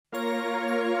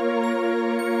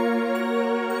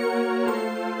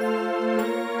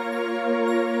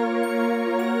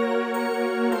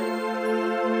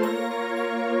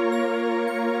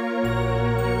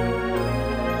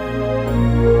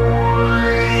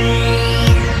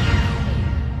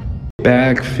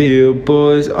Backfield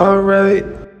boys, alright.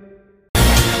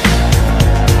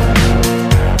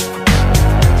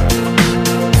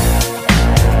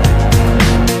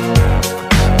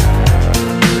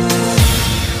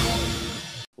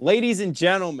 Ladies and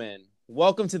gentlemen,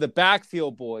 welcome to the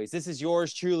Backfield Boys. This is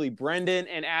yours truly, Brendan,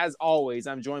 and as always,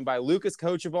 I'm joined by Lucas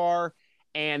Kochevar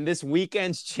and this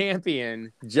weekend's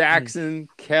champion, Jackson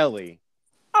Kelly.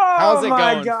 How's it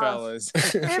going, fellas?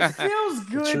 It feels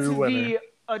good to be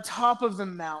atop of the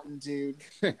mountain, dude.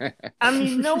 I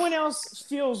mean, no one else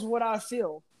feels what I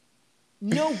feel.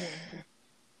 No one.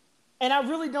 And I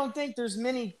really don't think there's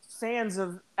many fans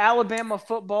of Alabama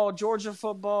football, Georgia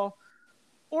football,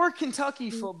 or Kentucky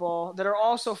football that are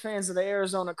also fans of the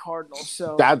Arizona Cardinals.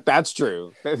 So that's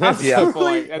true. That's the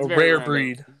point. That's a rare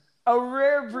breed. A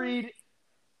rare breed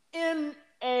in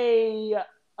a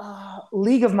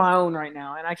league of my own right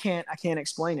now, and I can't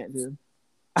explain it, dude.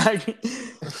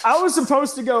 I was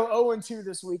supposed to go 0-2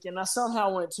 this weekend. I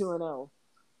somehow went 2-0.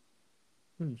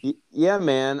 Yeah,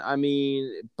 man. I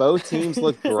mean, both teams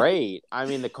look great. I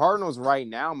mean, the Cardinals right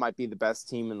now might be the best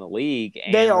team in the league.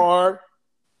 And they are.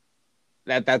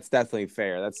 That's definitely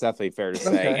fair. That's definitely fair to say.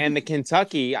 Okay. And the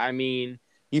Kentucky, I mean,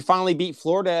 you finally beat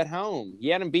Florida at home.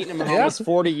 You hadn't beaten them in almost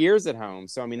 40 years at home.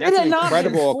 So, I mean, that's an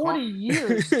incredible accomplishment. 40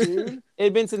 years, dude. It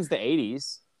had been since the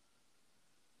 80s.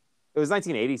 It was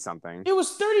 1980-something. It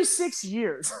was 36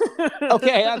 years.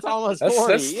 Okay, that's almost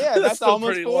 40. That's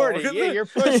almost 40. Long. Yeah, you're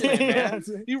pushing it, man.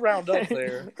 You round up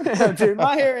there. Dude,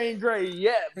 my hair ain't gray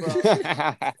yet,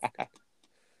 bro.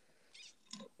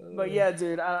 But yeah,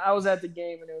 dude, I was at the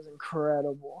game and it was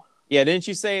incredible. Yeah, didn't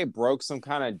you say it broke some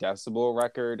kind of decibel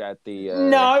record at the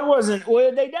No, it wasn't.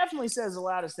 Well, they definitely said it's the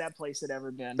loudest that place had ever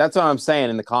been. That's what I'm saying,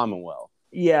 in the Commonwealth.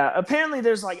 Yeah, apparently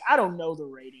there's I don't know the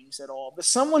ratings at all, but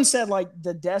someone said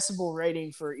the decibel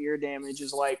rating for ear damage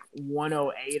is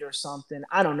 108 or something.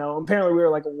 I don't know. Apparently we were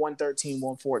a 113,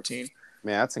 114.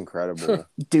 Man, that's incredible.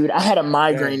 Dude, I had a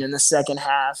migraine in the second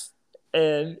half,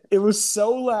 and it was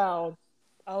so loud.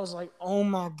 I was like, oh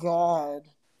my God.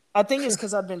 I think it's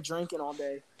because I've been drinking all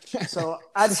day. So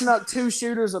I snuck 2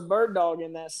 shooters of bird dog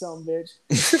in that sumbitch.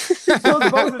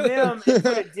 Took both of them and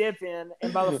put a dip in.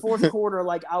 And by the fourth quarter,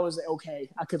 I was okay.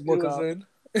 I could look up.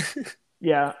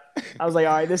 Yeah. I was like,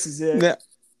 all right, this is it.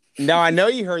 Now, I know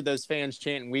you heard those fans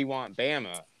chanting, "We want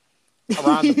Bama,"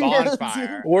 around the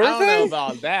bonfire. Were I don't they? know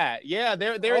about that. Yeah, they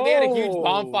had a huge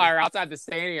bonfire outside the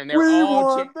stadium. They were we all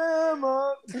want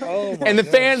Bama. Oh my and the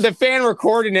gosh. fan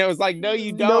recording it was like, "No,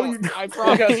 you don't. No, you don't. I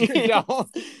promise you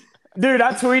don't." Dude,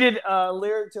 I tweeted a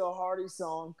lyric to a Hardy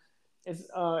song. It's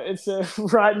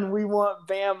writing, "We want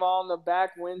Bama on the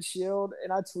back windshield,"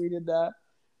 and I tweeted that.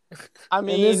 I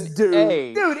mean, dude,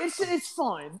 hey. it's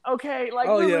fun, okay?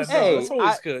 It's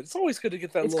always good. It's always good to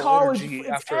get that it's little college, energy it's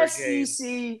after a game.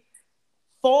 SEC.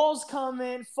 Fall's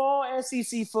coming. Fall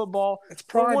SEC football. It's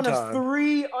We're prime one time. of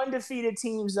 3 undefeated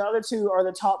teams. The other 2 are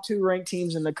the top 2 ranked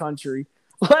teams in the country.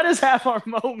 Let us have our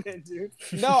moment, dude.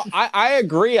 No, I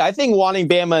agree. I think wanting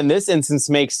Bama in this instance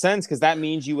makes sense because that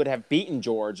means you would have beaten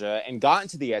Georgia and gotten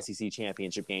to the SEC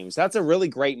championship games. That's a really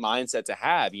great mindset to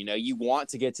have. You want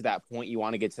to get to that point. You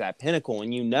want to get to that pinnacle.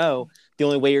 And the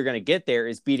only way you're going to get there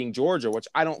is beating Georgia, which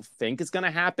I don't think is going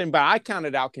to happen. But I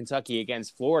counted out Kentucky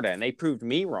against Florida, and they proved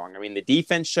me wrong. I mean, the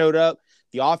defense showed up.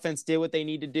 The offense did what they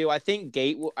need to do. I think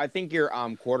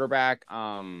your quarterback,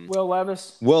 Will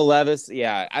Levis.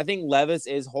 Yeah, I think Levis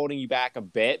is holding you back a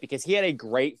bit because he had a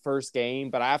great first game,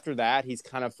 but after that he's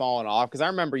kind of fallen off. Because I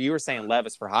remember you were saying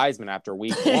Levis for Heisman after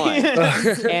week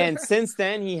 1, and since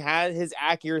then his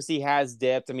accuracy has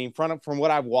dipped. I mean, from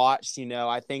what I've watched,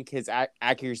 I think his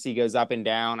accuracy goes up and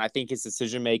down. I think his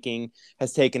decision making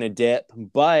has taken a dip,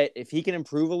 but if he can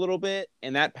improve a little bit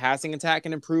and that passing attack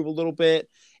can improve a little bit.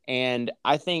 And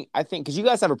I think because you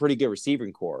guys have a pretty good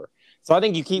receiving core, so I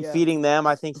think you keep feeding them.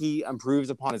 I think he improves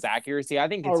upon his accuracy. I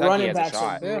think Kentucky has a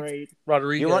shot. Great.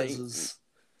 Rodriguez is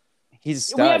he's a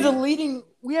stud. We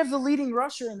have the leading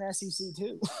rusher in the SEC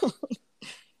too.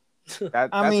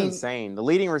 That's insane. The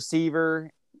leading receiver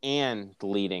and the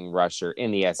leading rusher in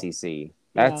the SEC.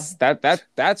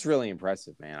 That's really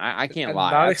impressive, man. I can't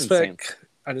lie.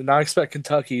 I did not expect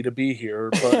Kentucky to be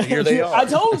here, but here they are. I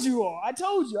told you all. I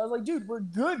was like, dude, we're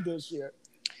good this year.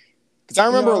 Because I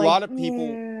remember a lot of people.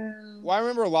 Well, I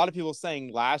remember a lot of people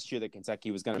saying last year that Kentucky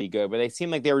was going to be good, but they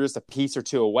seemed like they were just a piece or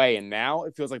 2 away, and now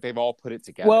it feels like they've all put it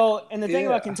together. Well, and the thing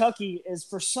about Kentucky is,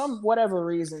 for whatever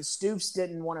reason, Stoops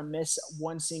didn't want to miss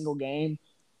one single game.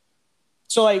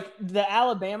 So, the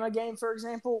Alabama game, for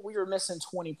example, we were missing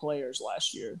 20 players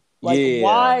last year.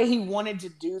 Why he wanted to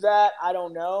do that, I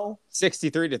don't know.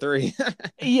 63-3.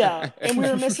 Yeah, and we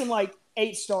were missing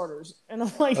 8 starters. And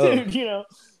I'm like, dude,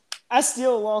 I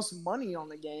still lost money on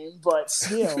the game, but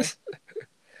still.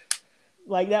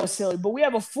 Like, that was silly. But we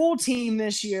have a full team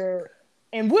this year.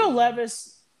 And Will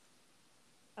Levis,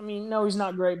 I mean, no, he's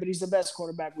not great, but he's the best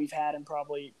quarterback we've had in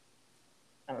probably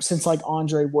since, like,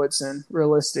 Andre Woodson,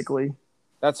 realistically.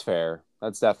 That's fair.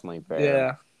 That's definitely fair.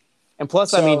 Yeah. And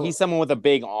plus, I mean, he's someone with a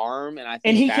big arm, and I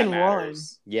think he that can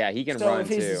matters. run. Yeah, he can run,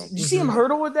 too. Did you see him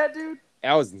hurdle with that dude?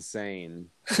 That was insane.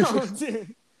 Oh,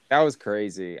 dude. That was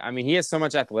crazy. I mean, he has so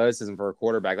much athleticism for a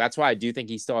quarterback. That's why I do think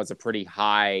he still has a pretty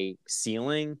high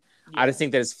ceiling. Yeah. I just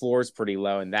think that his floor is pretty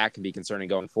low, and that can be concerning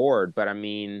going forward. But, I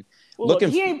mean, look,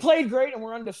 he ain't played great, and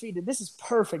we're undefeated. This is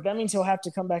perfect. That means he'll have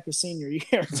to come back his senior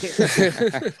year,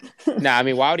 too. No, I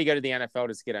mean, why would he go to the NFL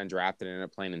just to get undrafted and end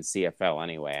up playing in CFL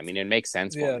anyway? I mean, it makes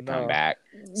sense for him to come back.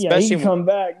 Yeah, he can come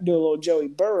back, do a little Joey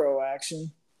Burrow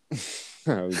action.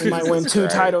 He might win 2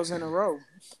 titles in a row.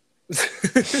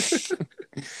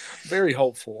 Very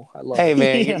hopeful. I love it. Hey,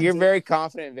 man, you're very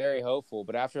confident, very hopeful.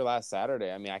 But after last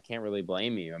Saturday, I mean, I can't really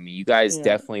blame you. I mean, you guys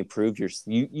definitely proved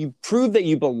you proved that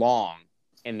you belong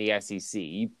in the SEC.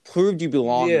 You proved you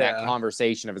belong in that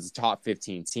conversation of as a top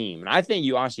 15 team. And I think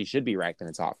you honestly should be ranked in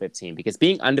the top 15 because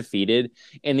being undefeated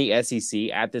in the SEC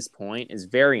at this point is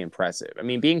very impressive. I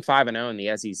mean, being 5-0 in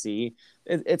the SEC,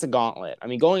 it's a gauntlet. I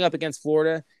mean, going up against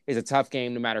Florida is a tough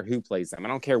game no matter who plays them. I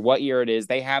don't care what year it is.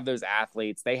 They have those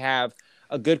athletes. They have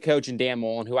a good coach in Dan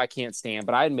Mullen, who I can't stand,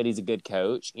 but I admit he's a good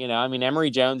coach. You know, I mean, Emory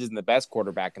Jones isn't the best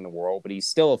quarterback in the world, but he's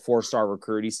still a 4-star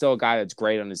recruit. He's still a guy that's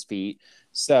great on his feet.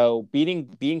 So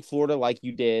beating Florida like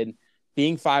you did,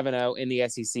 being 5-0 in the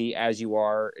SEC as you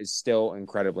are is still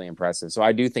incredibly impressive. So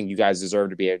I do think you guys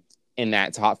deserve to be in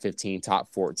that top 15,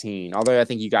 top 14. Although I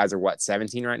think you guys are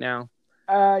 17 right now?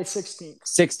 16.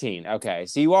 16. Okay.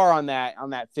 So you are on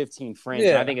that 15 fringe.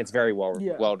 And I think it's very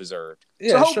well deserved.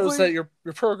 Yeah, so it shows that your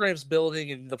program's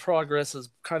building and the progress has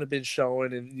kind of been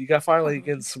shown and you got finally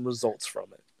getting some results from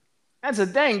it. That's a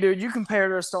thing, dude. You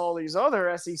compared us to all these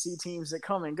other SEC teams that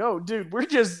come and go. Dude,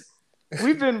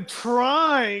 we've been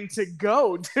trying to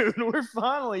go, dude. We're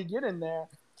finally getting there.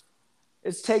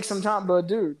 It's take some time, but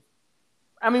dude.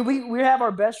 I mean, we have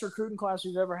our best recruiting class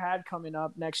we've ever had coming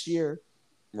up next year.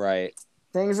 Right.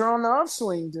 Things are on the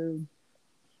upswing, dude.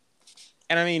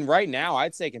 And I mean, right now,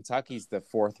 I'd say Kentucky's the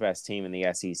 4th best team in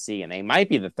the SEC, and they might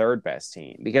be the 3rd best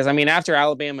team. Because, I mean, after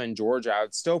Alabama and Georgia, I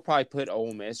would still probably put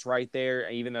Ole Miss right there.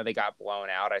 Even though they got blown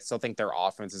out, I still think their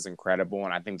offense is incredible,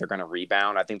 and I think they're going to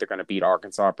rebound. I think they're going to beat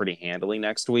Arkansas pretty handily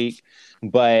next week.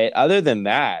 But other than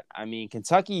that, I mean,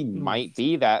 Kentucky might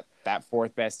be that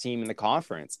 4th best team in the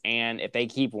conference. And if they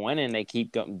keep winning, they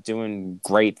keep doing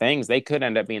great things, they could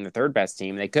end up being the 3rd best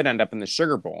team. They could end up in the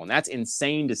Sugar Bowl. And that's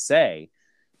insane to say.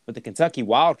 But the Kentucky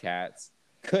Wildcats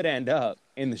could end up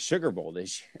in the Sugar Bowl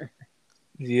this year.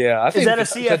 Yeah, I think that a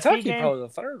CFP Kentucky game? Probably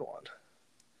the 3rd one.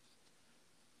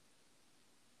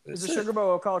 Is the Sugar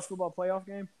Bowl a college football playoff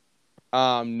game?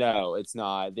 No, it's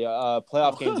not. The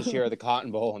playoff games this year are the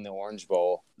Cotton Bowl and the Orange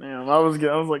Bowl. Man, I was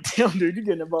like, damn, dude, you're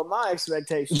getting above my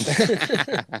expectations.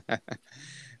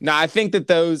 No, I think that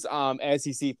those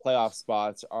SEC playoff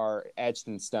spots are etched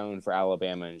in stone for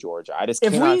Alabama and Georgia. I just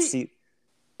cannot see.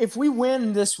 If we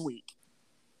win this week,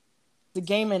 the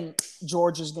game in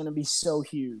Georgia is going to be so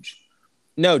huge.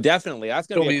 No, definitely. That's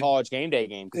going to be a college game day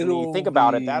game. Because when you think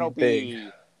about it, that'll be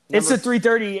 – It's a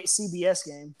 3:30 CBS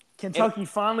game. Kentucky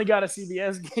finally got a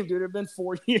CBS game, dude. It's been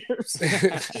 4 years.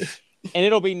 And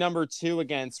it'll be number 2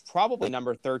 against probably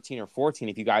number 13 or 14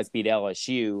 if you guys beat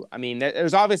LSU. I mean,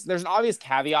 there's an obvious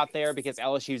caveat there because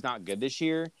LSU's not good this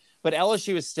year. But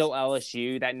LSU is still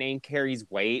LSU. That name carries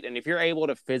weight. And if you're able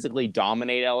to physically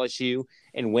dominate LSU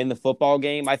and win the football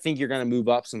game, I think you're going to move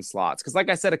up some slots. Because like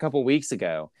I said a couple weeks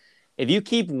ago, if you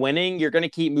keep winning, you're going to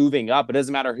keep moving up. It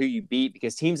doesn't matter who you beat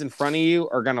because teams in front of you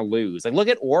are going to lose. Like, look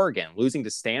at Oregon losing to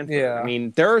Stanford. Yeah. I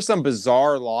mean, there are some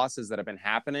bizarre losses that have been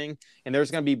happening, and there's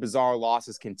going to be bizarre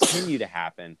losses continue to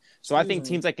happen. So I think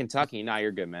teams like Kentucky,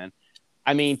 you're good, man.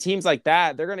 I mean, teams like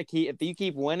that, they're going to keep – if you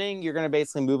keep winning, you're going to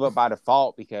basically move up by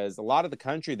default because a lot of the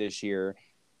country this year,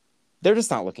 they're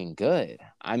just not looking good.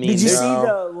 I mean – Did you see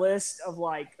the list of,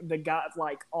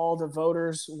 all the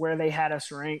voters where they had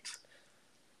us ranked?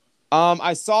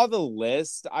 I saw the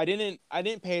list. I didn't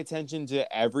pay attention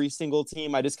to every single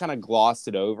team. I just kind of glossed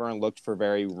it over and looked for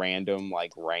very random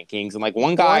rankings. And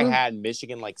one guy had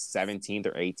Michigan 17th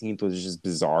or 18th, which is just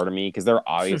bizarre to me because they're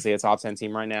obviously a top 10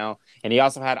 team right now. And he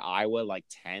also had Iowa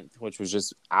 10th, which was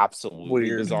just absolutely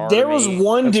bizarre. There was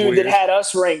one dude that had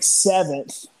us ranked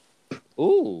 7th.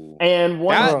 Ooh, and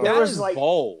there was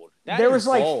bold. There was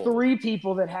bold. 3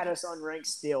 people that had us unranked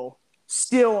still.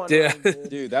 Unranked,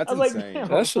 dude, that's insane.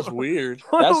 That's just weird.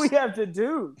 What do we have to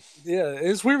do? Yeah,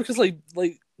 it's weird because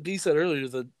B said earlier,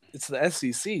 it's the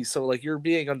SEC, so like you're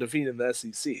being undefeated in the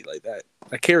SEC, like that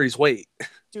carries weight.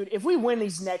 Dude, if we win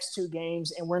these next 2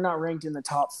 games and we're not ranked in the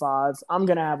top 5, I'm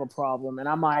gonna have a problem, and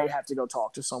I might have to go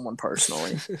talk to someone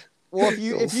personally. Well,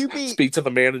 if you beat speak to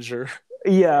the manager,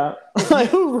 yeah,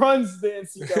 who runs the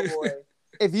NCAA?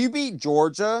 If you beat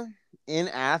Georgia in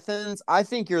Athens, I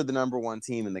think you're the number 1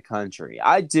 team in the country.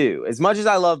 I do. As much as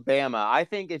I love Bama, I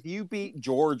think if you beat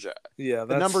Georgia, the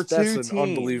number 2 that's team,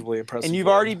 unbelievably impressive. and you've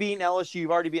already beaten LSU,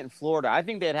 you've already beaten Florida, I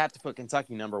think they'd have to put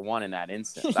Kentucky number 1 in that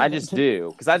instance. I just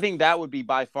do. Because I think that would be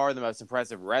by far the most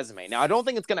impressive resume. Now, I don't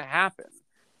think it's going to happen.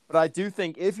 But I do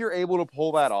think if you're able to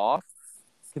pull that off,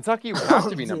 Kentucky would have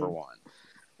to be number 1.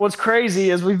 What's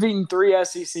crazy is we've beaten 3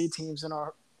 SEC teams, and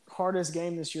our hardest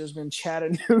game this year has been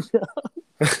Chattanooga.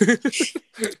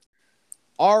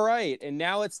 All right, and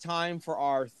now it's time for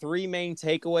our 3 main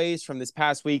takeaways from this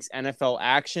past week's NFL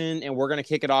action, and we're going to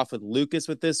kick it off with Lucas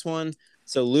with this one.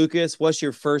 So, Lucas, what's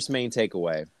your first main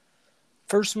takeaway?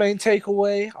 First main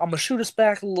takeaway, I'm going to shoot us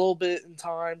back a little bit in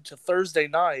time to Thursday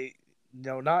night.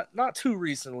 Not too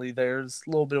recently. There's a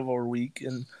little bit over a week,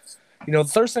 and the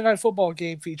Thursday night football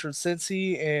game featured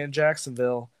Cincy and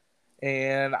Jacksonville.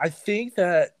 And I think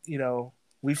that,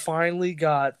 we finally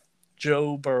got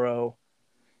Joe Burrow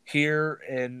here,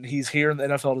 and he's here in the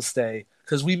NFL to stay.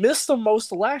 Because we missed him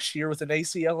most of last year with an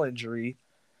ACL injury,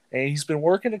 and he's been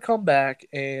working to come back.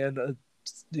 And,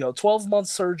 12-month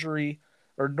surgery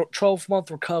or 12-month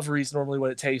recovery is normally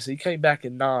what it takes. He came back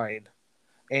in 9.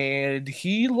 And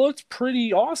he looked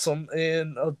pretty awesome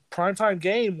in a primetime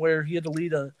game where he had to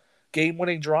lead a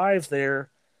game-winning drive there,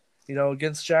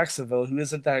 against Jacksonville, who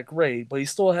isn't that great, but he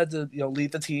still had to,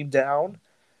 lead the team down,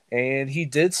 and he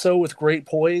did so with great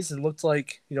poise and looked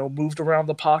like, moved around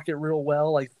the pocket real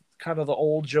well, like kind of the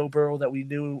old Joe Burrow that we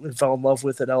knew and fell in love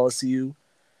with at LSU.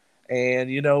 And,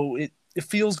 it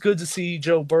feels good to see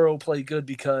Joe Burrow play good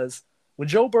because when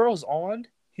Joe Burrow's on,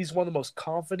 he's one of the most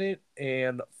confident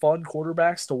and fun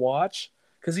quarterbacks to watch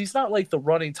because he's not like the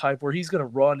running type where he's going to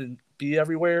run and be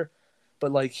everywhere.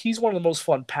 But, like, he's one of the most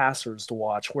fun passers to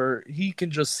watch where he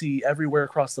can just see everywhere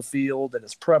across the field and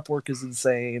his prep work is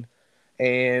insane.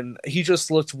 And he just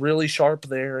looked really sharp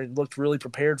there and looked really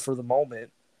prepared for the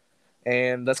moment.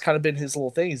 And that's kind of been his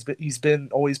little thing. He's been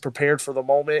always prepared for the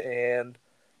moment, and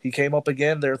he came up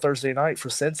again there Thursday night for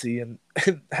Cincy and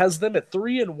has them at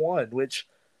 3-1, which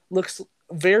looks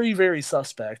very, very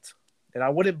suspect. And I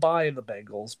wouldn't buy in the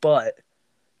Bengals, but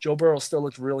Joe Burrow still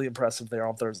looked really impressive there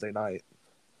on Thursday night.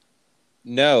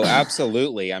 No,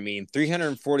 absolutely. I mean,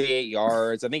 348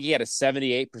 yards. I think he had a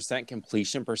 78%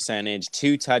 completion percentage,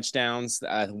 2 touchdowns,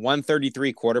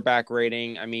 133 quarterback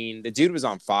rating. I mean, the dude was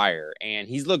on fire, and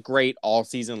he's looked great all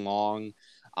season long.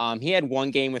 He had 1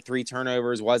 game with 3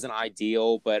 turnovers, wasn't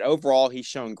ideal, but overall he's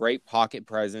shown great pocket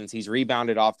presence. He's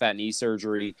rebounded off that knee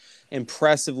surgery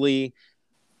impressively.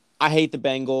 I hate the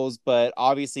Bengals, but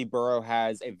obviously Burrow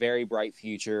has a very bright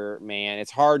future, man.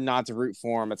 It's hard not to root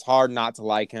for him. It's hard not to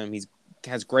like him. He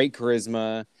has great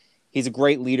charisma. He's a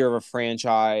great leader of a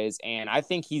franchise, and I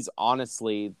think he's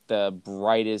honestly the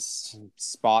brightest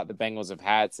spot the Bengals have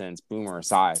had since Boomer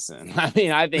Esiason. I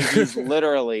mean, I think he's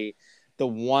literally the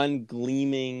one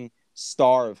gleaming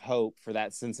star of hope for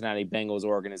that Cincinnati Bengals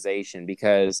organization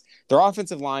because their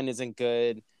offensive line isn't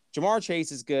good. Jamar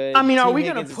Chase is good. I mean, are we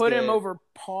going to put him over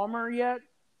Palmer yet?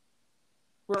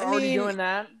 We're already doing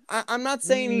that. I'm not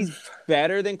saying he's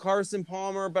better than Carson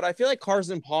Palmer, but I feel like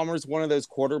Carson Palmer is one of those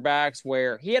quarterbacks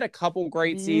where he had a couple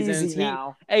great seasons.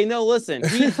 Listen,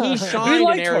 he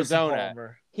shined in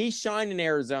Arizona. He shined in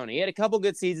Arizona. He had a couple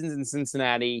good seasons in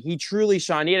Cincinnati. He truly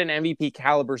shined. He had an MVP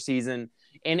caliber season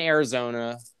in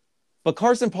Arizona. But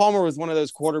Carson Palmer was one of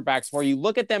those quarterbacks where you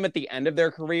look at them at the end of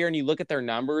their career and you look at their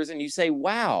numbers and you say,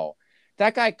 wow,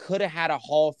 that guy could have had a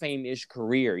Hall of Fame-ish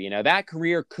career. That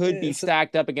career could be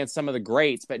stacked up against some of the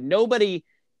greats, but nobody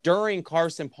during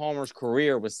Carson Palmer's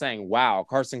career was saying, wow,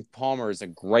 Carson Palmer is a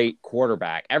great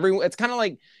quarterback. It's kind of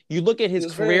like you look at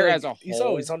his career as a whole. He's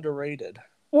always underrated.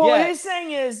 Well, his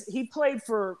thing is he played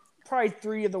for probably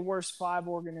 3 of the worst 5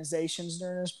 organizations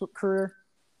during his career.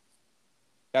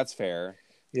 That's fair.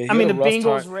 Yeah, I mean, the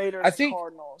Bengals, Raiders,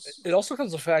 Cardinals. It also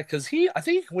comes to the fact because I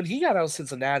think when he got out of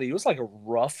Cincinnati, it was like a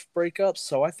rough breakup.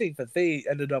 So I think that they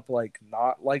ended up like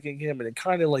not liking him, and it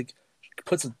kind of like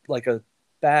puts a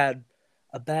bad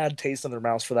taste in their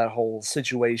mouths for that whole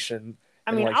situation.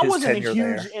 I mean, I wasn't a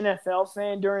huge NFL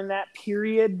fan during that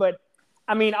period, but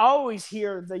I mean, I always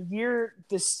hear the year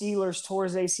the Steelers tore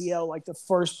his ACL, like the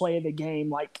first play of the game,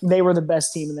 like they were the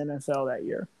best team in the NFL that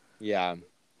year. Yeah.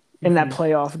 In that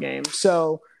playoff game.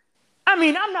 So, I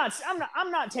mean,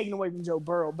 I'm not taking away from Joe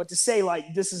Burrow, but to say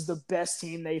like this is the best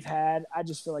team they've had, I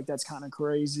just feel like that's kind of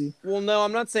crazy. Well, no,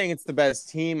 I'm not saying it's the best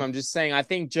team. I'm just saying I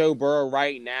think Joe Burrow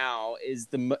right now is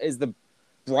the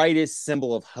brightest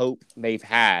symbol of hope they've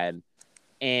had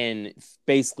in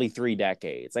basically 3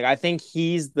 decades. Like I think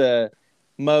he's the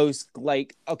most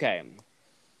okay.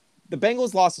 The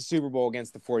Bengals lost the Super Bowl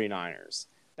against the 49ers.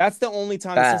 That's the only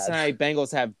time the Cincinnati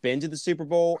Bengals have been to the Super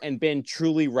Bowl and been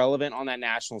truly relevant on that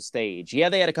national stage. Yeah,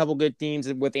 they had a couple good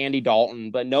teams with Andy Dalton,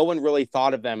 but no one really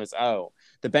thought of them as,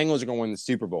 the Bengals are going to win the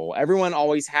Super Bowl. Everyone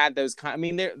always had those I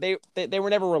mean, they were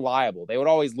never reliable. They would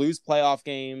always lose playoff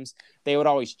games. They would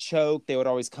always choke. They would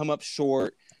always come up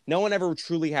short. No one ever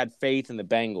truly had faith in the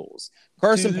Bengals.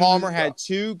 Carson Palmer had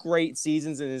 2 great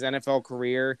seasons in his NFL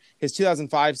career. His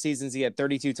 2005 seasons, he had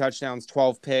 32 touchdowns,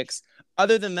 12 picks.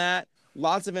 Other than that,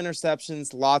 lots of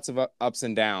interceptions, lots of ups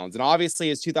and downs. And obviously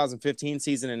his 2015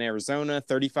 season in Arizona,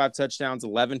 35 touchdowns,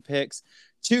 11 picks,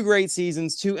 2 great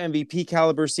seasons, 2 MVP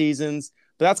caliber seasons.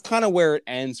 But that's kind of where it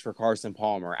ends for Carson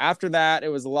Palmer. After that, it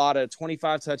was a lot of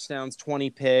 25 touchdowns, 20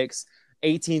 picks,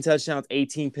 18 touchdowns,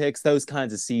 18 picks, those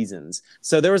kinds of seasons.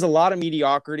 So there was a lot of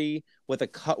mediocrity with a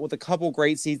couple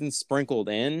great seasons sprinkled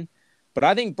in. But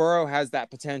I think Burrow has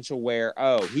that potential where,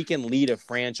 he can lead a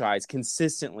franchise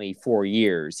consistently for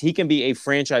years. He can be a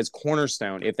franchise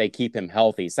cornerstone if they keep him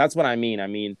healthy. So that's what I mean. I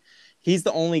mean, he's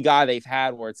the only guy they've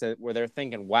had where they're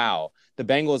thinking, wow, the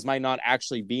Bengals might not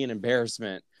actually be an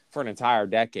embarrassment for an entire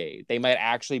decade. They might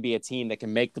actually be a team that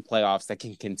can make the playoffs, that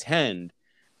can contend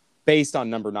based on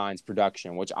number 9's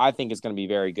production, which I think is going to be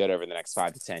very good over the next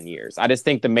 5 to 10 years. I just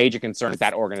think the major concern is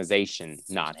that organization,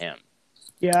 not him.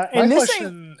 Yeah, and my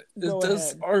question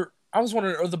is, I was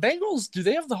wondering, are the Bengals, do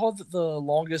they have the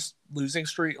longest losing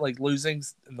streak, like losing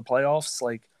in the playoffs?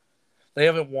 Like, they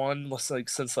haven't won like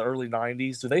since the early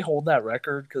 90s. Do they hold that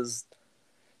record? Because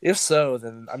if so,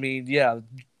 then, I mean, yeah,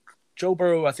 Joe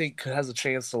Burrow, I think, has a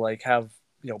chance to like have,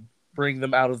 bring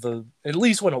them out of at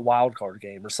least win a wild card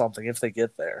game or something if they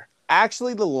get there.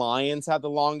 Actually, the Lions have the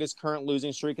longest current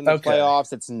losing streak in the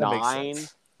playoffs. It's 9.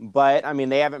 But, I mean,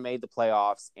 they haven't made the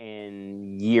playoffs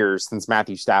in years since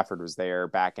Matthew Stafford was there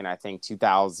back in, I think,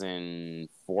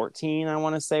 2014, I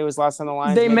want to say was last time the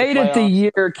Lions made the it the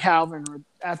year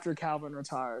after Calvin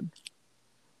retired.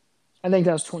 I think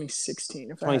that was 2016.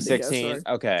 2016.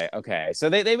 Okay. So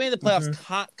they made the playoffs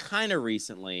kind of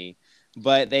recently,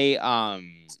 but they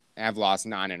have lost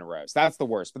 9 in a row. So that's the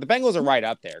worst. But the Bengals are right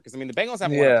up there because, I mean, the Bengals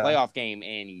haven't won a playoff game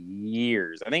in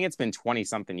years. I think it's been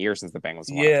 20-something years since the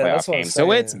Bengals won a playoff game.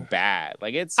 So it's bad.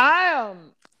 Like, it's... I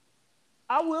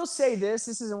will say this.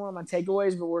 This isn't one of my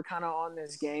takeaways, but we're kind of on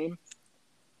this game.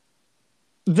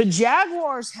 The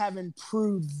Jaguars have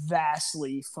improved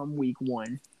vastly from week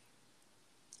 1.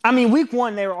 I mean, week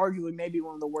 1, they were arguably maybe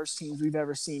one of the worst teams we've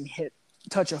ever seen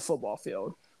touch a football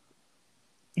field.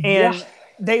 And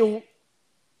they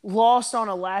lost on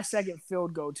a last-second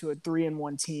field goal to a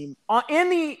 3-1 team. A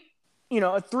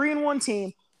 3-1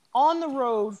 team on the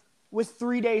road with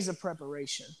 3 days of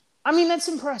preparation. I mean, that's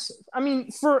impressive. I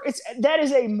mean, that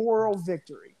is a moral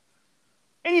victory.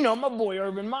 And, my boy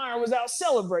Urban Meyer was out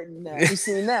celebrating that. We've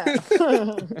seen that.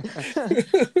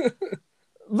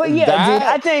 But, dude,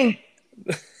 I think –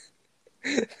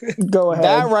 go ahead.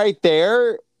 That right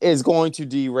there is going to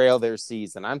derail their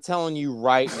season. I'm telling you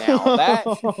right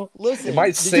now. Listen, it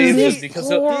might save them because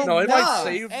might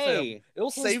save them. It'll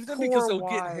save them because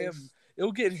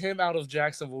it'll get him out of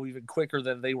Jacksonville even quicker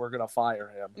than they were going to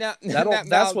fire him.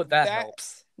 That's what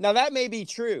helps. Now that may be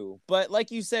true, but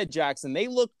like you said, Jackson, they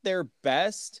looked their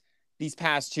best these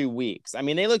past 2 weeks. I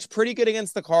mean, they looked pretty good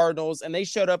against the Cardinals, and they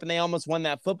showed up and they almost won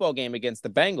that football game against the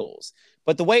Bengals.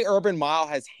 But the way Urban Meyer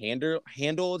has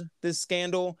handled this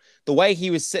scandal, the way he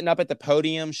was sitting up at the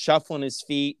podium, shuffling his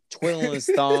feet, twiddling his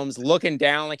thumbs, looking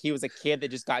down like he was a kid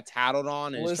that just got tattled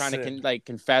on and was trying to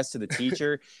confess to the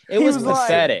teacher. It was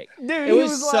pathetic. It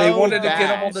was so they wanted bad. To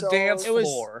get him on the dance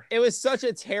floor. It was such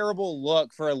a terrible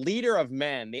look for a leader of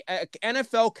men. The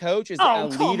NFL coach is a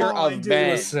leader of men.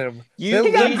 Listen, you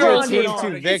lead your team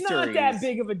to victories. It's not that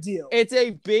big of a deal. It's a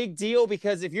big deal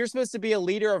because if you're supposed to be a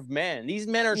leader of men, these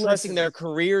men are trusting their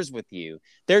careers with you.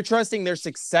 They're trusting their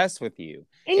success with you.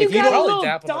 And you got a little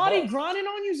Dottie grinding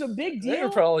on you is a big deal. They're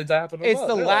probably dapping him it's up.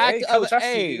 The lack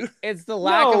it's the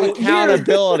lack of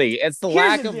accountability. It's the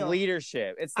lack of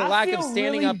leadership. It's the lack of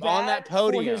standing up on that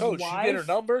podium. Coach, you get her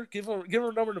number? Give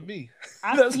her number to me.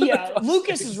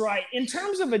 Lucas is right. In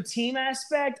terms of a team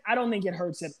aspect, I don't think it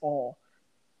hurts at all.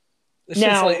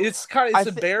 It's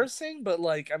embarrassing, but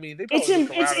like, I mean,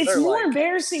 it's more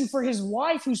embarrassing for his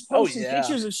wife who's posting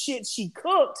pictures of shit she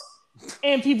cooked,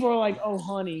 and people are like, "Oh,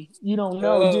 honey, you don't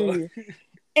know, do you?"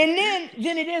 And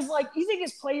then it is like, you think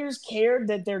his players cared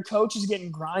that their coach is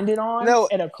getting grinded on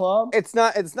at a club? It's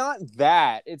not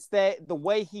that. It's that the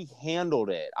way he handled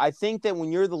it. I think that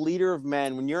when you're the leader of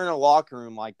men, when you're in a locker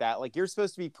room like that, like you're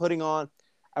supposed to be putting on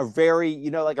a very,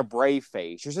 like a brave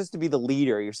face. You're supposed to be the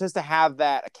leader. You're supposed to have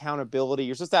that accountability.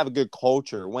 You're supposed to have a good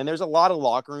culture. When there's a lot of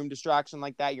locker room distraction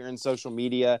like that, you're in social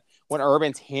media. When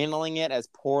Urban's handling it as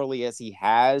poorly as he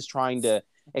has, trying to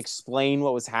explain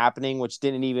what was happening, which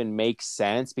didn't even make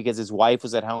sense because his wife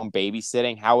was at home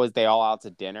babysitting. How was they all out to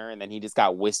dinner and then he just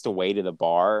got whisked away to the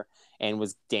bar and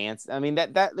was dancing? I mean,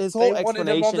 that his whole they wanted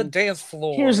explanation him on the dance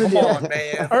floor. Here's the Come deal. on,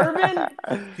 man.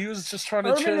 Urban, he was just trying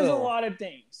to chill. Urban is a lot of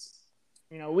things.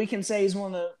 We can say he's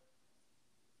one of the.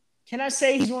 Can I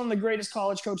say he's one of the greatest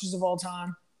college coaches of all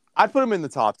time? I'd put him in the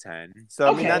top 10. So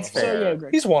I mean, that's fair. So, yeah,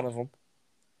 great. He's one of them.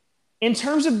 In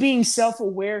terms of being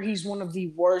self-aware, he's one of the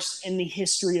worst in the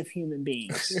history of human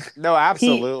beings. No,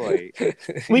 absolutely.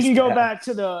 We can go back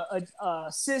to the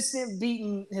assistant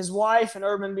beating his wife and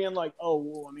Urban being like, oh,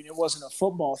 well, I mean, it wasn't a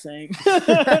football thing.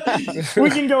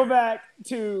 We can go back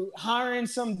to hiring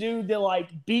some dude that, like,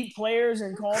 beat players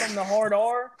and called him the hard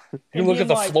R. You look at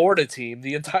the Florida team,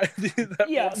 the entire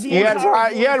you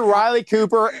had Riley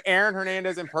Cooper, Aaron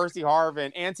Hernandez, and Percy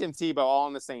Harvin, and Tim Tebow all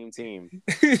on the same team.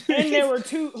 And there were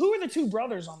two – who were the two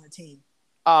brothers on the team?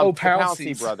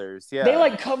 Pouncey brothers. Yeah, they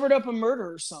like covered up a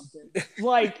murder or something.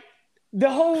 Like the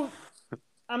whole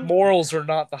morals are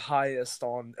not the highest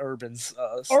on Urban's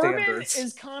standards. Urban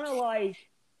is kind of like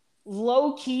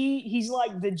low key. He's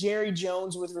like the Jerry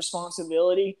Jones with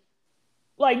responsibility.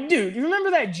 Like, dude, you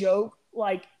remember that joke?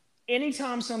 Like,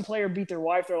 anytime some player beat their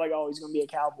wife, they're like, "Oh, he's gonna be a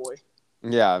cowboy."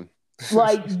 Yeah,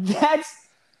 like that's.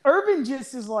 Urban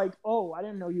just is like, oh, I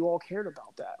didn't know you all cared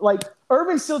about that. Like,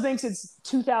 Urban still thinks it's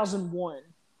 2001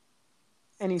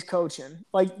 and he's coaching.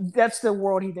 Like, that's the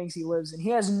world he thinks he lives in. He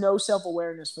has no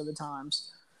self-awareness for the times.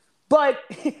 But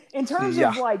in terms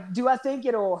of, like, do I think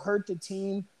it'll hurt the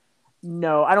team?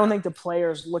 No, I don't think the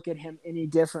players look at him any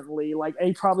differently. Like,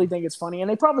 they probably think it's funny, and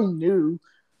they probably knew.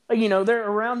 They're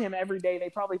around him every day. They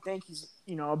probably think he's,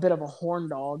 a bit of a horn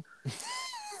dog.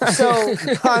 So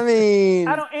I mean,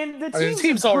 the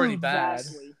team's already bad.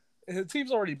 Vastly. The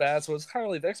team's already bad, so it's kind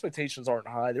of like the expectations aren't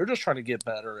high. They're just trying to get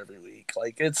better every week.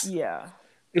 Like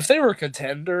if they were a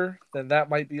contender, then that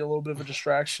might be a little bit of a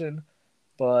distraction.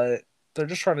 But they're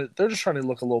just trying to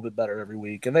look a little bit better every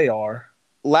week, and they are.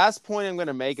 Last point I'm going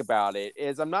to make about it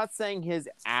is I'm not saying his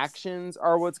actions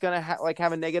are what's going to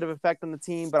have a negative effect on the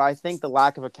team, but I think the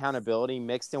lack of accountability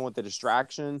mixed in with the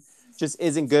distraction just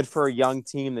isn't good for a young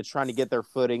team that's trying to get their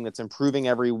footing, that's improving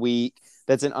every week,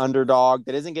 that's an underdog,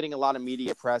 that isn't getting a lot of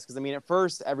media press. Because, I mean, at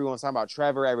first, everyone was talking about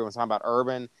Trevor, everyone was talking about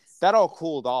Urban. That all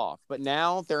cooled off. But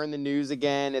now they're in the news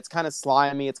again. It's kind of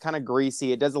slimy. It's kind of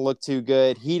greasy. It doesn't look too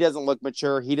good. He doesn't look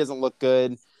mature. He doesn't look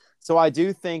good. So I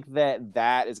do think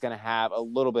that is going to have a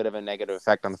little bit of a negative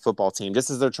effect on the football team, just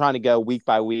as they're trying to go week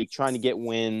by week, trying to get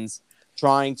wins,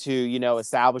 trying to,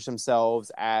 establish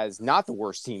themselves as not the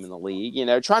worst team in the league,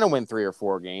 trying to win 3 or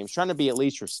 4 games, trying to be at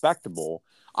least respectable.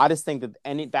 I just think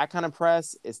that that kind of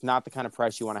press is not the kind of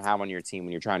press you want to have on your team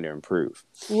when you're trying to improve.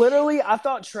 Literally, I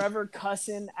thought Trevor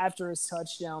cussing after his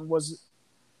touchdown was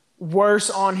worse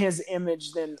on his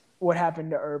image than what happened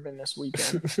to Urban this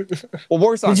weekend. Well,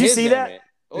 worse on his image. Did you see that?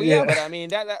 Well, yeah, but I mean,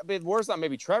 that worse on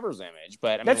maybe Trevor's image.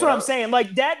 But I mean, that's what I'm saying.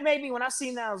 Like, that made me, when I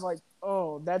seen that, I was like,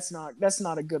 oh, that's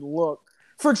not a good look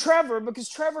for Trevor, because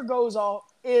Trevor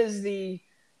is the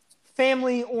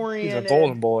family-oriented, he's a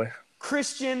golden boy,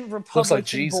 Christian Republican looks like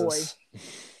Jesus. Boy.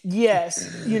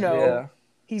 Yes,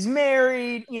 he's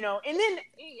married, and then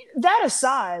that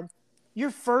aside, your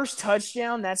first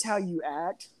touchdown, that's how you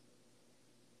act.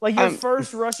 Like, your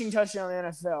first rushing touchdown in the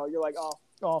NFL, you're like, oh,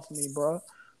 off me, bro.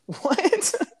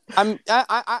 What?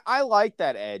 I like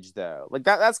that edge though. Like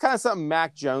that's kind of something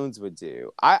Mac Jones would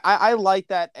do. I like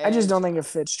that edge. I just don't think it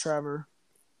fits Trevor.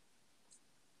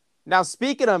 Now,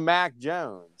 speaking of Mac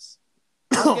Jones,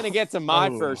 I'm going to get to my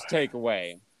first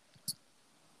takeaway.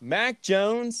 Mac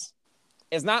Jones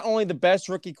is not only the best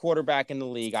rookie quarterback in the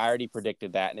league. I already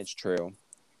predicted that, and it's true.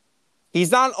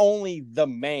 He's not only the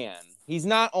man. He's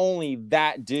not only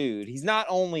that dude. He's not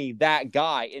only that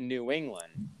guy in New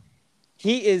England.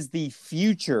 He is the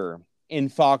future in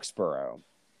Foxborough.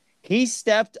 He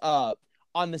stepped up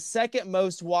on the second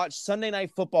most watched Sunday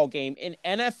Night Football game in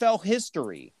NFL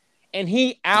history, and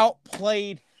he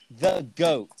outplayed the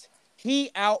GOAT.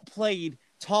 He outplayed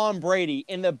Tom Brady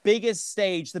in the biggest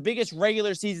stage, the biggest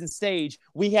regular season stage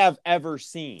we have ever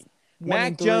seen.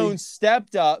 Mac Jones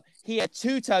stepped up. He had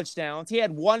 2 touchdowns. He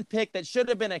had 1 pick that should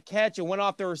have been a catch and went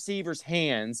off the receiver's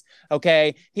hands.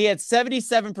 Okay. He had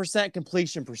 77%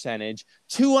 completion percentage,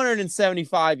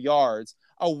 275 yards,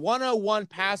 a 101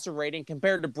 passer rating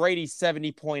compared to Brady's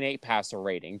 70.8 passer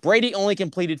rating. Brady only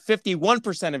completed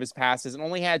 51% of his passes and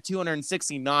only had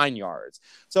 269 yards.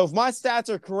 So if my stats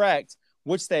are correct,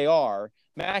 which they are,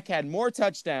 Mac had more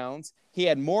touchdowns, he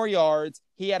had more yards,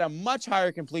 he had a much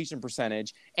higher completion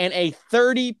percentage, and a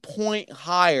 30-point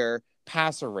higher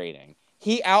passer rating.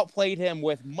 He outplayed him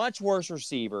with much worse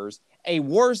receivers, a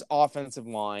worse offensive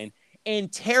line, in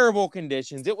terrible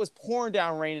conditions. It was pouring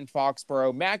down rain in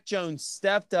Foxborough. Mac Jones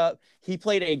stepped up. He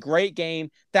played a great game.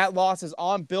 That loss is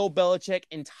on Bill Belichick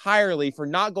entirely for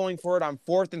not going for it on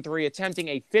 4th and 3, attempting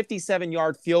a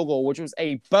 57-yard field goal, which was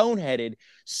a boneheaded,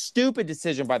 stupid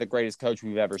decision by the greatest coach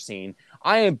we've ever seen.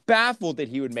 I am baffled that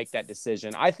he would make that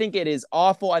decision. I think it is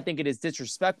awful. I think it is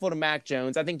disrespectful to Mac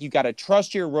Jones. I think you got to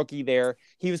trust your rookie there.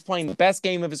 He was playing the best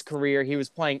game of his career. He was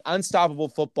playing unstoppable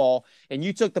football, and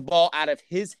you took the ball out of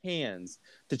his hands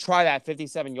to try that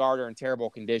 57-yarder in terrible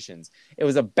conditions. It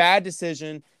was a bad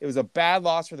decision. It was a bad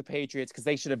loss for the Patriots because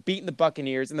they should have beaten the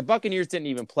Buccaneers, and the Buccaneers didn't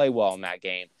even play well in that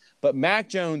game. But Mac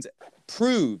Jones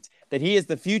proved that he is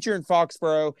the future in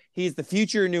Foxborough. He is the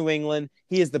future in New England.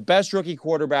 He is the best rookie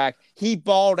quarterback. He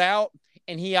balled out,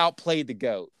 and he outplayed the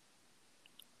GOAT.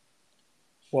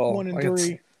 Well, 1 and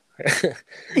 3.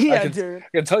 Yeah, dude.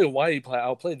 I can tell you why he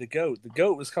outplayed the GOAT. The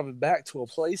GOAT was coming back to a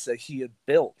place that he had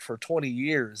built for 20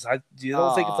 years. You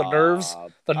don't think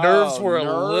the nerves were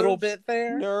a little bit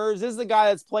there? Nerves. This is the guy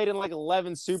that's played in like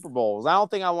 11 Super Bowls. I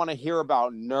don't think I want to hear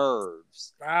about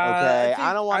nerves. Okay,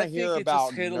 I don't want to hear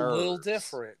about nerves. I think it just hit a little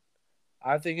different.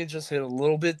 I think it just hit a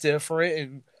little bit different.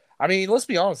 And I mean, let's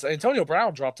be honest. Antonio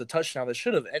Brown dropped a touchdown that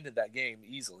should have ended that game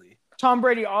easily. Tom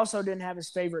Brady also didn't have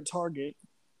his favorite target.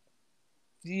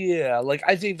 Yeah, like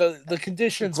I think the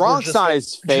conditions. Gronk's not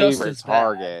his favorite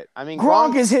target. I mean,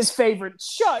 Gronk is his favorite.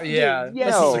 Yeah, dude.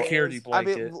 Yes, no, security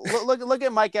blanket. I mean, look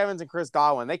at Mike Evans and Chris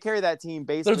Godwin. They carry that team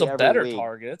basically. There's a better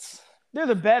targets. They're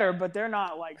the better, but they're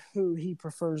not like who he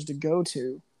prefers to go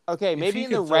to. Okay, maybe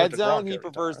in the red zone he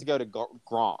prefers to go to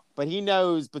Gronk, but he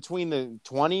knows between the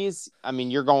 20s. I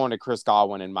mean, you're going to Chris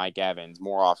Godwin and Mike Evans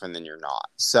more often than you're not.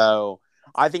 So.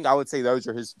 I think I would say those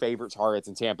are his favorite targets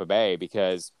in Tampa Bay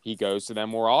because he goes to them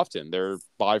more often. They're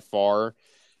by far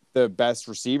the best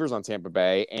receivers on Tampa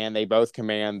Bay, and they both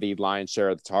command the lion's share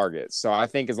of the targets. So I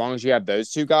think as long as you have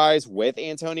those 2 guys with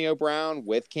Antonio Brown,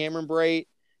 with Cameron Brate,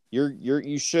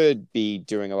 you should be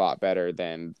doing a lot better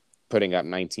than putting up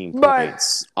 19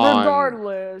 points.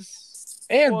 Regardless.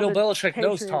 And Bill Belichick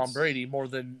knows Tom Brady more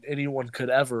than anyone could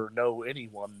ever know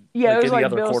anyone. Yeah, it was like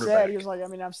Bill said. He was like, I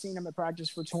mean, I've seen him at practice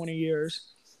for 20 years.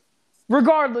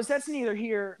 Regardless, that's neither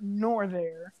here nor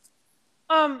there.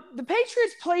 The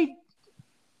Patriots played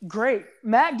great.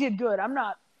 Mac did good. I'm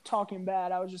not talking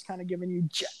bad. I was just kind of giving you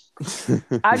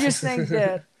I just think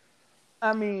that,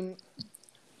 I mean,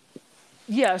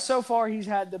 yeah, so far he's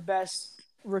had the best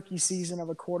rookie season of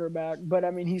a quarterback. But,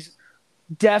 I mean, he's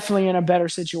definitely in a better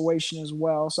situation as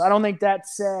well. So I don't think that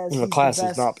says the class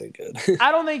has not been good. I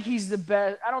don't think he's the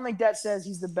best. I don't think that says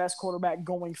he's the best quarterback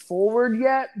going forward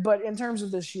yet. But in terms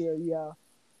of this year, yeah.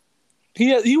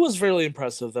 He was really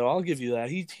impressive though. I'll give you that.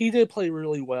 He did play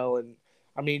really well, and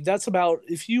I mean that's about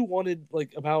if you wanted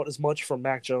like about as much from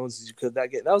Mac Jones as you could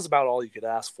that was about all you could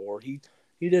ask for. He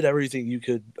did everything you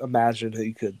could imagine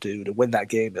he could do to win that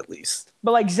game at least.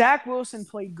 But like Zach Wilson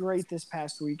played great this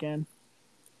past weekend.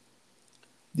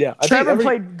 Yeah, Trevor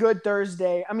played good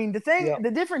Thursday. I mean,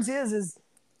 the difference is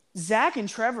Zach and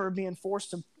Trevor are being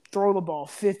forced to throw the ball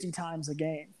 50 times a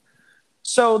game.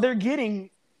 So they're getting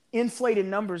inflated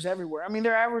numbers everywhere. I mean,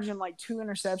 they're averaging like 2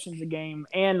 interceptions a game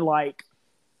and like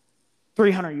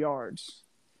 300 yards.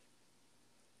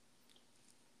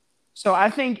 So I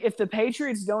think if the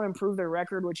Patriots don't improve their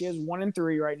record, which is 1 and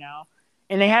 3 right now,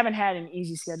 and they haven't had an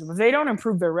easy schedule, if they don't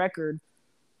improve their record,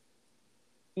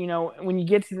 you know, when you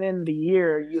get to the end of the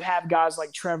year, you have guys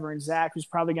like Trevor and Zach, who's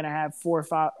probably going to have 4 or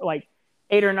 5, like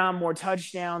 8 or 9 more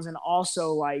touchdowns, and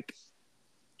also like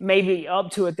maybe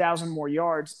up to 1,000 more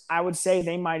yards. I would say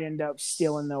they might end up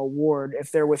stealing the award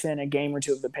if they're within a game or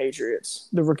 2 of the Patriots,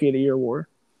 the Rookie of the Year award.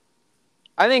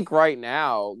 I think right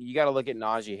now you got to look at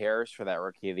Najee Harris for that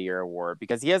Rookie of the Year award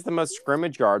because he has the most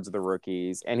scrimmage yards of the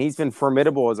rookies, and he's been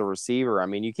formidable as a receiver. I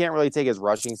mean, you can't really take his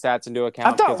rushing stats into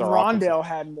account. I thought Rondale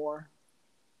had more.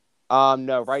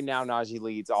 No, right now Najee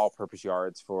leads all-purpose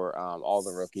yards for all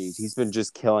the rookies. He's been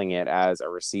just killing it as a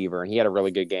receiver, and he had a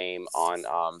really good game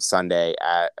on Sunday.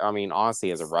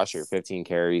 Honestly, as a rusher, 15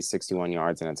 carries, 61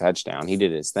 yards, and a touchdown. He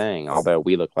did his thing. Although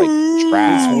we look like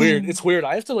trash. It's weird.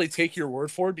 I have to take your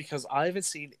word for it because I haven't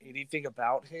seen anything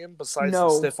about him besides the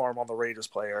stiff arm on the Raiders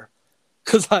player.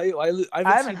 Because I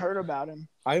haven't heard about him.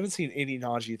 I haven't seen any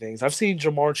Najee things. I've seen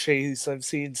Jamar Chase. I've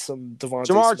seen some Devontae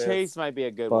Jamar Smith, Chase might be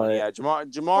a good one. Yeah, Jamar.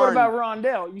 What about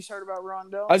Rondell? You heard about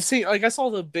Rondell? I've seen I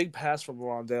saw the big pass from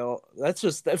Rondell.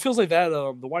 That feels like that.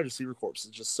 The wide receiver corps is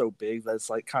just so big that it's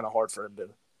kind of hard for him to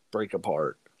break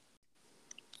apart.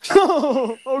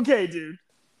 Okay, dude.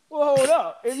 Well, hold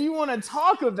up. If you want to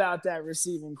talk about that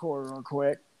receiving corps real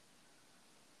quick,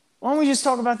 why don't we just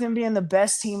talk about them being the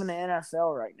best team in the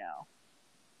NFL right now?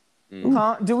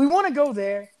 Huh? Do we want to go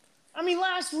there? I mean,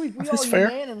 last week we all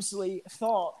unanimously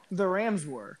thought the Rams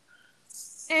were.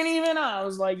 And even I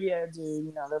was like, yeah,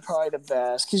 dude, they're probably the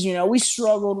best. Because, we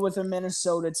struggled with a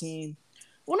Minnesota team.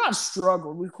 Well, not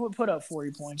struggled. We put up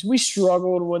 40 points. We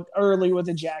struggled early with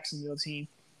the Jacksonville team.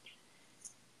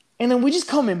 And then we just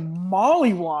come and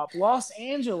mollywop Los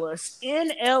Angeles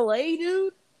in L.A.,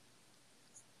 dude.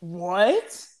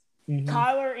 What? Mm-hmm.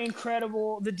 Kyler,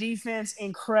 incredible. The defense,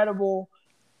 incredible.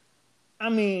 I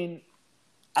mean,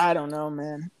 I don't know,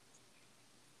 man.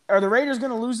 Are the Raiders going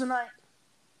to lose tonight?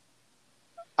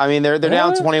 I mean, they're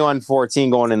down 21-14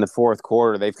 going in the fourth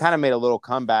quarter. They've kind of made a little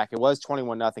comeback. It was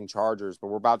 21-0 Chargers, but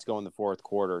we're about to go in the fourth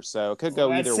quarter, so it could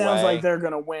go either way. That sounds like they're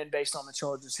going to win based on the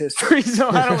Chargers' history, so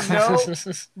I don't know.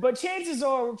 But chances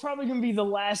are we're probably going to be the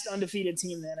last undefeated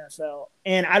team in the NFL,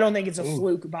 and I don't think it's a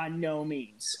fluke by no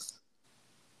means.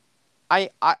 I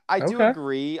do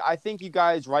agree. I think you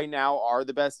guys right now are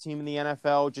the best team in the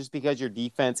NFL just because your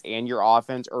defense and your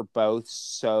offense are both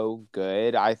so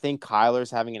good. I think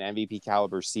Kyler's having an MVP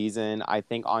caliber season. I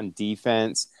think on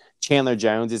defense, Chandler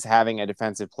Jones is having a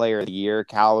defensive player of the year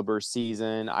caliber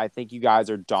season. I think you guys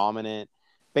are dominant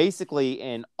basically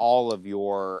in all of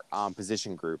your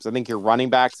position groups. I think your running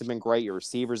backs have been great. Your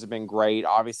receivers have been great.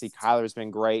 Obviously, Kyler's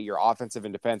been great. Your offensive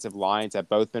and defensive lines have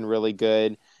both been really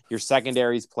good. Your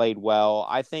secondary's played well.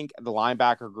 I think the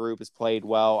linebacker group has played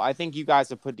well. I think you guys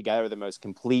have put together the most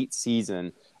complete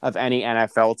season of any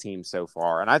NFL team so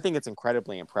far. And I think it's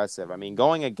incredibly impressive. I mean,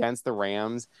 going against the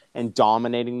Rams and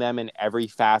dominating them in every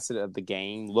facet of the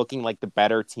game, looking like the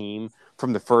better team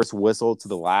from the first whistle to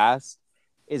the last,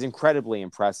 is incredibly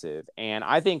impressive. And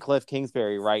I think Cliff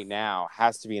Kingsbury right now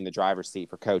has to be in the driver's seat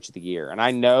for Coach of the Year. And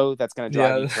I know that's going to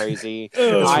drive you crazy.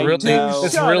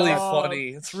 It's really funny.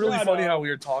 It's really funny how we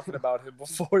were talking about him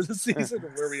before the season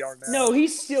and where we are now. No, he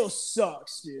still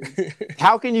sucks, dude.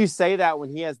 How can you say that when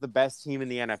he has the best team in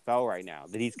the NFL right now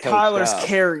that he's coached Kyler's up?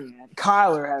 carrying it.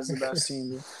 Kyler has the best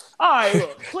team. All right,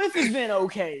 look, Cliff has been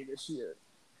okay this year.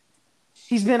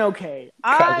 He's been okay.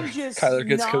 Kyler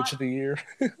gets Coach of the Year.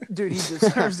 Dude, he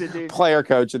deserves it, dude. Player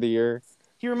Coach of the Year.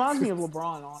 He reminds me of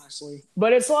LeBron, honestly.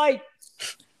 But it's like,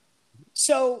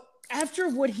 so after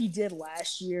what he did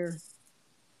last year,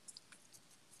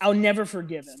 I'll never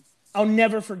forgive him.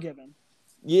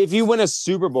 If you win a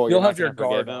Super Bowl, you'll have your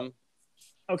guard him.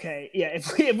 Okay, yeah.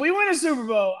 If we win a Super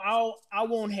Bowl, I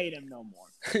won't hate him no more.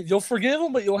 You'll forgive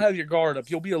him, but you'll have your guard up.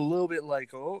 You'll be a little bit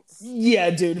like, oh.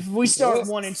 Yeah, dude. If we start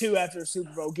 1-2 after a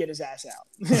Super Bowl, get his ass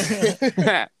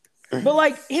out. But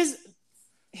like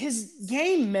his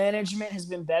game management has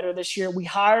been better this year. We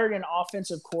hired an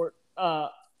offensive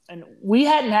and we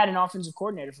hadn't had an offensive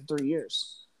coordinator for 3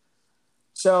 years.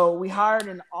 So we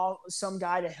hired some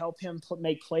guy to help him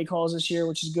make play calls this year,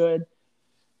 which is good.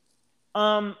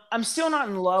 I'm still not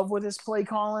in love with his play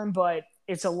calling, but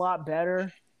it's a lot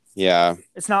better. Yeah.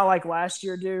 It's not like last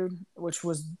year, dude, which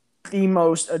was the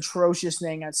most atrocious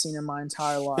thing I've seen in my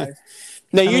entire life.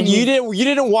 No, you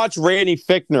didn't watch Randy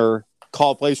Fichtner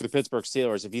call plays for the Pittsburgh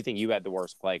Steelers if you think you had the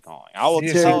worst play calling. I will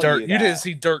tell you that. You didn't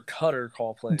see Dirk Cutter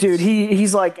call plays. Dude,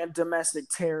 he's like a domestic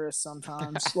terrorist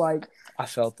sometimes. Like I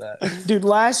felt that. Dude,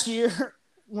 last year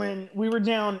when we were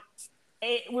down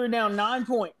 9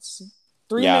 points,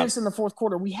 3 minutes in the fourth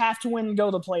quarter, we have to win and go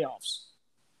to the playoffs.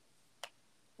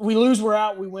 We lose, we're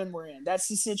out. We win, we're in. That's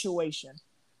the situation.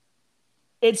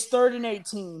 It's 3rd and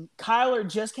 18. Kyler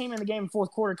just came in the game in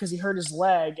fourth quarter because he hurt his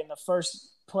leg in the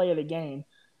first play of the game.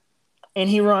 And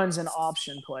he runs an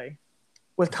option play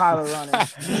with Kyler running.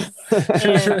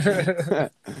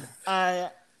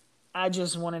 I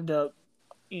just wanted to,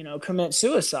 commit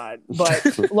suicide.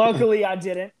 But luckily I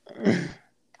didn't.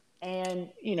 And,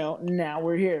 now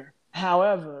we're here.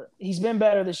 However, he's been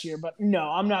better this year, but no,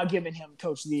 I'm not giving him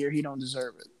Coach of the Year. He don't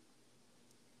deserve it.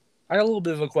 I got a little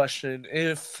bit of a question.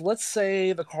 If, let's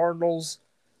say, the Cardinals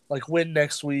win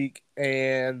next week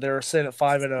and they're sitting at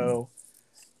 5-0,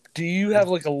 do you have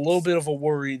like a little bit of a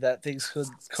worry that things could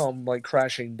come like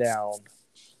crashing down?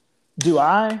 Do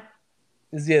I?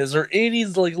 Is there any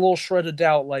like little shred of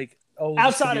doubt like, oh,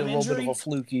 this could Outside be a of little bit injury? of a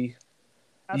fluky?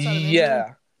 Outside of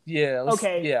injury? Yeah.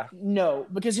 Okay. No,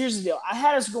 because here's the deal. I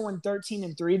had us going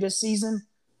 13-3 this season.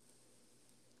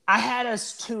 I had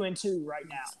us 2-2 right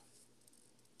now.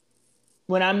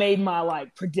 When I made my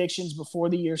like predictions before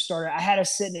the year started, I had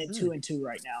us sitting at 2-2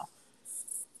 right now.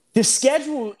 The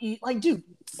schedule, like, dude,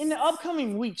 in the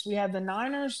upcoming weeks, we have the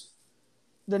Niners,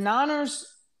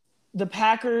 the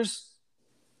Packers,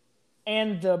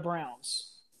 and the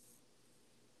Browns.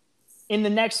 In the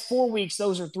next 4 weeks,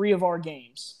 those are 3 of our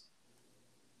games.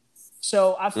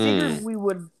 So I figured we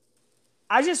would –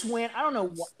 I just went – I don't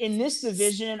know. In this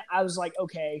division, I was like,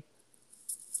 okay,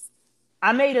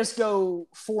 I made us go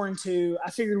 4-2. I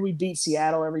figured we'd beat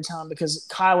Seattle every time because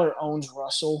Kyler owns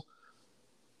Russell.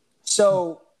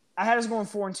 So I had us going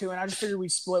 4-2, and I just figured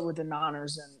we'd split with the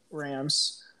Niners and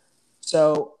Rams.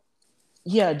 So,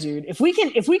 yeah, dude, if we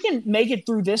can make it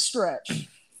through this stretch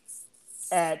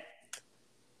at –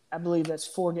 I believe that's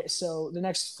 4 games. So the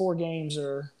next 4 games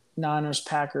are Niners,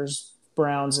 Packers,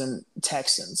 Browns, and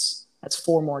Texans. That's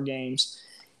 4 more games.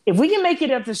 If we can make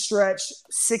it up the stretch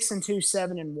 6-2,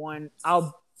 7-1,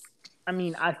 I'll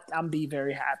be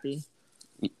very happy.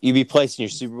 You be placing your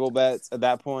Super Bowl bets at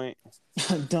that point?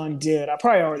 Done did. I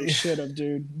probably already should have,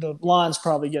 dude. The line's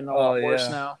probably getting a lot worse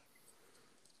now.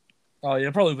 Oh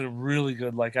yeah, probably been really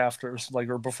good like after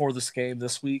or before this game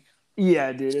this week.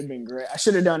 Yeah, dude, it'd been great. I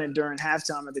should have done it during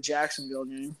halftime of the Jacksonville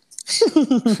game.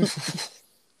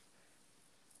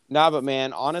 Nah, but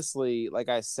man, honestly, like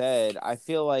I said, I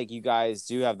feel like you guys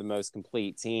do have the most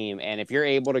complete team. And if you're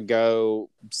able to go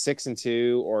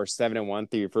 6-2 or 7-1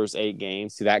 through your first 8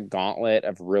 games to that gauntlet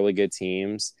of really good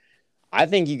teams, I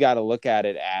think you got to look at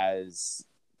it as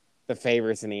the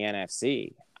favorites in the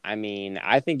NFC. I mean,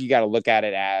 I think you got to look at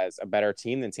it as a better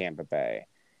team than Tampa Bay.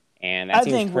 And that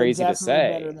seems crazy to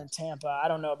say. Better than Tampa. I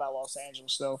don't know about Los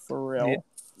Angeles, though, for real.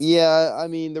 Yeah, I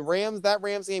mean, that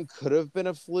Rams game could have been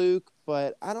a fluke,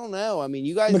 but I don't know. I mean,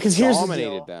 you guys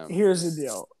dominated them. Here's the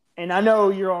deal. And I know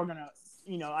you're all going to,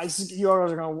 you all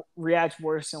are going to react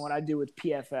worse than what I do with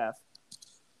PFF.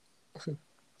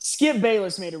 Skip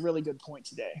Bayless made a really good point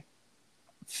today.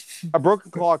 A broken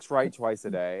clock's right twice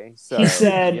a day. So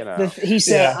he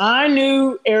said, I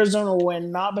knew Arizona would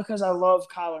win, not because I love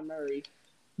Kyler Murray,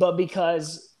 but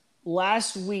because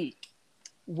last week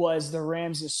was the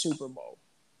Rams' Super Bowl.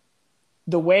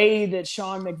 The way that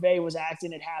Sean McVay was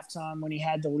acting at halftime when he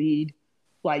had the lead,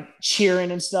 like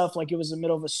cheering and stuff, like it was the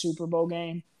middle of a Super Bowl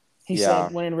game. He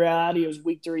said, when in reality it was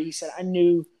week 3, he said, I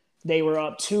knew they were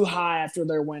up too high after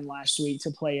their win last week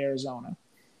to play Arizona.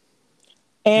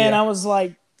 And I was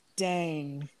like,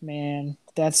 dang, man,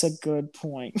 that's a good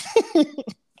point.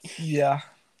 Yeah.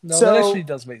 No, that actually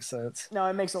does make sense. No,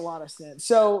 it makes a lot of sense.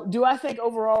 So, do I think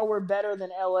overall we're better than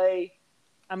LA?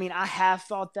 I mean, I have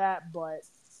thought that, but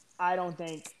I don't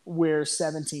think we're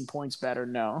 17 points better,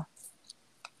 no.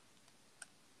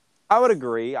 I would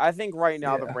agree. I think right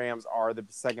now the Rams are the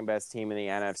second best team in the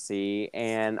NFC,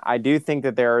 and I do think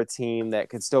that they're a team that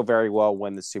could still very well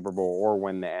win the Super Bowl or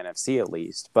win the NFC at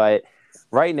least. But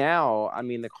right now, I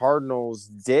mean, the Cardinals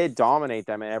did dominate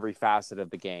them in every facet of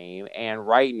the game, and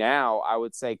right now, I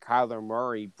would say Kyler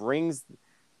Murray brings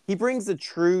a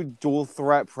true dual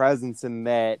threat presence in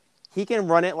that he can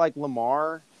run it like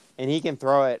Lamar, and he can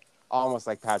throw it almost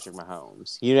like Patrick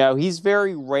Mahomes. He's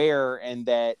very rare in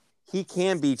that he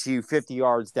can beat you 50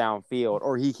 yards downfield,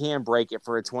 or he can break it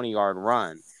for a 20-yard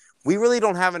run. We really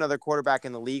don't have another quarterback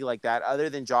in the league like that other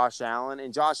than Josh Allen,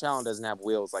 and Josh Allen doesn't have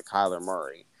wheels like Kyler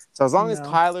Murray. So as long as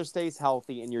Kyler stays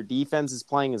healthy and your defense is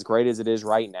playing as great as it is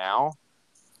right now,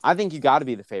 I think you got to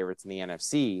be the favorites in the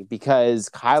NFC because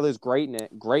Kyler's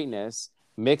greatness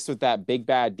mixed with that big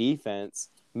bad defense,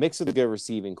 mixed with a good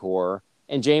receiving core,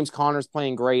 and James Conner's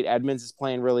playing great. Edmonds is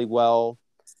playing really well.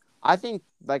 I think,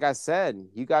 like I said,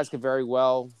 you guys could very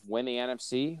well win the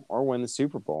NFC or win the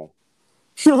Super Bowl.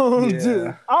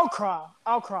 Dude, I'll cry.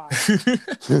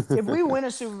 If we win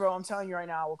a Super Bowl, I'm telling you right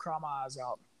now, I will cry my eyes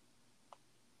out.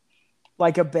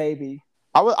 Like a baby.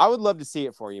 I would love to see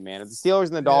it for you, man. If the Steelers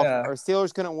and the Dolphins, or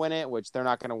Steelers couldn't win it, which they're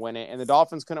not going to win it, and the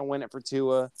Dolphins couldn't win it for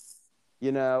Tua,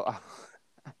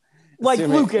 Like,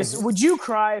 Lucas, would you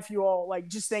cry if you all, like,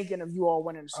 just thinking of you all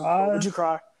winning a Super Bowl, would you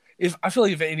cry? I feel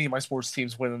like if any of my sports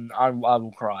teams win, I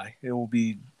will cry. It'll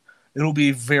be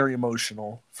very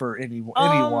emotional for any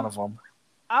one of them.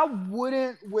 I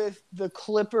wouldn't with the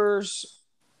Clippers.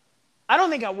 I don't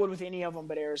think I would with any of them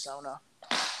but Arizona.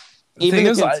 Even the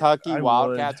is, Kentucky I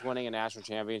Wildcats winning a national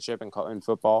championship in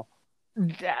football.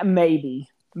 Maybe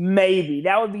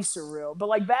that would be surreal. But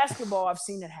like basketball, I've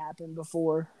seen it happen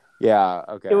before. Yeah,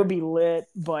 okay. It would be lit,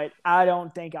 but I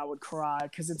don't think I would cry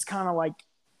because it's kind of like,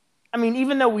 I mean,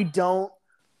 even though we don't,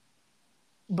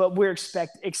 but we're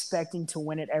expecting to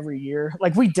win it every year.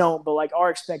 Like we don't, but like our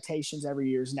expectations every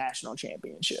year is national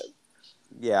championship.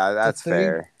 Yeah, that's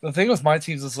fair. The thing with my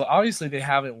teams is obviously they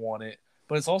haven't won it,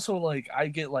 but it's also like I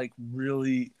get like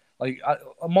really like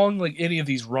among like any of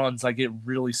these runs, I get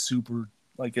really super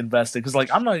like invested because like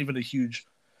I'm not even a huge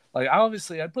like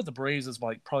I'd put the Braves as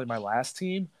like probably my last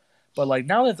team, but like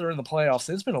now that they're in the playoffs,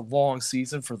 it's been a long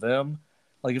season for them.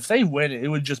 Like if they win it, it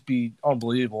would just be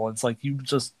unbelievable. It's like you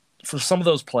just for some of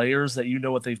those players that you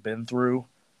know what they've been through.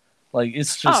 Like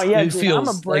it's just it feels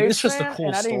I'm a Braves like it's just fan, a cool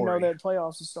and I didn't story. know that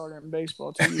playoffs had started in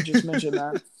baseball too. You just mentioned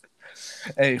that.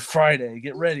 Hey, Friday,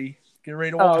 get ready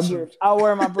to watch. Dude, I'll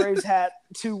wear my Braves hat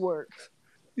to work.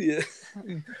 Yeah,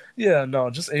 yeah, no,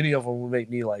 just any of them would make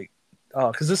me like,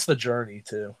 because it's the journey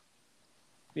too.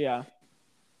 Yeah.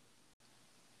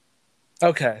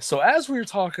 Okay, so as we were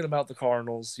talking about the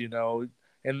Cardinals, you know,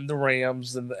 and the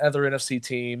Rams and the other NFC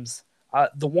teams,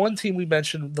 the one team we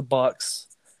mentioned, the Bucks,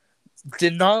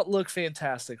 did not look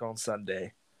fantastic on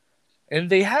Sunday, and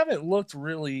they haven't looked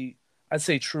really, I'd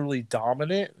say, truly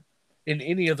dominant in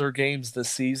any of their games this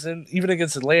season. Even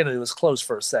against Atlanta, it was close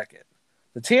for a second.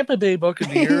 The Tampa Bay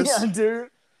Buccaneers, yeah, dude.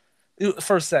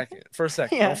 For a second,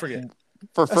 Yeah. don't forget.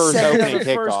 For first opening first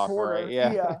kickoff, quarter. right?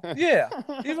 Yeah. Yeah,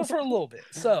 even for a little bit.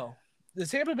 So the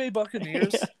Tampa Bay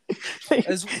Buccaneers,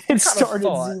 as it started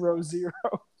 0-0.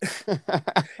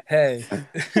 Hey,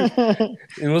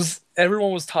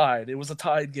 everyone was tied. It was a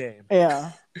tied game.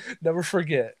 Yeah. Never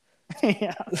forget.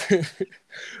 Yeah.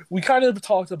 We kind of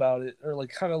talked about it, or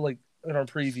like kind of like in our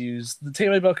previews, the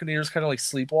Tampa Bay Buccaneers kind of like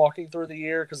sleepwalking through the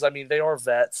year because I mean they are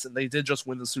vets and they did just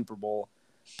win the Super Bowl,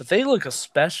 but they look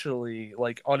especially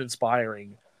like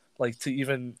uninspiring, like to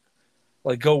even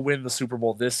like go win the Super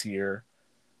Bowl this year.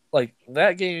 Like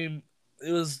that game,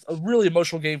 it was a really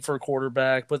emotional game for a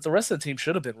quarterback, but the rest of the team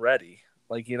should have been ready.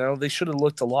 Like you know they should have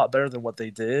looked a lot better than what they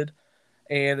did.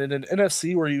 And in an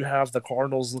NFC where you have the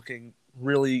Cardinals looking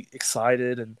really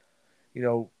excited and you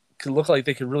know could look like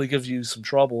they could really give you some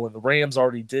trouble, and the Rams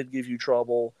already did give you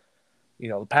trouble. You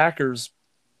know, the Packers,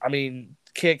 I mean,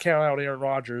 can't count out Aaron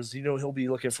Rodgers. You know, he'll be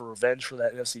looking for revenge for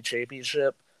that NFC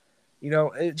Championship. You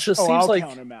know, it just seems I'll like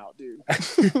count him out, dude.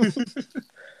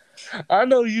 I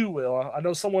know you will. I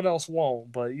know someone else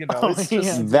won't, but you know, it's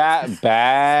just that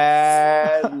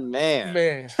bad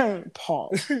man.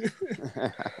 Paul.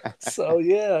 So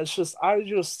yeah, it's just I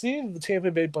just seeing the Tampa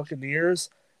Bay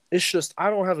Buccaneers. It's just I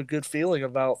don't have a good feeling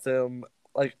about them,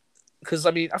 like because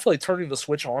I mean I feel like turning the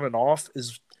switch on and off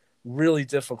is really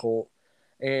difficult,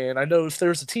 and I know if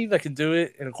there's a team that can do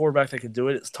it and a quarterback that can do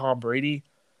it, it's Tom Brady.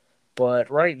 But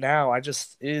right now,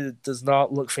 it does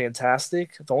not look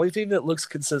fantastic. The only thing that looks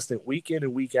consistent week in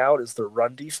and week out is their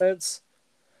run defense,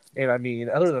 and I mean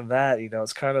other than that, you know,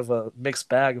 it's kind of a mixed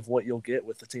bag of what you'll get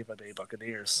with the Tampa Bay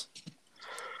Buccaneers.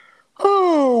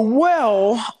 Oh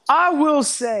well, I will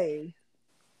say.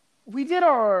 We did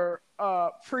our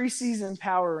preseason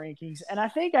power rankings, and I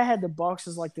think I had the Bucs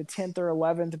as like the 10th or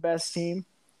 11th best team.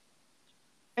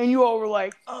 And you all were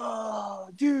like, "Oh,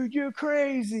 dude, you're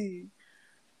crazy."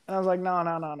 And I was like,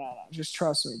 "No. Just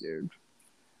trust me, dude."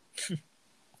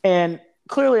 And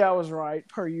clearly I was right,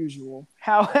 per usual.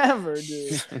 However,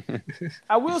 dude,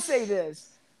 I will say this.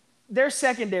 Their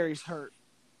secondary's hurt.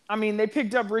 I mean, they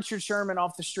picked up Richard Sherman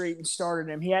off the street and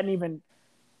started him. He hadn't even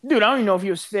Dude, I don't even know if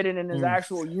he was fitted in his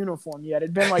actual uniform yet.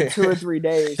 It'd been like 2 or 3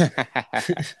 days.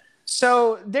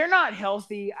 So they're not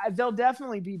healthy. They'll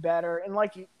definitely be better.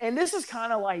 And this is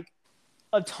kind of like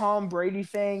a Tom Brady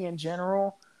thing in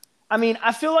general. I mean,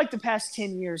 I feel like the past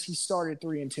 10 years he started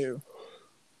 3-2.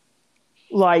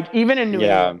 Like even in New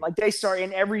England, like they start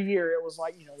in every year. It was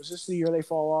like, you know, is this the year they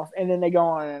fall off? And then they go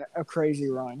on a crazy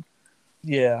run.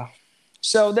 Yeah.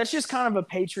 So that's just kind of a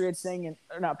Patriots thing,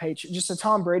 just a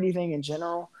Tom Brady thing in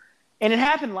general. And it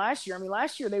happened last year. I mean,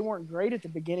 last year they weren't great at the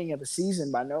beginning of the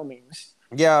season by no means.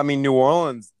 Yeah, I mean, New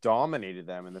Orleans dominated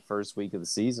them in the first week of the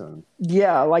season.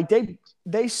 Yeah, like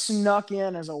they snuck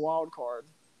in as a wild card.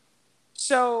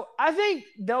 So I think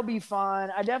they'll be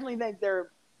fine. I definitely think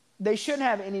they shouldn't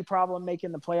have any problem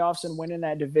making the playoffs and winning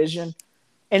that division.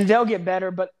 And they'll get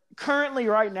better. But currently,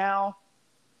 right now,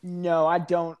 no, I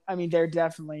don't. I mean, they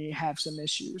definitely have some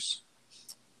issues.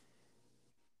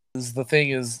 The thing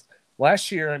is,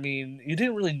 last year, I mean, you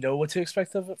didn't really know what to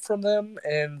expect from them,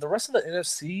 and the rest of the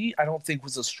NFC, I don't think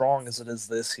was as strong as it is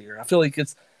this year. I feel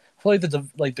I feel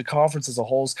like the conference as a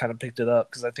whole has kind of picked it up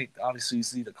because I think obviously you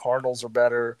see the Cardinals are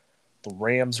better, the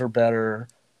Rams are better.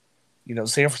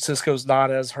 San Francisco's not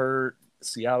as hurt.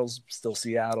 Seattle's still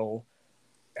Seattle.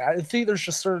 I think there's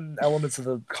just certain elements of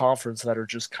the conference that are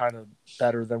just kind of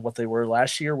better than what they were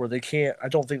last year, where I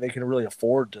don't think they can really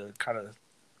afford to kind of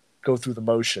go through the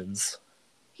motions.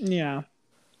 Yeah.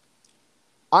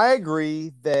 I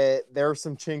agree that there are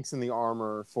some chinks in the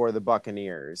armor for the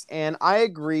Buccaneers. And I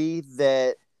agree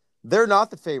that they're not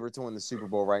the favorites to win the Super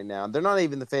Bowl right now. They're not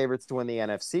even the favorites to win the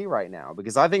NFC right now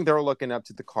because I think they're looking up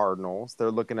to the Cardinals.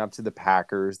 They're looking up to the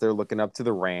Packers. They're looking up to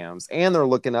the Rams. And they're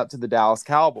looking up to the Dallas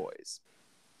Cowboys.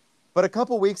 But a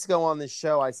couple weeks ago on this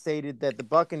show, I stated that the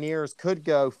Buccaneers could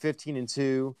go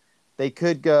 15-2. They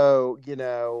could go,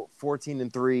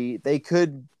 14-3. They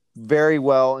could very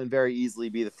well and very easily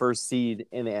be the first seed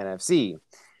in the NFC.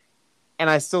 And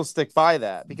I still stick by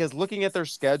that because looking at their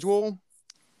schedule,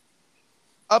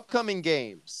 upcoming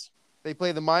games, they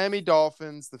play the Miami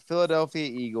Dolphins, the Philadelphia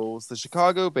Eagles, the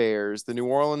Chicago Bears, the New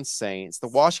Orleans Saints, the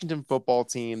Washington Football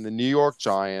Team, the New York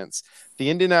Giants, the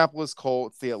Indianapolis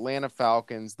Colts, the Atlanta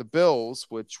Falcons, the Bills,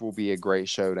 which will be a great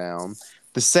showdown,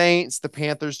 the Saints, the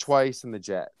Panthers twice, and the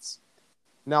Jets.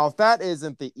 Now, if that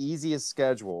isn't the easiest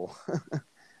schedule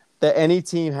that any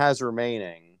team has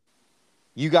remaining,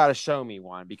 you got to show me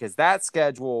one because that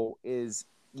schedule is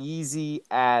easy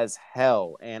as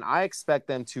hell. And I expect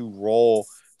them to roll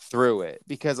through it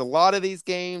because a lot of these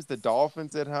games, the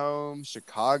Dolphins at home,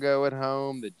 Chicago at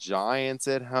home, the Giants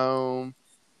at home,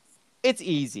 it's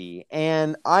easy.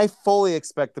 And I fully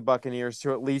expect the Buccaneers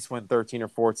to at least win 13 or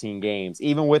 14 games,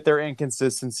 even with their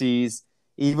inconsistencies,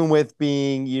 even with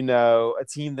being, a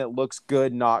team that looks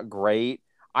good, not great.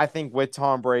 I think with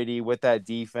Tom Brady, with that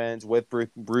defense, with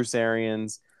Bruce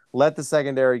Arians, let the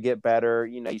secondary get better.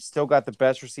 You still got the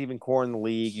best receiving core in the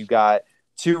league. You got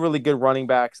two really good running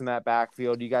backs in that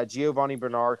backfield. You got Giovanni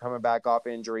Bernard coming back off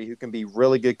injury who can be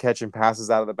really good catching passes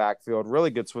out of the backfield.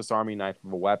 Really good Swiss Army knife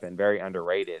of a weapon. Very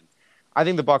underrated. I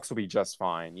think the Bucs will be just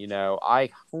fine. I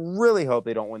really hope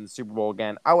they don't win the Super Bowl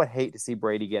again. I would hate to see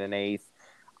Brady get an eighth.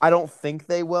 I don't think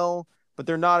they will. But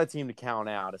they're not a team to count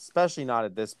out, especially not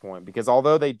at this point, because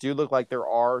although they do look like there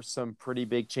are some pretty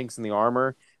big chinks in the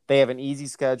armor, they have an easy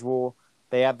schedule,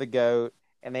 they have the GOAT,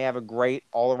 and they have a great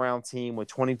all-around team with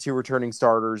 22 returning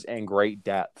starters and great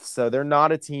depth. So they're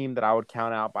not a team that I would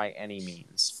count out by any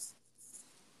means.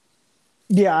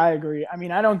 Yeah, I agree. I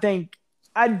mean, I don't think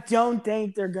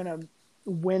they're going to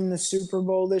win the Super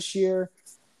Bowl this year.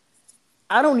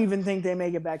 I don't even think they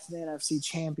make it back to the NFC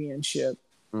Championship.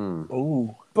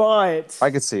 Ooh. But I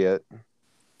could see it.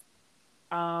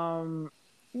 Yeah,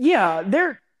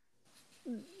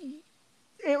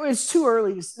 it was too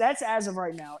early. That's as of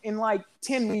right now. In like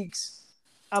 10 weeks,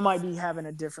 I might be having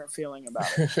a different feeling about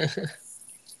it.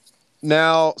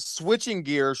 Now, switching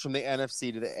gears from the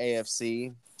NFC to the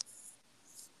AFC,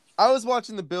 I was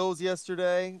watching the Bills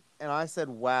yesterday, and I said,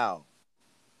 wow,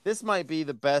 this might be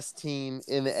the best team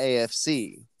in the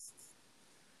AFC.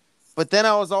 But then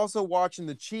I was also watching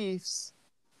the Chiefs,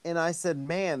 and I said,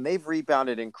 man, they've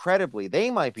rebounded incredibly. They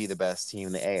might be the best team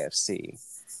in the AFC.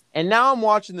 And now I'm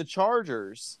watching the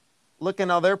Chargers, looking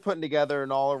how they're putting together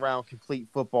an all-around complete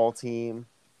football team.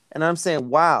 And I'm saying,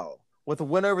 wow, with a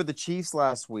win over the Chiefs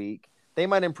last week, they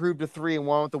might improve to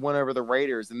 3-1 with the win over the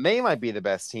Raiders, and they might be the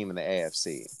best team in the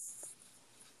AFC.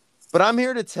 But I'm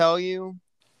here to tell you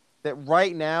that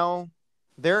right now,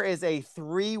 there is a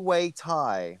three-way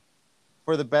tie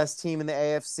for the best team in the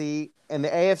AFC, and the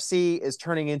AFC is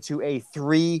turning into a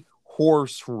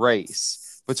three-horse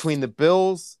race between the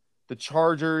Bills, the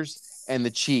Chargers, and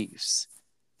the Chiefs.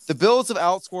 The Bills have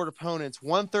outscored opponents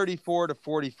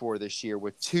 134-44 this year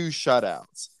with two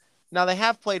shutouts. Now, they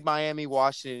have played Miami,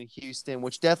 Washington, and Houston,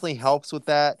 which definitely helps with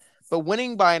that, but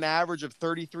winning by an average of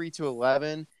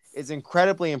 33-11 is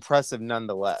incredibly impressive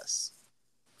nonetheless.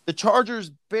 The Chargers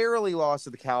barely lost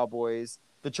to the Cowboys.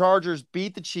 The Chargers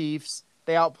beat the Chiefs.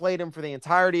 They outplayed them for the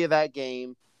entirety of that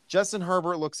game. Justin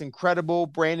Herbert looks incredible.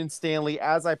 Brandon Staley,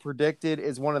 as I predicted,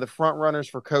 is one of the front runners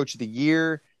for Coach of the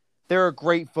Year. They're a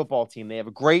great football team. They have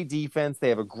a great defense. They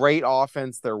have a great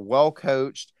offense. They're well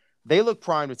coached. They look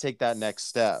primed to take that next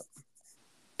step.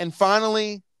 And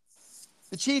finally,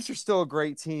 the Chiefs are still a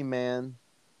great team, man.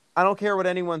 I don't care what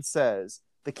anyone says.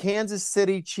 The Kansas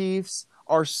City Chiefs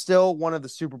are still one of the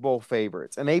Super Bowl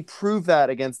favorites, and they proved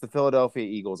that against the Philadelphia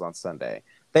Eagles on Sunday.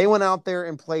 They went out there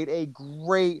and played a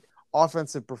great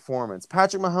offensive performance.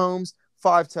 Patrick Mahomes,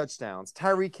 5 touchdowns.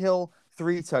 Tyreek Hill,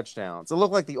 3 touchdowns. It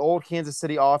looked like the old Kansas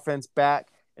City offense back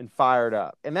and fired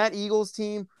up. And that Eagles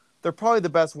team, they're probably the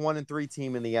best 1-3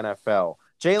 team in the NFL.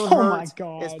 Jalen Oh my Hurts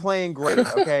God. is playing great.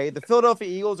 Okay, the Philadelphia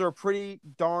Eagles are a pretty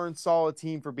darn solid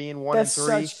team for being 1-3. That's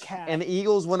such cap. And the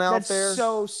Eagles went out That's there,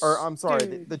 so. or I'm sorry,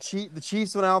 Dude. the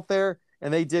Chiefs went out there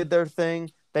and they did their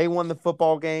thing. They won the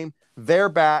football game. They're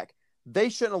back. They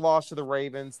shouldn't have lost to the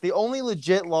Ravens. The only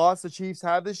legit loss the Chiefs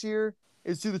have this year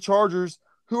is to the Chargers,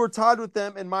 who are tied with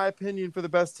them, in my opinion, for the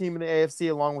best team in the AFC,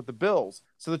 along with the Bills.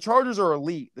 So the Chargers are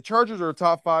elite. The Chargers are a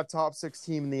top 5, top 6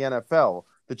 team in the NFL.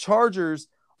 The Chargers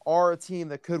are a team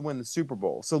that could win the Super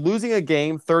Bowl. So losing a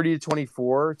game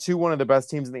 30-24 to one of the best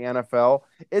teams in the NFL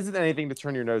isn't anything to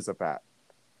turn your nose up at.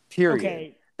 Period.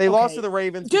 Okay. They lost to the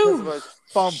Ravens because of a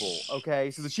fumble.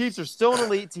 Okay. So the Chiefs are still an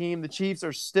elite team. The Chiefs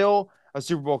are still a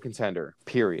Super Bowl contender.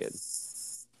 Period.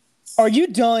 Are you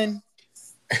done?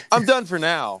 I'm done for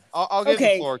now. I'll give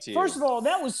the floor to you. First of all,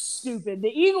 that was stupid. The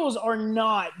Eagles are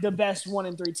not the best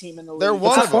 1-3 team in the league. They're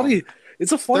one of them.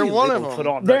 It's a funny They're one label of them. put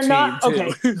on They're that not team,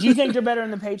 okay. too. Do you think they're better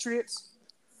than the Patriots?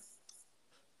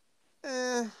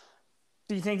 Eh,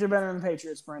 Do you think they're better than the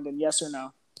Patriots, Brendan? Yes or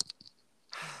no?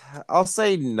 I'll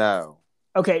say no.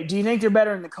 Okay. Do you think they're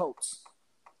better than the Colts?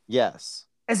 Yes.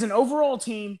 As an overall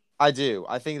team, I do.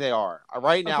 I think they are.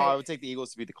 Right now, Okay. I would take the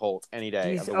Eagles to beat the Colts any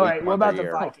day. Of the all week, right. What month, or about the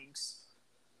year. Vikings?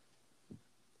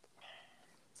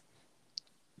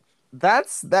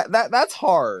 That's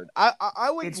hard.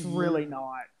 I would. It's really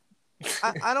not.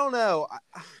 I don't know.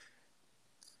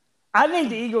 I think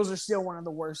the Eagles are still one of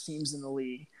the worst teams in the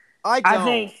league. I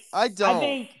don't. I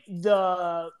think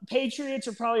the Patriots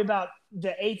are probably about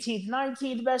the 18th,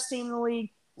 19th best team in the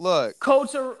league. Look,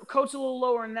 Colts are a little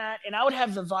lower than that, and I would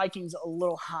have the Vikings a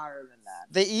little higher than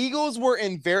that. the Eagles were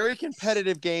in very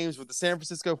competitive games with the San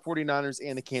Francisco 49ers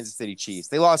and the Kansas City Chiefs.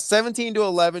 They lost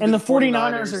 17-11 And to the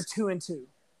 49ers are 2-2.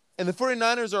 And the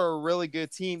 49ers are a really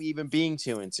good team, even being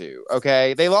 2-2.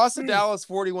 Okay. They lost to Dallas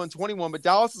 41-21, but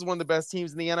Dallas is one of the best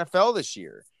teams in the NFL this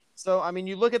year. So, I mean,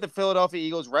 you look at the Philadelphia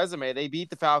Eagles resume, they beat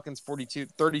the Falcons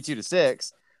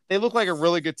 32-6. They look like a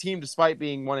really good team despite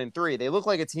being 1-3. They look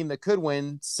like a team that could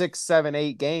win 6, 7,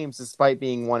 8 games despite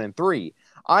being 1-3.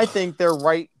 I think they're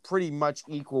right pretty much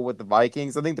equal with the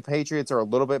Vikings. I think the Patriots are a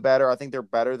little bit better. I think they're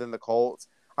better than the Colts.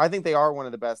 I think they are one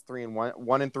of the best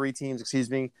 1-3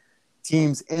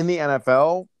 teams in the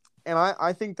NFL. And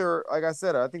I think they're, like I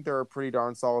said, I think they're a pretty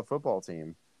darn solid football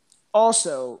team.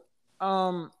 Also,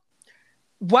 while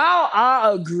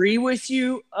I agree with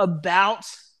you about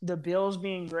the Bills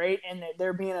being great and that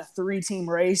there being a 3-team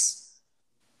race,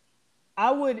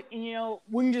 I would,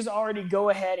 we can just already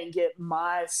go ahead and get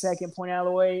my second point out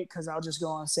of the way because I'll just go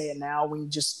on and say it now. We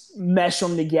can just mesh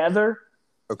them together.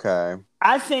 Okay.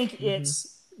 I think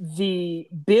it's the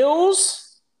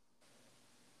Bills,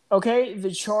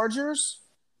 the Chargers,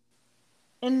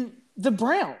 and the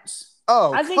Browns.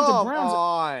 Oh, I think the Browns.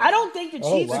 on. I don't think the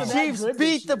Chiefs are that Chiefs good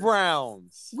beat this the year.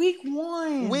 Browns. Week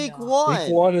 1. Week 1.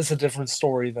 Week 1 is a different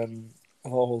story than the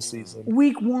whole season.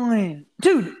 Week 1.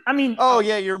 Dude, I mean. Oh,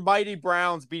 yeah, your mighty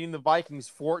Browns beating the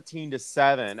Vikings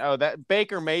 14-7. Oh, that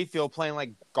Baker Mayfield playing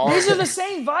like garbage. These are the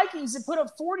same Vikings that put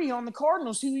up 40 on the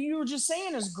Cardinals, who you were just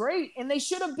saying is great, and they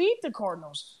should have beat the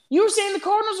Cardinals. You were saying the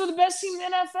Cardinals are the best team in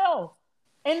the NFL,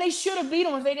 and they should have beat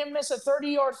them if they didn't miss a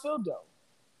 30-yard field goal.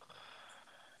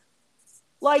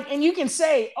 And you can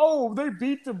say, "Oh, they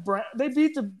beat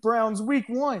the Browns week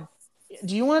 1."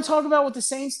 Do you want to talk about what the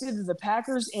Saints did to the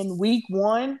Packers in week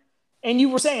 1? And you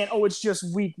were saying, "Oh, it's just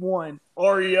week 1."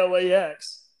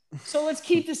 RELAX. So let's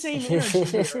keep the same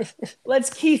energy. Let's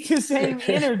keep the same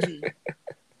energy.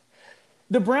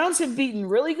 The Browns have beaten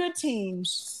really good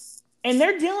teams, and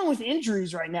they're dealing with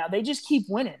injuries right now. They just keep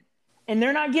winning, and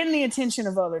they're not getting the attention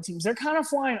of other teams. They're kind of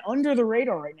flying under the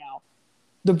radar right now.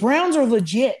 The Browns are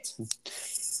legit.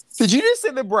 Did you just say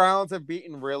the Browns have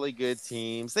beaten really good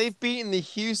teams? They've beaten the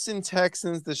Houston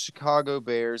Texans, the Chicago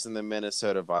Bears, and the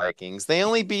Minnesota Vikings. They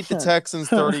only beat the Texans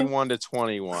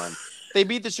 31-21. They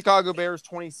beat the Chicago Bears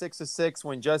 26-6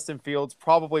 when Justin Fields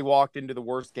probably walked into the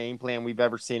worst game plan we've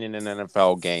ever seen in an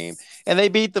NFL game. And they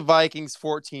beat the Vikings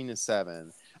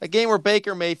 14-7. A game where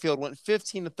Baker Mayfield went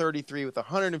 15-33 with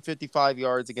 155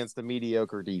 yards against the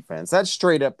mediocre defense. That's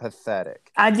straight up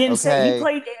pathetic. I didn't say he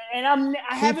played, and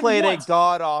he played a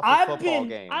god-awful football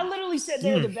game. I literally said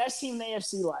they're the best team in the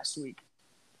AFC last week.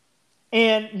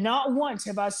 And not once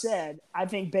have I said I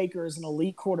think Baker is an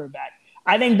elite quarterback.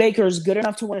 I think Baker is good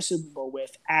enough to win a Super Bowl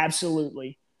with,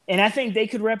 absolutely. And I think they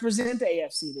could represent the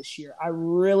AFC this year. I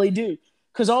really do.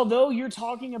 Because although you're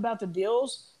talking about the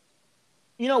Bills,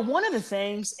 one of the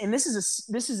things, and this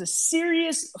is a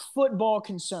serious football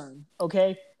concern,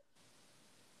 okay?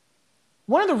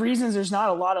 One of the reasons there's not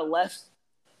a lot of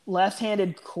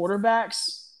left-handed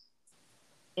quarterbacks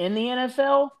in the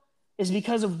NFL is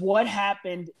because of what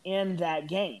happened in that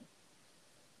game.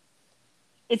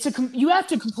 You have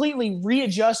to completely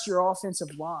readjust your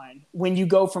offensive line when you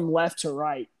go from left to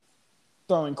right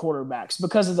throwing quarterbacks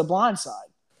because of the blind side.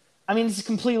 I mean, it's a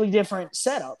completely different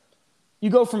setup. You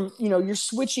go from, you're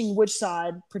switching which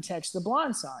side protects the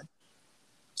blind side.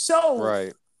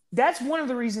 So that's one of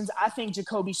the reasons I think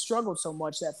Jacoby struggled so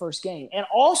much that first game. And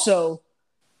also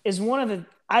is one of the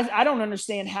 – I don't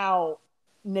understand how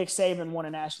Nick Saban won a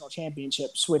national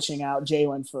championship switching out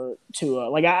Jalen for Tua.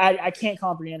 Like, I can't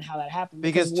comprehend how that happened.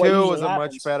 Because Tua was a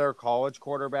much better college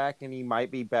quarterback, and he might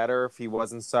be better if he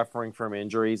wasn't suffering from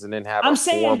injuries and didn't have a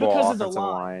horrible offensive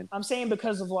line. I'm saying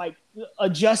because of, like,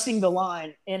 adjusting the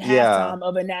line in halftime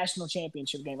of a national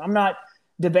championship game. I'm not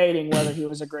debating whether he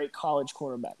was a great college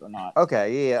quarterback or not.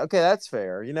 Okay, that's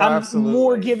fair. I'm absolutely.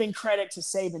 More giving credit to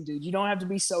Saban, dude. You don't have to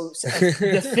be so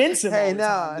defensive. Hey,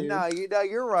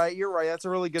 you're right. That's a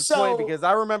really good point because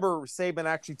I remember Saban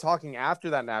actually talking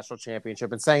after that national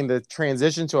championship and saying the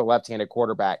transition to a left-handed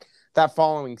quarterback that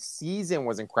following season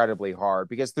was incredibly hard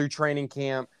because through training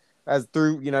camp,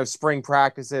 through spring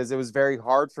practices, it was very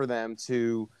hard for them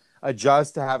to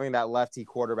adjust to having that lefty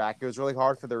quarterback. It was really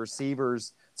hard for the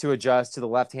receivers to adjust to the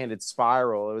left-handed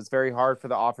spiral. It was very hard for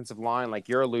the offensive line, like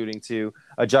you're alluding to,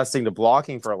 adjusting to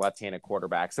blocking for a left-handed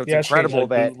quarterback. So it's incredible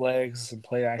that bootlegs and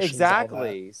play actions.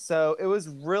 Exactly. So it was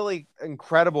really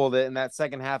incredible that in that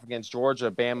second half against Georgia,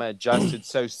 Bama adjusted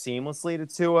so seamlessly to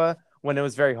Tua when it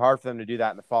was very hard for them to do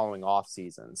that in the following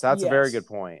offseason. So that's a very good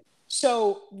point.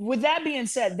 So with that being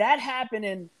said, that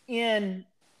happened in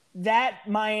that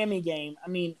Miami game. I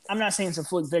mean, I'm not saying it's a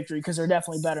fluke victory because they're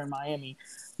definitely better in Miami,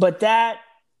 but the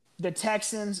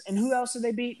Texans, and who else did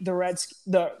they beat?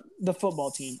 The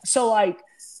football team. So, like,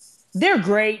 they're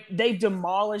great. They've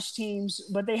demolished teams,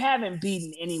 but they haven't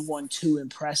beaten anyone too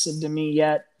impressive to me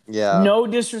yet. Yeah. No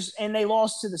disrespect. And they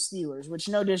lost to the Steelers, which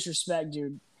no disrespect,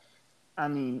 dude. I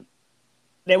mean,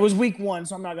 it was week 1,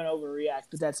 so I'm not going to overreact,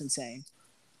 but that's insane.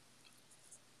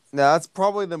 No, that's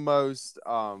probably the most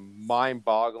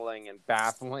mind-boggling and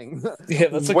baffling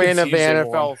win of the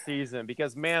NFL season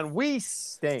because, man, we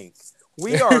stink.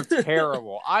 We are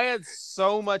terrible. I had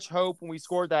so much hope when we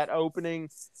scored that opening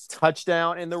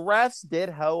touchdown, and the refs did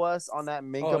hoe us on that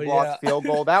Minka blocked field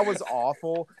goal. That was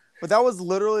awful, but that was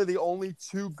literally the only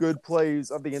 2 good plays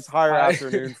of the entire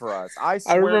afternoon for us. I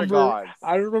swear to God.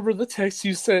 I remember the text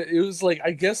you sent. It was like,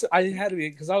 I guess I had to be,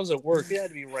 because I was at work, it had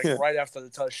to be right after the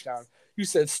touchdown. You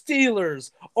said,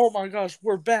 Steelers, oh my gosh,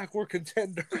 we're back, we're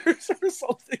contenders, or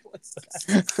something like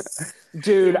that.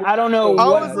 Dude, I don't know I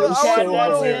what was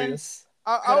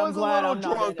a little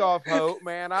drunk off hope,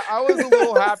 man. I was a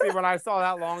little happy when I saw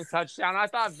that long touchdown. I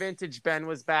thought vintage Ben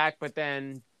was back, but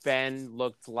then Ben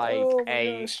looked like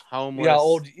a homeless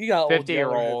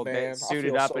 50-year-old that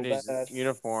suited up in his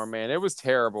uniform, man. It was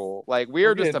terrible. Like, we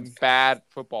are just a bad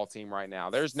football team right now.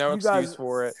 There's no excuse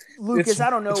for it. Lucas, I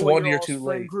don't know what your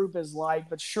friend group is like,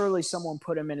 but surely someone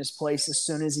put him in his place as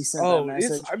soon as he sent that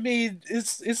message.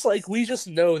 It's like we just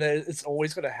know that it's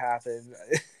always going to happen.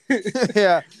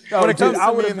 Yeah. When it comes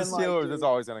to me and the Steelers, it's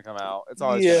always going to come out. It's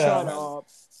always going to shut up.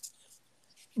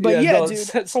 But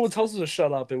dude, someone tells us to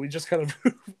shut up, and we just kind of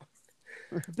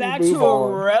back to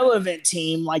a relevant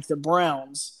team like the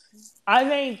Browns. I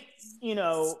think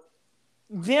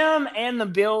them and the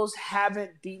Bills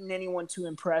haven't beaten anyone too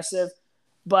impressive,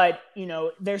 but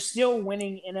they're still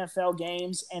winning NFL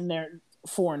games, and they're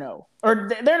 4-0,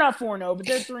 or they're not 4-0, but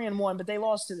they're 3-1. But they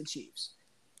lost to the Chiefs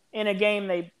in a game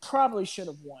they probably should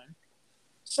have won.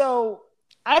 So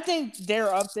I think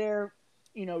they're up there.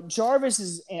 Jarvis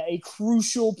is a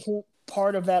crucial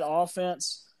part of that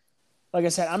offense. Like I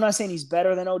said, I'm not saying he's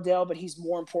better than Odell, but he's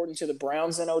more important to the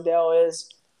Browns than Odell is.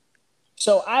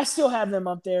 So I still have them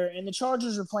up there, and the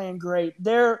Chargers are playing great.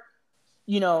 They're,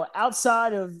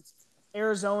 outside of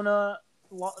Arizona,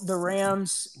 the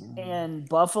Rams, and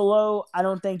Buffalo, I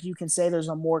don't think you can say there's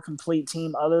a more complete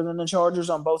team other than the Chargers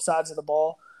on both sides of the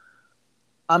ball.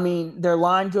 I mean, their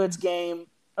line game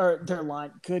is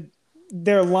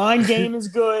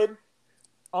good,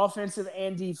 offensive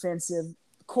and defensive.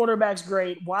 Quarterback's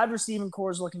great. Wide receiving core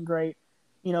is looking great.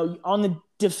 On the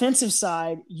defensive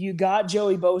side, you got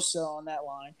Joey Bosa on that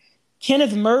line.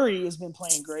 Kenneth Murray has been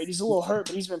playing great. He's a little hurt,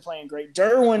 but he's been playing great.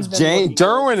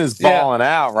 Derwin is balling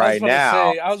out right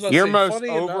now. Your most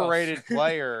overrated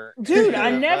player. Dude,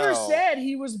 I never said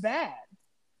he was bad.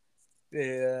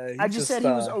 Yeah, I just said he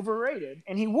was overrated,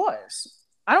 and he was.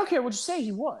 I don't care what you say,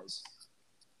 he was.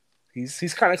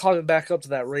 He's kind of climbing back up to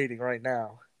that rating right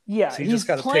now. Yeah, so he's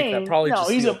got to take that. Probably no,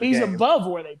 he's above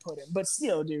where they put him. But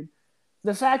still, dude,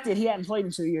 the fact that he hadn't played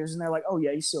in 2 years and they're like, oh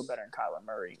yeah, he's still better than Kyler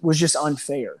Murray was just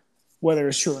unfair. whether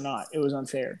it's true or not. It was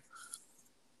unfair.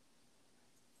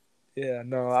 Yeah,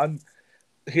 no, I'm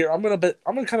gonna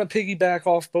kind of piggyback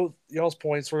off both y'all's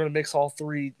points. We're gonna mix all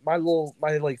three. My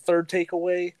third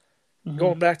takeaway,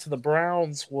 going back to the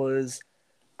Browns, was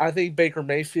I think Baker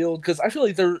Mayfield, because I feel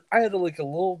like I had a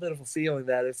little bit of a feeling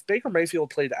that if Baker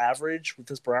Mayfield played average with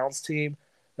this Browns team,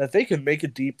 that they could make a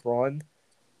deep run.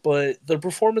 But the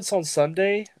performance on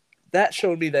Sunday, that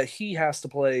showed me that he has to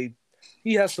play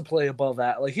above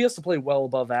that. Like, he has to play well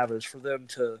above average for them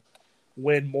to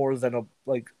win more than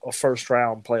a first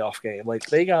round playoff game. Like,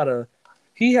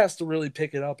 he has to really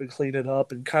pick it up and clean it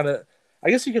up and kind of. I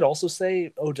guess you could also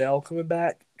say Odell coming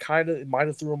back it might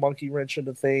have threw a monkey wrench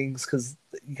into things because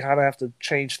you kind of have to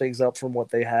change things up from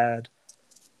what they had.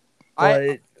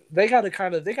 But they got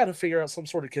to figure out some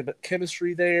sort of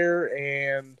chemistry there,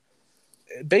 and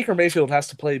Baker Mayfield has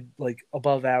to play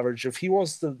above average if he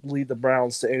wants to lead the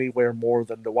Browns to anywhere more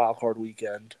than the wild card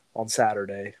weekend on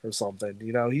Saturday or something.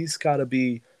 He's got to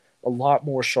be a lot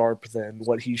more sharp than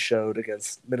what he showed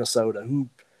against Minnesota, who,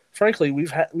 frankly,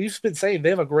 we've been saying they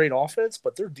have a great offense,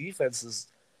 but their defense is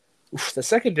the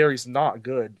secondary is not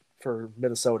good for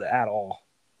Minnesota at all.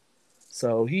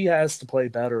 So he has to play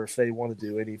better if they want to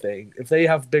do anything. If they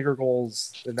have bigger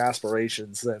goals and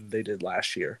aspirations than they did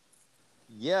last year.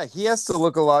 Yeah, he has to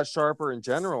look a lot sharper in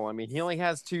general. I mean, he only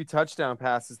has 2 touchdown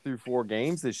passes through 4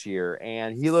 games this year,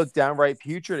 and he looked downright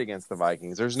putrid against the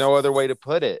Vikings. There's no other way to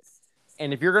put it.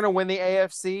 And if you're going to win the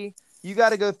AFC, you got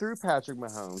to go through Patrick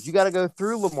Mahomes. You got to go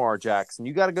through Lamar Jackson.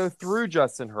 You got to go through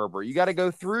Justin Herbert. You got to go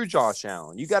through Josh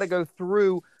Allen. You got to go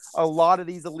through a lot of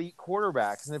these elite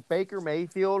quarterbacks. And if Baker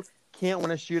Mayfield can't win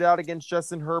a shootout against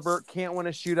Justin Herbert, can't win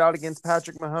a shootout against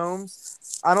Patrick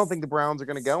Mahomes, I don't think the Browns are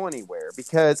going to go anywhere,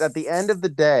 because at the end of the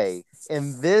day,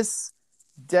 in this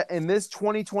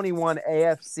 2021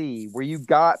 AFC, where you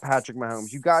got Patrick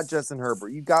Mahomes, you got Justin Herbert,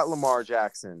 you got Lamar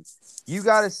Jackson, you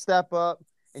got to step up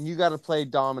and you got to play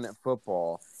dominant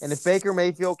football. And if Baker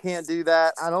Mayfield can't do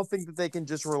that, I don't think that they can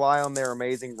just rely on their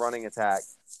amazing running attack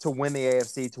to win the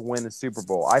AFC, to win the Super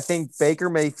Bowl. I think Baker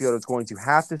Mayfield is going to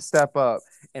have to step up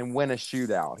and win a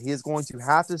shootout. He is going to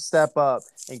have to step up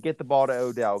and get the ball to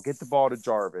Odell, get the ball to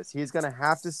Jarvis. He's going to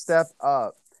have to step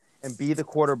up and be the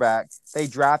quarterback they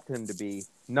drafted him to be,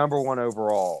 #1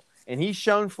 overall. And he's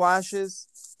shown flashes.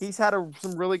 He's had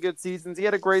some really good seasons. He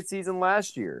had a great season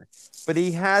last year, but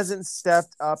he hasn't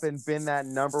stepped up and been that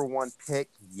 #1 pick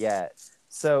yet.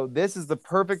 So this is the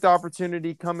perfect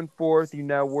opportunity coming forth.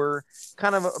 We're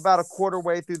kind of about a quarter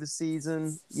way through the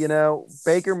season.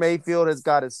 Baker Mayfield has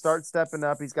got to start stepping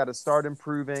up. He's got to start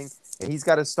improving, and he's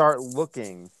got to start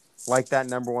looking like that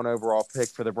 #1 overall pick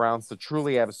for the Browns to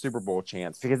truly have a Super Bowl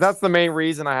chance. Because that's the main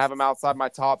reason I have him outside my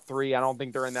top 3. I don't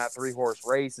think they're in that 3-horse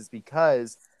race, is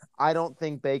because I don't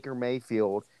think Baker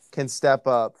Mayfield can step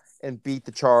up and beat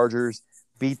the Chargers,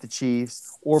 beat the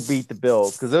Chiefs, or beat the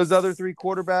Bills. Because those other 3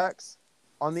 quarterbacks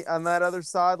on that other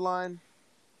sideline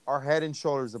are head and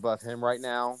shoulders above him right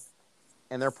now,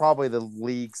 and they're probably the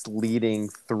league's leading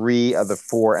 3 of the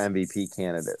 4 MVP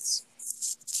candidates.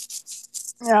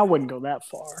 Yeah, I wouldn't go that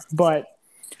far, but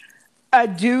I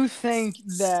do think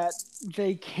that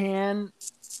they can.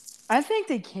 I think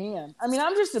they can. I mean,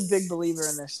 I'm just a big believer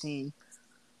in this team.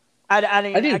 I kind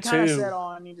of said all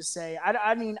I need to say.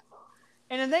 I mean,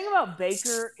 and the thing about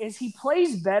Baker is he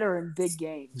plays better in big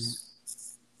games.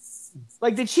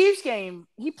 Like the Chiefs game,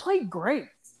 he played great.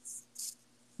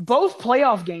 Both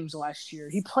playoff games last year,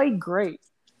 he played great.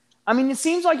 I mean, it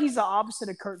seems like he's the opposite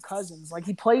of Kirk Cousins. Like,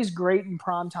 he plays great in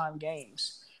primetime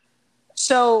games.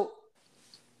 So,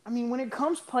 I mean, when it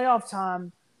comes playoff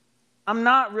time, I'm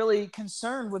not really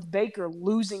concerned with Baker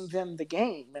losing them the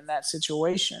game in that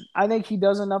situation. I think he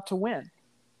does enough to win.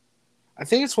 I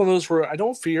think it's one of those where I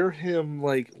don't fear him,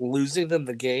 losing them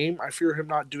the game. I fear him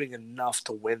not doing enough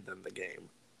to win them the game.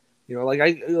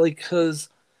 Because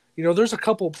there's a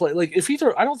couple play.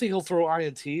 I don't think he'll throw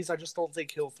INTs. I just don't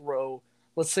think he'll throw.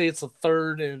 Let's say it's a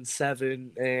 3rd and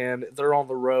 7, and they're on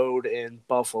the road in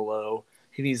Buffalo.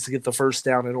 He needs to get the first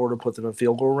down in order to put them in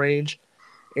field goal range.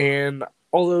 And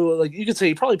although, you could say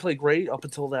he probably played great up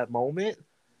until that moment,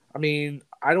 I mean,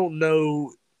 I don't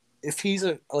know if he's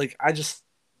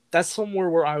that's somewhere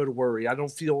where I would worry. I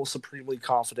don't feel supremely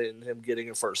confident in him getting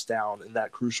a first down in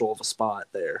that crucial of a spot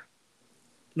there.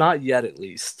 Not yet, at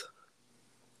least.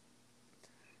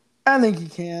 I think he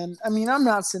can. I mean, I'm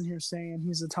not sitting here saying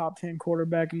he's a top 10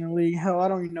 quarterback in the league. Hell, I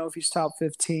don't even know if he's top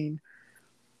 15.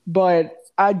 But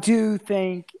I do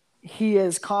think he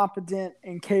is competent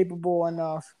and capable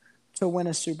enough to win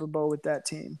a Super Bowl with that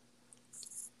team.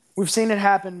 We've seen it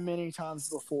happen many times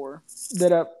before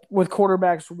that with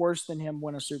quarterbacks worse than him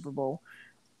win a Super Bowl.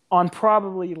 on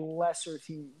probably lesser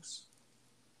teams.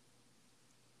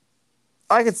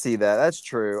 I could see that. That's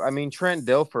true. I mean, Trent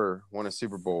Dilfer won a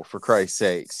Super Bowl, for Christ's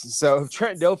sakes. So if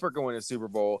Trent Dilfer can win a Super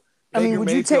Bowl, Baker Would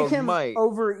Mayfield you take him might.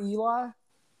 over Eli?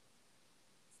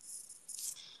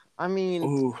 I mean,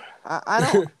 Ooh. I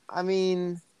don't. I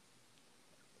mean,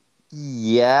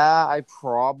 yeah, I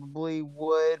probably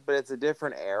would, but it's a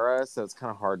different era, so it's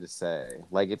kind of hard to say.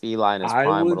 Like if Eli in his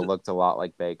prime would have looked a lot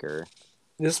like Baker.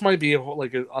 This might be a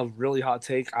really hot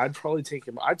take. I'd probably take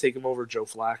him. I'd take him over Joe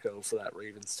Flacco for that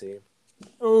Ravens team.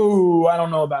 Ooh, I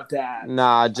don't know about that.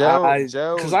 Nah, Joe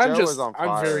was on fire.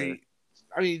 I'm very.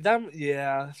 I mean that.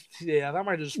 Yeah. That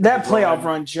might just that playoff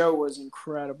run. Joe was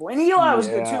incredible, and Eli was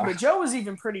good too. But Joe was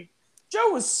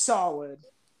Joe was solid.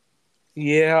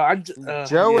 Yeah,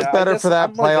 Joe was better for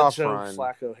that playoff Joe run.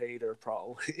 Flacco hater,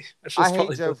 probably. I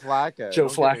hate Joe Flacco. Joe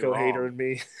Flacco hater in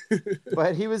me.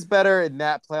 But he was better in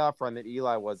that playoff run than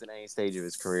Eli was in any stage of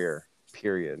his career.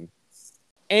 Period.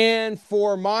 And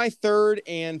for my third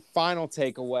and final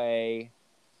takeaway,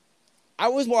 I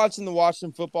was watching the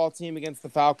Washington football team against the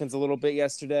Falcons a little bit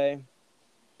yesterday,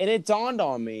 and it dawned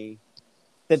on me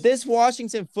that this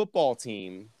Washington football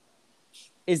team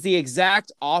is the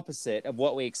exact opposite of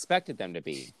what we expected them to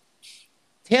be.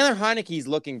 Taylor Heineke's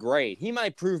looking great. He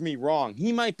might prove me wrong.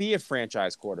 He might be a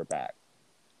franchise quarterback.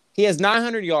 He has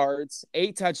 900 yards,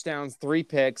 8 touchdowns, 3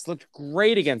 picks, looked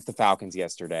great against the Falcons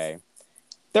yesterday.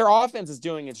 Their offense is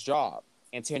doing its job.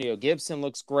 Antonio Gibson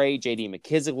looks great. J.D.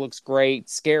 McKissick looks great.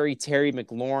 Scary Terry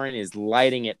McLaurin is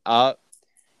lighting it up.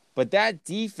 But that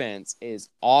defense is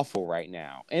awful right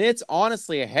now. And it's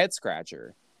honestly a head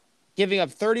scratcher. Giving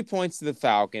up 30 points to the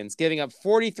Falcons, giving up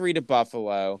 43 to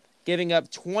Buffalo, giving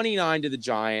up 29 to the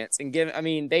Giants, and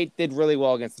they did really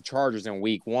well against the Chargers in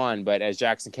week 1, but as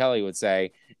Jackson Kelly would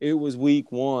say, it was week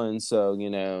 1, so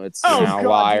it's a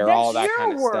liar, all that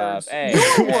kind of stuff.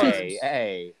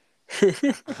 Hey.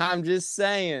 I'm just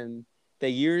saying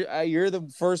that you're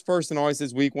the first person who always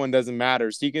says week 1 doesn't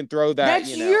matter, so you can throw that.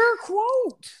 That's your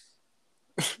quote.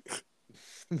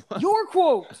 Your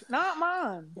quote, not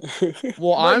mine.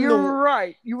 Well, you're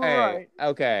right. You were right.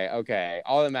 Okay.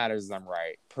 All that matters is I'm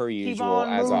right, per usual,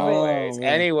 as always.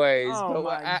 Anyways, let's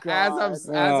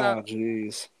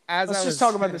just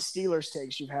talk about the Steelers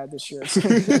takes you've had this year.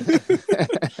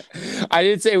 I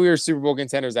did say we were Super Bowl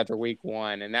contenders after week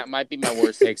 1, and that might be my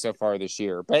worst take so far this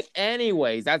year. But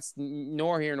anyways, that's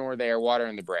nor here nor there, water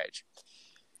in the bridge.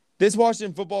 This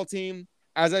Washington football team,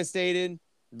 as I stated,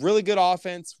 really good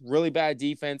offense, really bad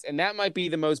defense, and that might be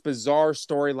the most bizarre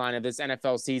storyline of this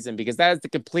NFL season because that is the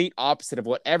complete opposite of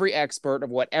what every expert, of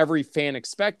what every fan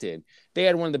expected. They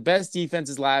had one of the best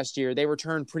defenses last year. They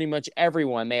returned pretty much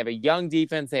everyone. They have a young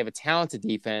defense. They have a talented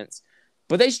defense,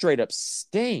 but they straight up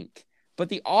stink. But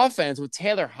the offense with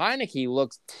Taylor Heineke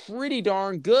looks pretty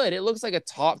darn good. It looks like a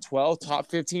top 12,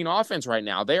 top 15 offense right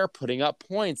now. They are putting up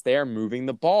points. They are moving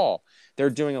the ball. They're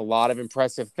doing a lot of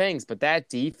impressive things, but that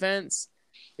defense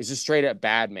is just straight up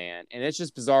bad, man. And it's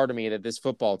just bizarre to me that this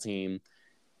football team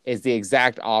is the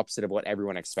exact opposite of what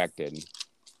everyone expected.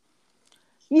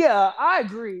 Yeah, I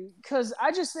agree. Because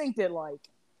I just think that,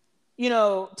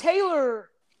 Taylor,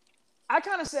 I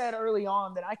kind of said early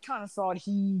on that I kind of thought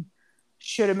he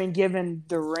should have been given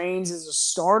the reins as a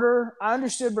starter. I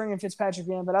understood bringing Fitzpatrick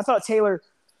in, but I thought Taylor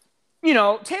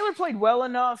played well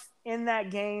enough in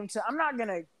that game I'm not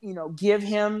going to, give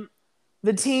him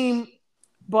the team,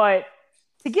 but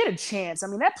to get a chance,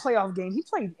 that playoff game, he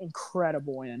played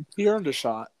incredible in. He earned a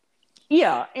shot.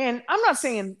 Yeah, and I'm not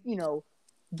saying,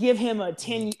 give him a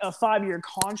 5-year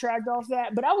contract off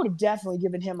that, but I would have definitely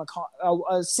given him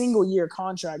a single-year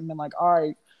contract and been like, all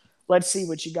right, let's see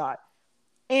what you got.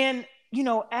 And,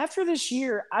 after this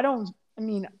year,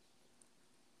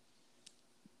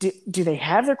 do they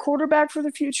have their quarterback for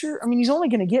the future? He's only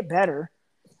going to get better.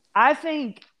 I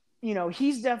think,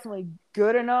 he's definitely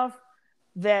good enough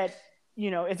that –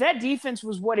 if that defense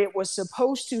was what it was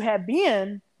supposed to have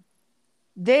been,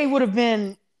 they would have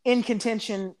been in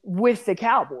contention with the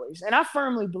Cowboys. And I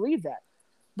firmly believe that.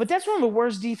 But that's one of the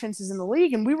worst defenses in the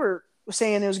league, and we were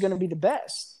saying it was going to be the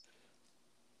best.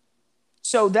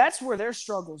 So that's where their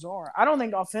struggles are. I don't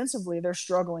think offensively they're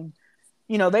struggling.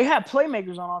 They have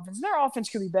playmakers on offense, and their offense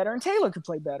could be better, and Taylor could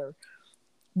play better.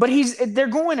 But they're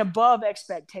going above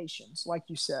expectations, like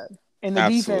you said. And the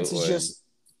defense is just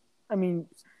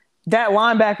that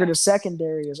linebacker to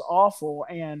secondary is awful.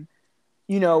 And,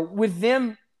 with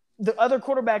them, the other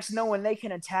quarterbacks knowing they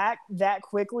can attack that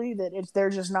quickly, that if they're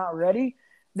just not ready,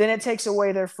 then it takes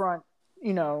away their front,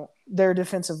 their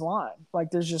defensive line.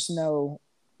 There's just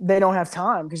they don't have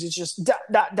time because it's just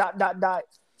dot,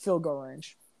 field goal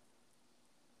range.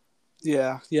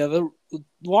 Yeah. The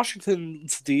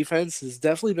Washington's defense has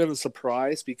definitely been a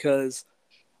surprise because,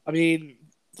 I mean,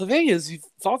 the thing is, you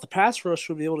thought the pass rush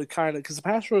would be able to because the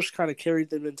pass rush kind of carried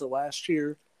them into last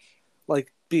year,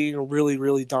 like being a really,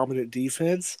 really dominant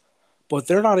defense, but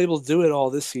they're not able to do it all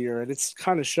this year, and it's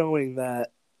kind of showing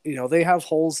that they have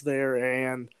holes there,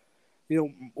 and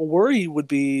a worry would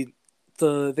be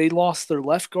they lost their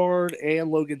left guard and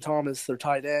Logan Thomas, their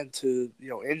tight end, to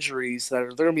injuries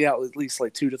they're going to be out at least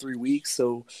like 2 to 3 weeks,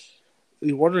 so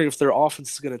you're wondering if their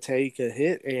offense is going to take a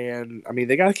hit, and I mean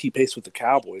they got to keep pace with the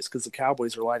Cowboys because the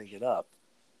Cowboys are lining it up.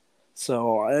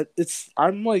 So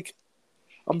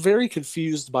I'm very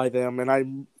confused by them, and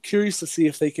I'm curious to see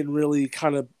if they can really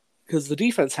because the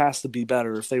defense has to be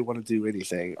better if they want to do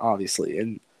anything, obviously,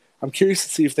 and I'm curious to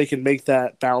see if they can make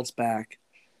that bounce back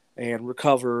and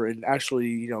recover and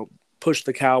actually push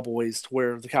the Cowboys to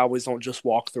where the Cowboys don't just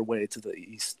walk their way to the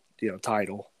East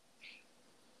title.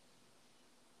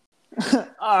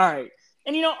 All right.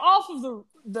 And, off of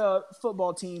the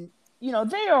football team,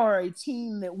 they are a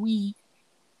team that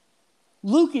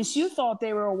Lucas, you thought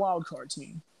they were a wild card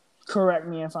team. Correct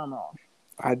me if I'm wrong.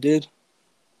 I did.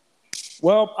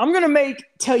 Well, I'm going to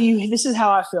tell you, this is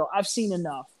how I feel. I've seen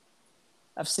enough.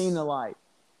 I've seen the light.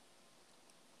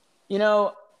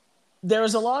 There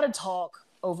was a lot of talk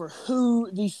over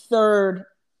who the third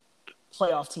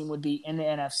playoff team would be in the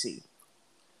NFC.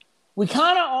 We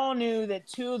kind of all knew that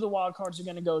 2 of the wild cards are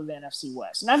going to go to the NFC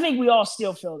West. And I think we all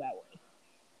still feel that way.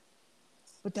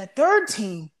 But that third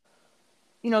team,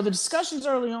 the discussions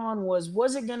early on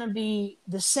was it going to be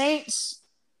the Saints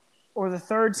or the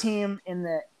third team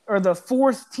or the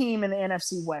fourth team in the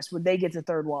NFC West? Would they get the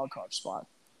third wild card spot?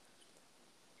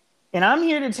 And I'm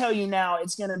here to tell you now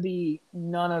it's going to be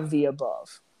none of the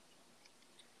above.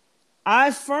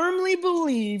 I firmly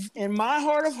believe in my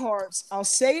heart of hearts, I'll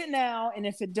say it now, and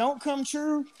if it don't come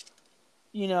true,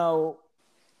 I'll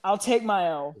take my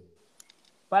L.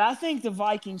 But I think the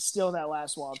Vikings steal that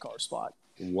last wild card spot.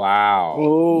 Wow.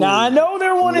 Oh. Now, I know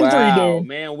they're 1-3, dude.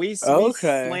 Man, we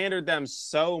slandered them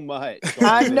so much.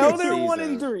 I know they're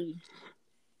 1-3.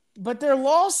 But their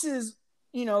losses,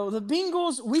 the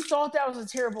Bengals, we thought that was a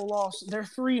terrible loss. They're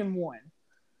 3-1.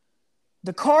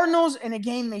 The Cardinals, in a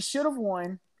game they should have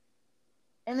won.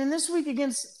 And then this week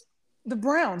against the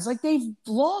Browns, they've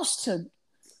lost to.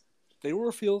 They were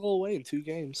a field goal away in 2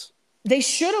 games. They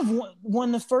should have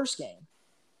won the first game.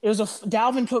 It was a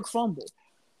Dalvin Cook fumble.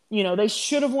 They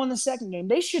should have won the second game.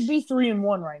 They should be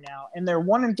 3-1 right now, and they're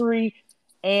 1-3.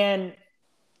 And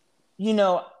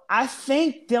I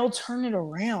think they'll turn it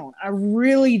around. I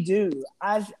really do.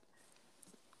 I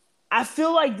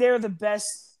feel like they're the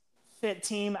best fit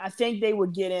team. I think they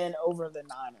would get in over the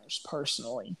Niners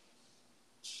personally.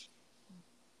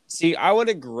 See, I would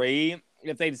agree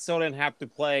if they still didn't have to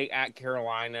play at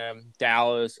Carolina,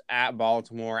 Dallas, at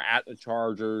Baltimore, at the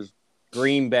Chargers,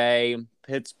 Green Bay,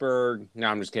 Pittsburgh. No,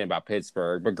 I'm just kidding about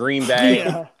Pittsburgh, but Green Bay.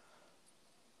 Yeah.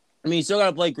 I mean, you still got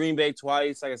to play Green Bay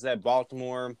twice. Like I said,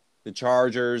 Baltimore, the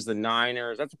Chargers, the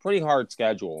Niners. That's a pretty hard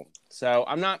schedule. So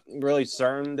I'm not really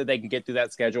certain that they can get through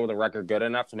that schedule with a record good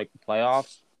enough to make the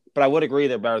playoffs. But I would agree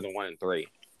they're better than 1-3.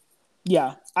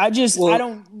 Yeah,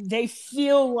 They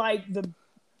feel like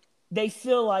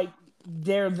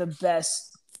they're the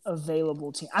best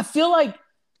available team. I feel like,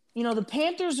 the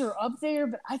Panthers are up there,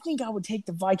 but I think I would take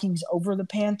the Vikings over the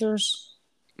Panthers.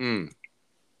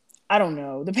 I don't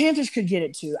know. The Panthers could get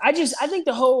it too. I think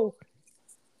the whole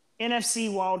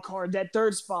NFC wild card, that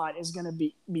third spot, is going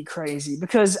to be crazy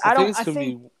because I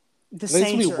think the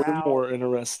Saints are out. More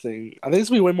interesting. I think it's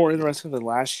going to be way more interesting than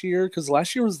last year because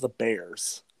last year was the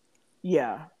Bears.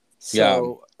 Yeah.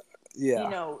 So,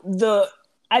 yeah.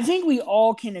 I think we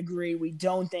all can agree we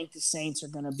don't think the Saints are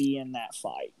going to be in that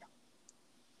fight.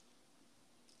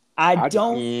 I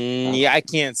don't. I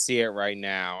can't see it right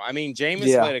now. I mean,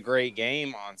 Jameis played a great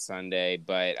game on Sunday,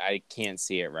 but I can't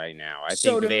see it right now. I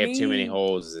think they have too many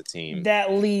holes as a team.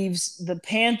 That leaves the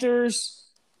Panthers,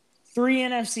 3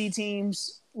 NFC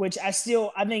teams, which I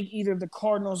think either the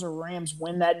Cardinals or Rams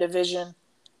win that division.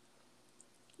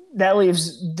 That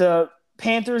leaves the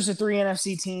Panthers, the 3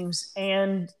 NFC teams,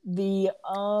 and the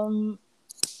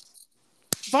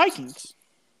Vikings.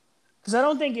 Because I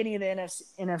don't think any of the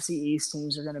NFC East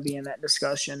teams are going to be in that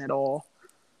discussion at all.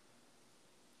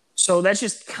 So that's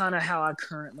just kind of how I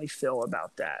currently feel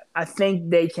about that. I think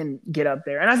they can get up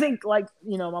there. And I think, my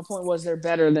point was they're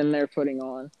better than they're putting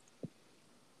on.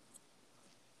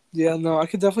 Yeah, no, I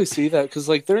could definitely see that because,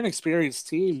 they're an experienced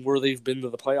team where they've been to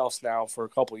the playoffs now for a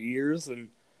couple of years. And,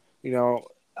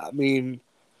 I mean,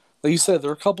 like you said,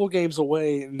 they're a couple of games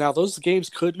away. Now, those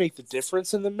games could make the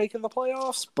difference in them making the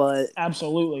playoffs, but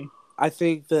absolutely. I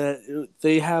think that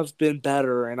they have been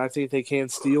better, and I think they can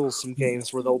steal some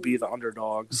games where they'll be the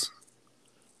underdogs.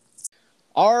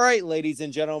 All right, ladies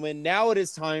and gentlemen, now it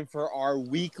is time for our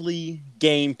weekly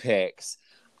game picks.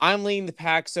 I'm leading the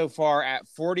pack so far at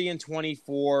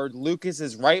 40-24. Lucas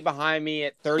is right behind me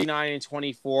at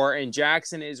 39-24, and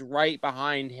Jackson is right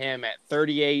behind him at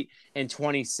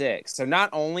 38-26. So not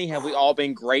only have we all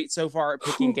been great so far at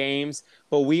picking games,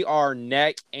 but we are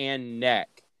neck and neck.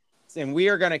 And we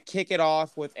are going to kick it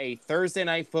off with a Thursday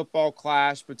night football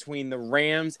clash between the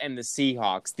Rams and the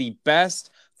Seahawks. The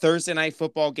best Thursday night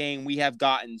football game we have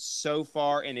gotten so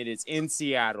far, and it is in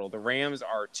Seattle. The Rams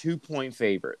are 2-point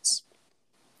favorites.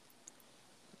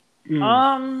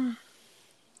 I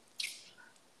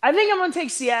think I'm going to take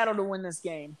Seattle to win this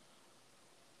game.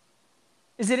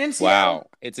 Is it in Seattle? Wow,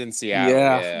 it's in Seattle.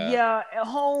 Yeah, at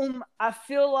home, I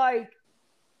feel like,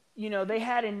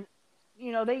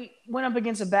 they went up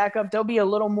against a backup. They'll be a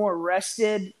little more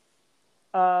rested.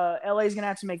 LA's going to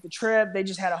have to make the trip. They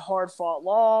just had a hard-fought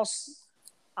loss.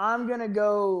 I'm going to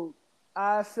go –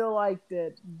 I feel like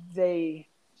that they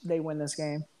win this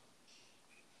game.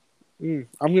 I'm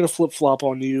going to flip-flop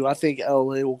on you. I think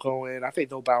LA will go in. I think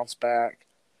they'll bounce back.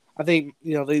 I think,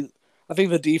 I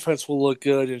think the defense will look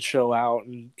good and show out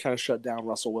and kind of shut down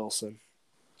Russell Wilson.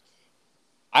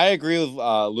 I agree with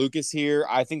Lucas here.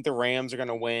 I think the Rams are going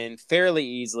to win fairly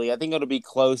easily. I think it'll be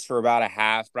close for about a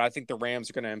half, but I think the Rams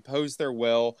are going to impose their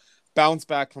will, bounce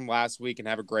back from last week, and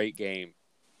have a great game.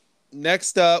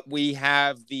 Next up, we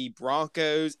have the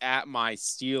Broncos at my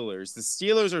Steelers. The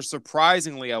Steelers are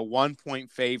surprisingly a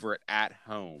 1-point favorite at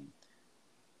home.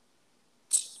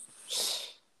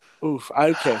 Oof.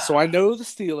 Okay, so I know the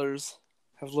Steelers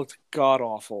have looked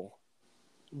god-awful.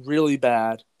 Really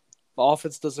bad. The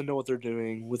offense doesn't know what they're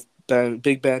doing with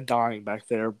Big Ben dying back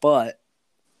there, but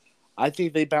I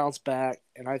think they bounce back,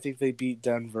 and I think they beat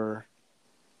Denver.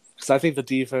 Because I think the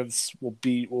defense will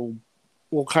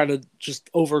kind of just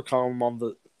overcome on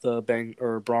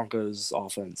the Broncos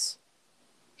offense.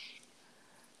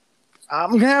 I'm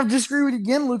going to have to disagree with you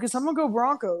again, Lucas. I'm going to go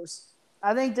Broncos.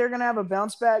 I think they're going to have a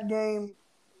bounce-back game.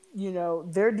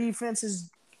 Their defense is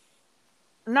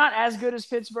not as good as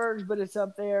Pittsburgh's, but it's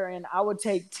up there. And I would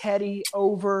take Teddy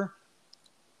over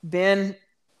Ben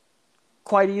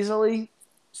quite easily.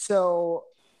 So,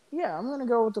 yeah, I'm going to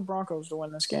go with the Broncos to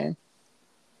win this game.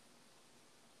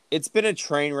 It's been a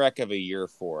train wreck of a year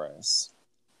for us.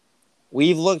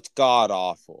 We've looked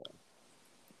god-awful.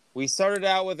 We started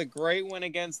out with a great win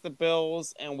against the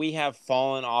Bills, and we have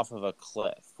fallen off of a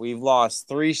cliff. We've lost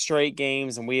 3 straight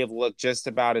games, and we have looked just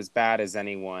about as bad as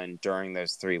anyone during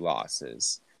those 3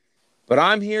 losses. But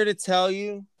I'm here to tell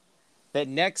you that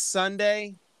next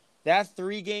Sunday, that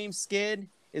 3-game skid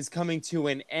is coming to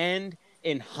an end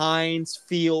in Heinz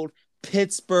Field,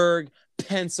 Pittsburgh,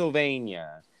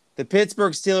 Pennsylvania. The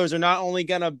Pittsburgh Steelers are not only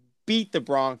going to beat the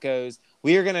Broncos,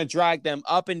 we are going to drag them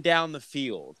up and down the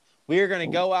field. We are going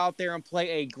to go out there and play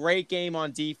a great game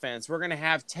on defense. We're going to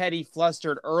have Teddy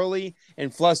flustered early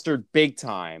and flustered big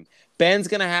time. Ben's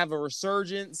going to have a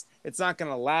resurgence. It's not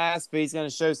going to last, but he's going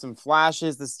to show some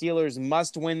flashes. The Steelers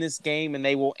must win this game, and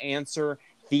they will answer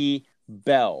the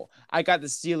bell. I got the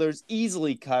Steelers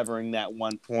easily covering that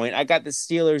 1 point. I got the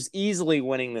Steelers easily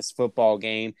winning this football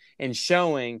game and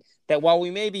showing that while we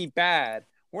may be bad,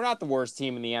 we're not the worst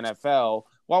team in the NFL.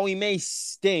 While we may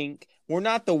stink, we're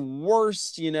not the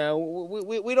worst, we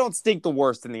don't stink the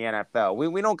worst in the NFL.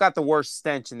 We don't got the worst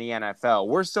stench in the NFL.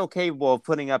 We're still capable of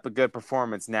putting up a good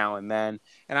performance now and then.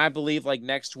 And I believe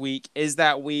next week is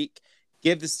that week.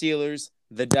 Give the Steelers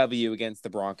the W against the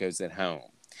Broncos at home.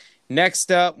 Next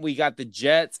up, we got the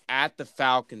Jets at the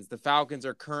Falcons. The Falcons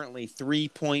are currently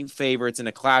 3-point favorites in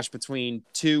a clash between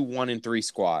 2 1-3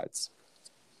 squads.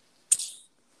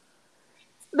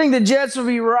 I think the Jets will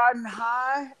be riding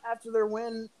high after their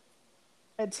win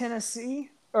at Tennessee,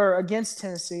 or against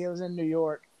Tennessee. It was in New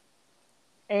York.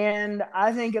 And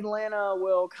I think Atlanta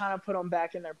will kind of put them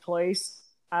back in their place.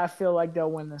 I feel like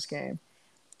they'll win this game.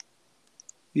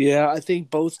 Yeah, I think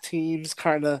both teams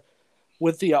kind of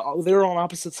they're on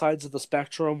opposite sides of the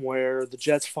spectrum, where the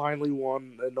Jets finally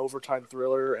won an overtime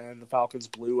thriller and the Falcons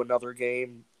blew another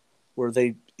game where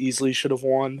they easily should have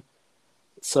won.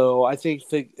 So I think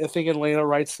Atlanta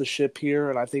rights the ship here,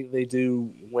 and I think they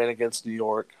do win against New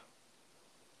York.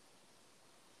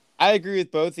 I agree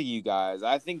with both of you guys.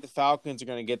 I think the Falcons are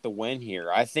going to get the win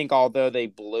here. I think although they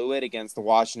blew it against the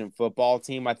Washington football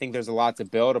team, I think there's a lot to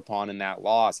build upon in that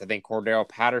loss. I think Cordero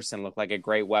Patterson looked like a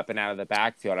great weapon out of the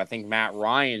backfield. I think Matt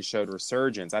Ryan showed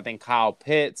resurgence. I think Kyle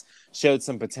Pitts showed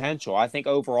some potential. I think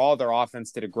overall their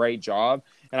offense did a great job,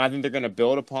 and I think they're going to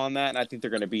build upon that, and I think they're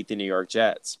going to beat the New York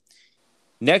Jets.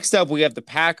 Next up, we have the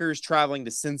Packers traveling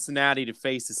to Cincinnati to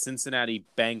face the Cincinnati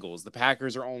Bengals. The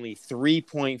Packers are only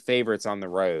 3-point favorites on the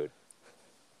road.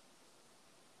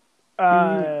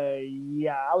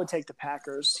 Yeah, I would take the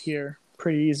Packers here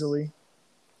pretty easily.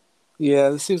 Yeah,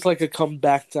 this seems like a come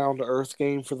back down to earth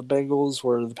game for the Bengals,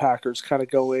 where the Packers kind of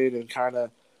go in and kind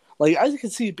of like I can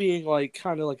see it being like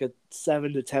kind of like a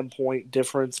 7 to 10 point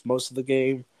difference most of the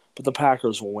game, but the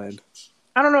Packers will win.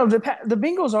 I don't know. The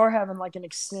Bengals are having like an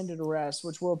extended rest,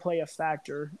 which will play a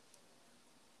factor.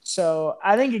 So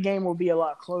I think a game will be a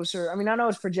lot closer. I mean, I know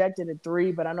it's projected at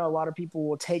 3, but I know a lot of people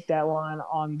will take that line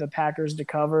on the Packers to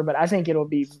cover, but I think it'll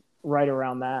be right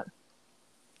around that.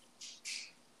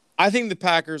 I think the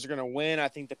Packers are going to win. I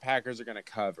think the Packers are going to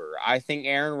cover. I think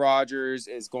Aaron Rodgers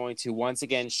is going to once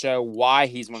again show why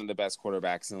he's one of the best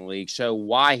quarterbacks in the league, show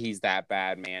why he's that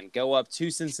bad, man. Go up to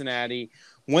Cincinnati,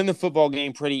 win the football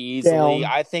game pretty easily.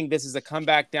 I think this is a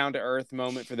comeback down to earth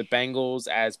moment for the Bengals,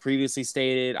 as previously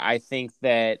stated. I think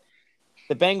that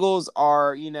the Bengals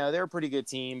are, they're a pretty good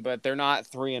team, but they're not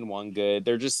 3-1 good.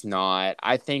 They're just not.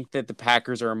 I think that the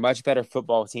Packers are a much better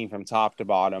football team from top to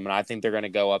bottom, and I think they're going to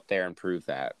go up there and prove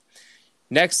that.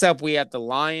 Next up, we have the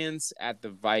Lions at the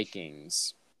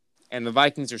Vikings, and the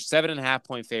Vikings are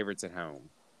 7.5-point favorites at home.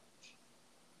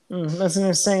 That's an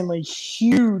insanely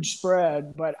huge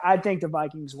spread, but I think the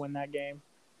Vikings win that game.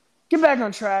 Get back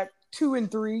on track,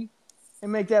 2-3,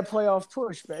 and make that playoff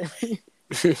push, baby.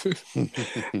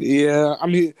 Yeah, I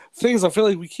mean, things I feel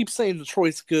like we keep saying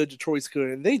Detroit's good,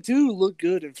 and they do look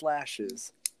good in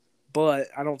flashes, but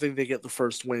I don't think they get the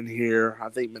first win here. I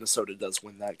think Minnesota does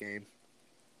win that game.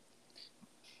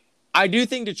 I do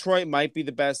think Detroit might be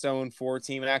the best 0-4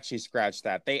 team, and actually scratch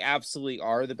that. They absolutely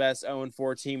are the best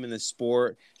 0-4 team in the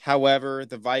sport. However,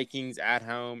 the Vikings at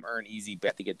home are an easy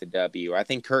bet to get the W. I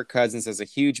think Kirk Cousins has a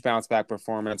huge bounce-back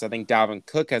performance. I think Dalvin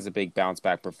Cook has a big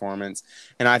bounce-back performance,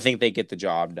 and I think they get the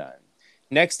job done.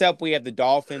 Next up, we have the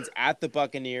Dolphins at the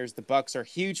Buccaneers. The Bucs are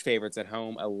huge favorites at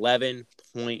home,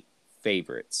 11-point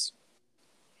favorites.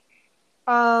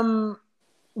 Once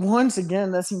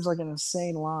again, that seems like an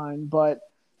insane line, but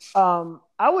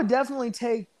I would definitely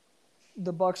take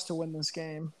the Bucs to win this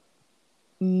game.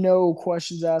 No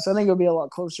questions asked. I think it'll be a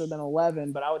lot closer than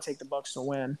 11, but I would take the Bucs to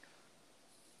win.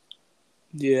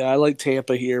 Yeah, I like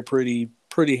Tampa here pretty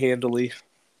handily.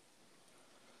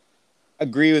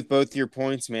 Agree with both your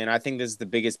points, man. I think this is the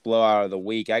biggest blowout of the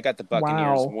week. I got the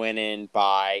Buccaneers winning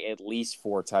by at least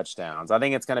 4 touchdowns. I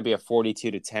think it's going to be a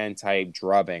 42-10 type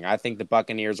drubbing. I think the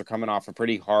Buccaneers are coming off a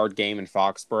pretty hard game in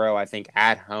Foxborough. I think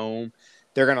at home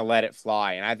they're going to let it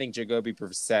fly. And I think Jacoby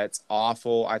Brissett's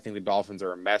awful. I think the Dolphins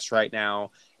are a mess right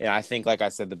now. And I think, like I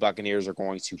said, the Buccaneers are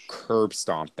going to curb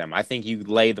stomp them. I think you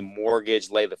lay the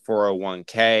mortgage, lay the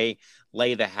 401k,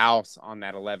 lay the house on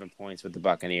that 11 points with the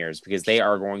Buccaneers, because they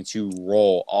are going to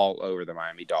roll all over the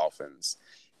Miami Dolphins.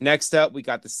 Next up, we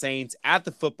got the Saints at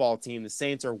the football team. The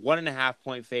Saints are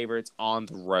 1.5-point favorites on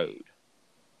the road.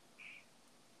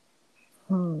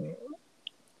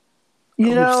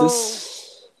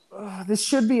 This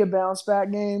should be a bounce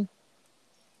back game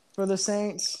for the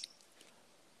Saints.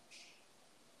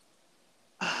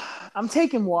 I'm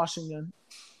taking Washington.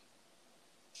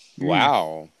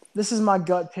 Wow. This is my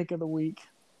gut pick of the week.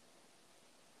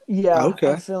 Yeah,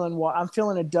 okay. I'm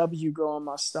feeling a W go on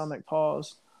my stomach.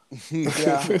 Pause.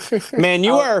 Yeah. Man,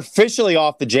 you are officially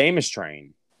off the Jameis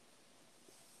train.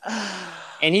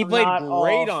 And he played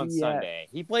great on Sunday.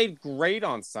 He played great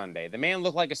on Sunday. The man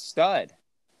looked like a stud.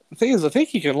 The thing is, I think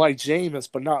he can like Jameis,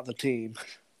 but not the team.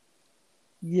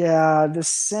 Yeah, the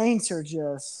Saints are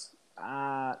just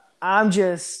I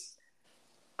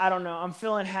don't know. I'm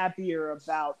feeling happier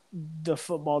about the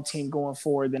football team going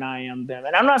forward than I am them.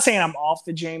 And I'm not saying I'm off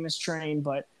the Jameis train,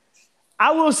 but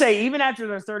I will say even after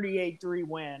their 38-3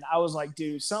 win, I was like,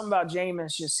 dude, something about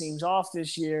Jameis just seems off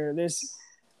this year.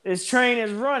 This train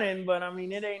is running, but I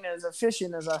mean, it ain't as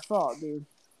efficient as I thought, dude.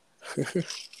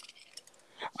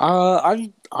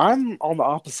 I'm on the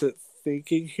opposite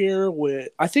thinking here.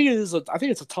 I think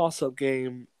it's a toss-up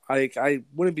game. I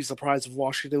wouldn't be surprised if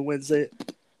Washington wins it,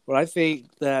 but I think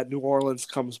that New Orleans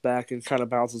comes back and kind of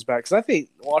bounces back, because I think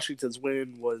Washington's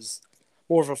win was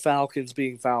more of a Falcons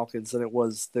being Falcons than it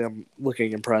was them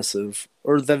looking impressive,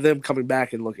 or than them coming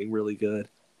back and looking really good.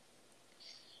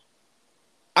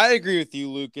 I agree with you,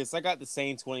 Lucas. I got the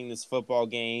Saints winning this football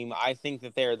game. I think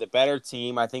that they're the better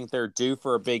team. I think they're due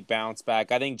for a big bounce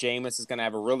back. I think Jameis is going to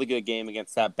have a really good game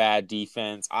against that bad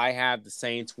defense. I have the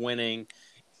Saints winning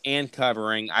and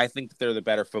covering. I think that they're the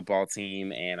better football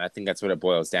team, and I think that's what it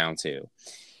boils down to.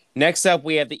 Next up,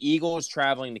 we have the Eagles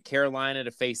traveling to Carolina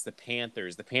to face the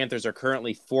Panthers. The Panthers are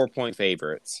currently 4-point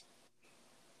favorites.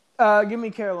 Give me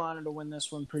Carolina to win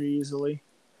this one pretty easily.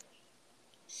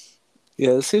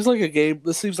 Yeah, it seems like a game.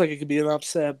 This seems like it could be an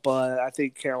upset, but I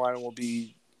think Carolina will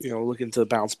be, looking to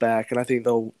bounce back, and I think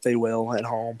they will at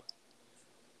home.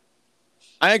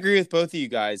 I agree with both of you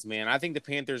guys, man. I think the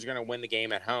Panthers are going to win the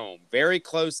game at home. Very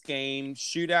close game,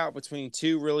 shootout between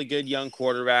two really good young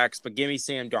quarterbacks, but give me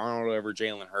Sam Darnold over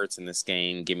Jalen Hurts in this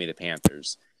game. Give me the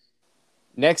Panthers.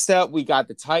 Next up, we got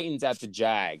the Titans at the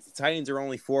Jags. The Titans are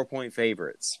only 4-point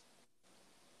favorites.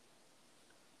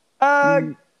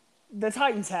 The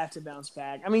Titans have to bounce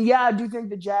back. I mean, yeah, I do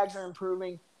think the Jags are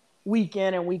improving week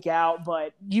in and week out,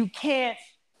 but you can't –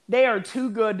 they are too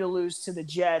good to lose to the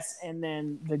Jets and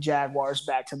then the Jaguars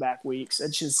back-to-back weeks.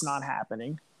 It's just not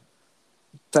happening.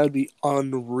 That would be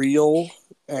unreal,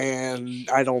 and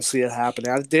I don't see it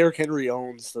happening. Derrick Henry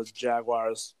owns the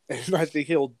Jaguars, and I think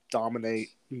he'll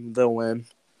dominate. They'll win.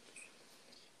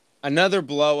 Another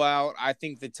blowout. I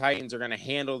think the Titans are going to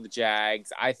handle the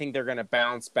Jags. I think they're going to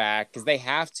bounce back because they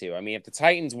have to. I mean, if the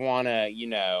Titans want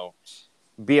to,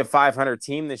 be a 500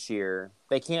 team this year,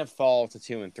 they can't fall to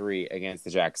 2-3 against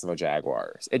the Jacksonville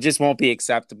Jaguars. It just won't be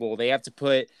acceptable. They have to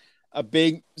put a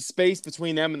big space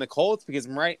between them and the Colts because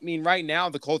right now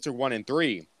the Colts are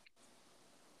 1-3.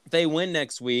 If they win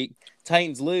next week,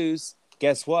 Titans lose,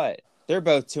 guess what? They're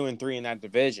both 2-3 in that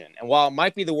division. And while it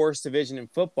might be the worst division in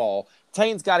football,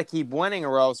 Titans got to keep winning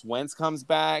or else Wentz comes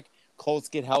back, Colts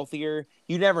get healthier.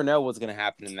 You never know what's going to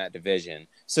happen in that division.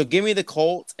 So give me the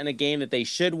Colts in a game that they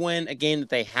should win, a game that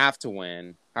they have to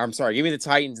win. I'm sorry, give me the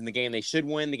Titans in the game they should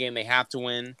win, the game they have to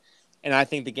win. And I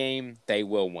think the game they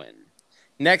will win.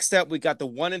 Next up, we got the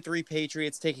 1-3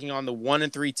 Patriots taking on the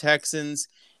 1-3 Texans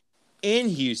in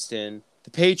Houston.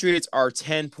 The Patriots are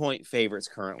 10-point favorites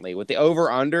currently, with the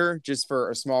over-under, just for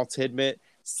a small tidbit,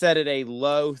 set at a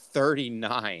low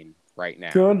 39 right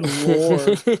now. Good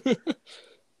Lord.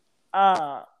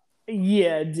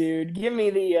 Yeah, dude. Give me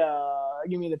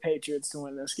the Patriots to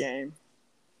win this game.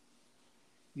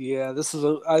 Yeah,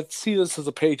 I see this as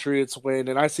a Patriots win,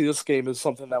 and I see this game as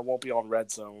something that won't be on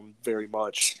Red Zone very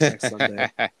much next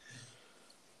Sunday.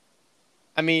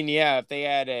 I mean, yeah, if they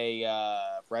had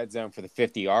a red zone for the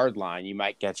 50-yard line, you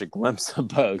might catch a glimpse of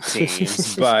both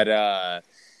teams. But,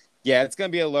 yeah, it's going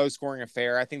to be a low-scoring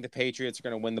affair. I think the Patriots are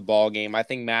going to win the ball game. I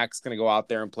think Mac's going to go out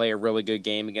there and play a really good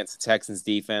game against the Texans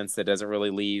defense that doesn't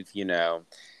really leave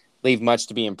much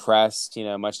to be impressed,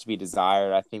 much to be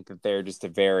desired. I think that they're just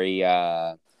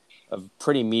a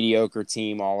pretty mediocre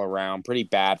team all around, pretty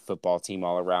bad football team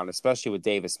all around, especially with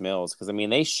Davis Mills. Because, I mean,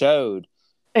 they showed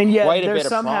and yet quite a they're bit of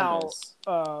somehow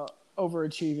promise.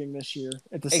 Overachieving this year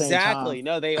at the same time. Exactly.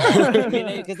 No, they are. I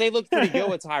mean, because they looked pretty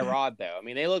good with Tyrod, though. I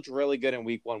mean, they looked really good in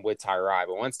week 1 with Tyrod.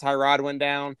 But once Tyrod went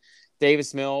down,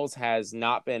 Davis Mills has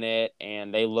not been it,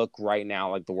 and they look right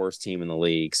now like the worst team in the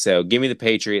league. So give me the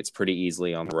Patriots pretty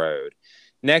easily on the road.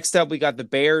 Next up, we got the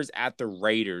Bears at the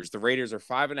Raiders. The Raiders are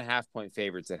 5.5-point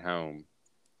favorites at home.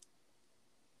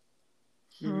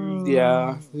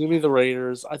 Yeah, give me the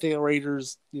Raiders. I think the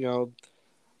Raiders,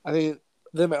 I think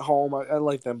them at home, I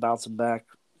like them bouncing back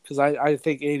because I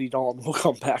think Andy Dalton will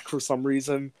come back for some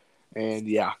reason. And,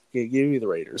 yeah, give me the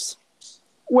Raiders.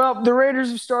 Well, the Raiders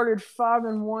have started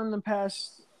 5-1 the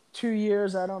past 2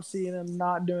 years. I don't see them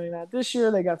not doing that this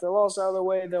year. They got their loss out of the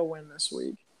way. They'll win this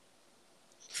week.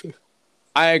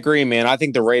 I agree, man. I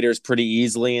think the Raiders pretty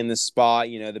easily in this spot.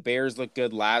 The Bears looked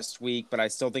good last week, but I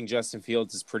still think Justin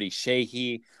Fields is pretty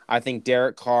shaky. I think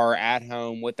Derek Carr at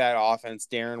home with that offense,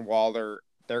 Darren Waller,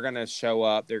 they're going to show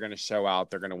up. They're going to show out.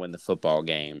 They're going to win the football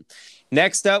game.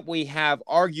 Next up, we have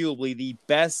arguably the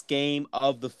best game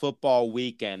of the football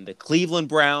weekend. The Cleveland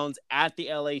Browns at the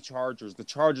LA Chargers. The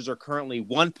Chargers are currently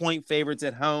 1-point favorites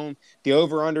at home. The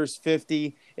over-under is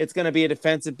 50. It's going to be a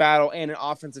defensive battle and an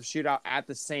offensive shootout at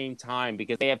the same time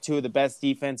because they have two of the best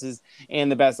defenses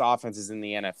and the best offenses in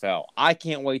the NFL. I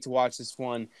can't wait to watch this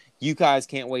one. You guys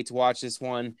can't wait to watch this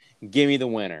one. Give me the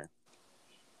winner.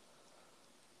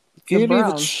 Give me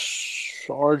the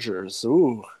Chargers.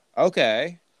 Ooh.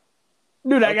 Okay.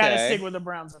 Dude, I got to stick with the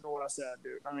Browns after what I said,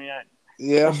 dude. I mean,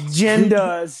 yeah. Jen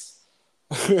does.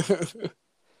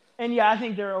 And, yeah, I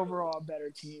think they're overall a better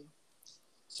team.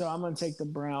 So I'm going to take the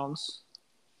Browns.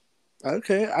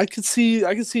 Okay. I could see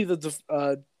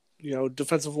the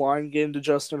defensive line getting to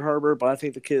Justin Herbert, but I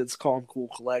think the kid's calm, cool,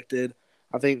 collected.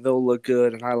 I think they'll look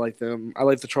good, and I like them. I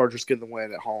like the Chargers getting the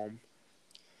win at home.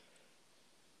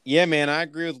 Yeah, man, I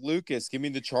agree with Lucas. Give me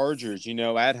the Chargers.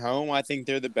 At home, I think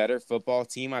they're the better football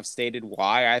team. I've stated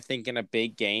why. I think in a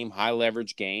big game,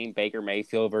 high-leverage game, Baker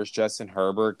Mayfield versus Justin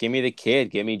Herbert, give me the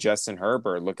kid. Give me Justin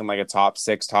Herbert, looking like a top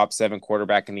 6, top 7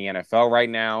 quarterback in the NFL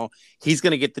right now. He's going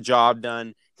to get the job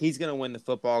done. He's going to win the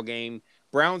football game.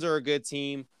 Browns are a good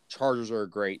team. Chargers are a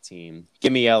great team.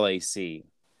 Give me LAC.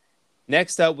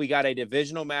 Next up, we got a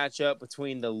divisional matchup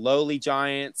between the lowly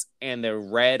Giants and the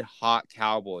red-hot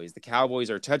Cowboys. The Cowboys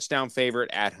are touchdown favorite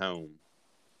at home.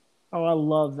 Oh, I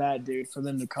love that, dude, for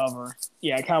them to cover.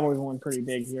 Yeah, Cowboys won pretty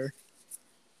big here.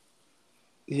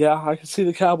 Yeah, I can see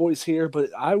the Cowboys here, but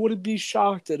I wouldn't be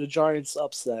shocked at a Giants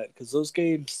upset because those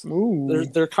games,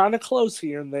 they're kind of close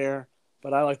here and there,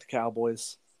 but I like the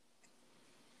Cowboys.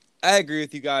 I agree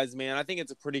with you guys, man. I think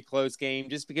it's a pretty close game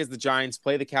just because the Giants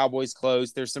play the Cowboys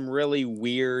close. There's some really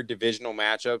weird divisional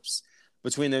matchups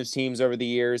between those teams over the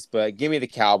years, but give me the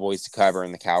Cowboys to cover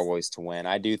and the Cowboys to win.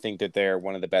 I do think that they're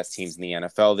one of the best teams in the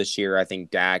NFL this year. I think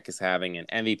Dak is having an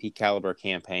MVP caliber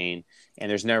campaign, and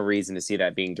there's no reason to see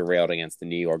that being derailed against the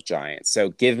New York Giants. So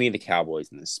give me the Cowboys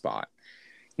in this spot.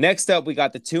 Next up, we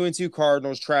got the 2-2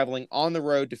 Cardinals traveling on the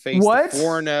road to face the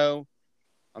 4-0.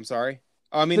 I'm sorry?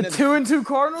 I mean, the 2-2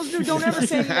 Cardinals, dude. Don't ever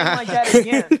say anything like that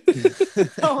again.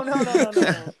 No.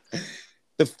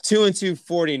 The 2-2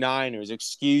 49ers,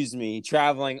 excuse me,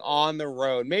 traveling on the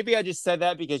road. Maybe I just said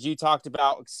that because you talked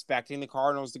about expecting the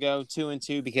Cardinals to go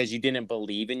 2-2 because you didn't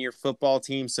believe in your football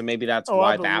team. So maybe that's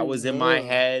why that was in my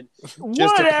head.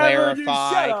 Just to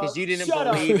clarify, because you didn't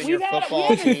believe in your football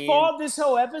team. We haven't fought this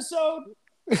whole episode.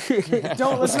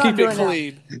 Let's not keep do it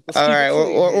clean. All right,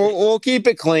 we'll keep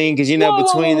it clean because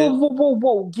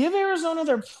whoa. Give Arizona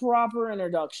their proper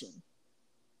introduction.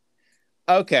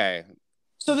 Okay.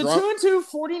 So the 2-2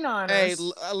 49ers. Hey,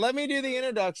 let me do the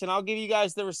introduction. I'll give you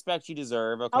guys the respect you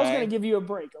deserve. Okay. I was going to give you a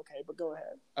break. Okay, but go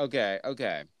ahead.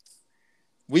 Okay.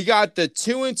 We got the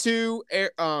 2-2.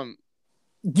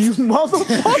 You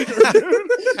motherfucker,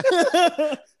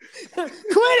 dude.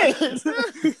 Quit it.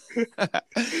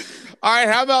 All right,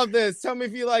 how about this? Tell me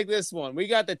if you like this one. We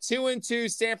got the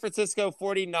 2-2 San Francisco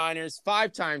 49ers,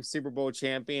 5-time Super Bowl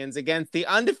champions, against the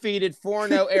undefeated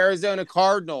 4-0 Arizona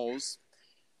Cardinals,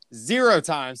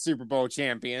 0-time Super Bowl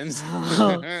champions.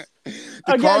 Against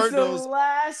Cardinals, the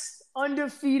last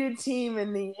undefeated team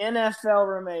in the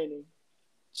NFL remaining.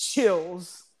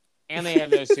 Chills. And they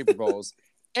have no Super Bowls.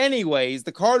 Anyways,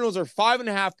 the Cardinals are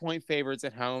 5.5-point favorites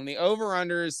at home. The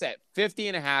over-under is at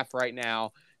 50.5 right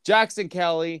now. Jackson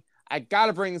Kelly, I got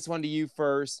to bring this one to you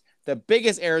first. The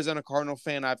biggest Arizona Cardinal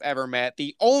fan I've ever met.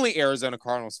 The only Arizona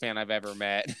Cardinals fan I've ever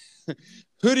met.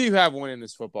 Who do you have winning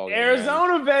this football game?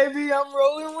 Arizona, baby. I'm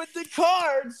rolling with the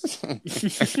Cards.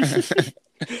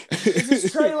 This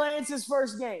is Trey Lance's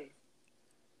first game.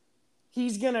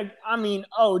 He's going to –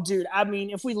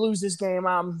 if we lose this game,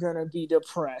 I'm going to be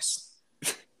depressed.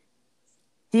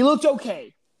 He looked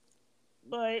okay,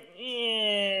 but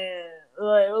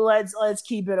let's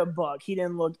keep it a buck. He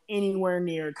didn't look anywhere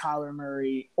near Kyler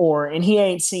Murray, and he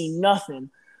ain't seen nothing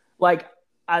like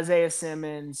Isaiah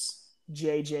Simmons,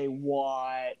 J.J.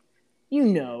 Watt,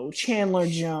 Chandler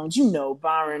Jones,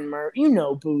 Byron Murray,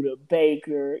 Budda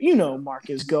Baker,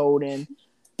 Marcus Golden.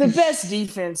 The best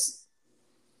defense,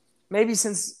 maybe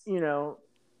since,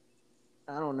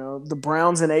 I don't know, the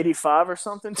Browns in 85 or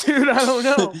something, dude. I don't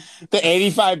know. The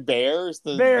 85 Bears?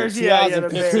 The 2015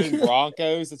 the Bears.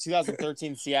 Broncos, the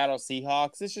 2013 Seattle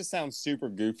Seahawks. This just sounds super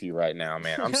goofy right now,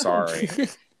 man. I'm sorry.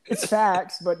 It's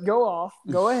facts, but go off.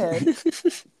 Go ahead.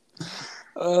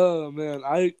 Oh, man.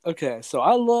 So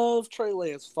I love Trey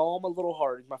Lance. Follow him a little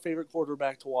hard. He's my favorite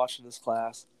quarterback to watch in this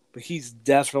class, but he's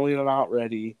definitely not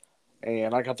ready,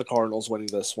 and I got the Cardinals winning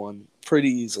this one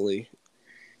pretty easily.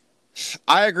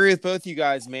 I agree with both you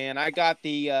guys, man. I got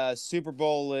the Super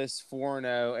Bowl-less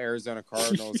 4-0 Arizona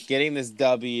Cardinals getting this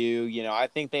W. I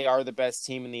think they are the best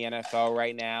team in the NFL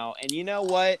right now. And you know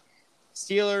what?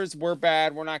 Steelers, we're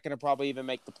bad. We're not going to probably even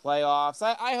make the playoffs.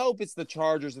 I hope it's the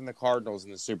Chargers and the Cardinals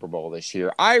in the Super Bowl this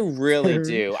year. I really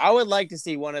do. I would like to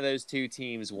see one of those two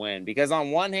teams win because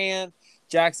on one hand,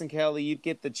 Jackson Kelly, you'd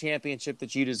get the championship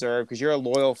that you deserve because you're a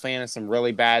loyal fan of some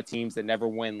really bad teams that never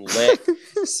win lick.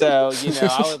 So,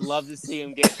 I would love to see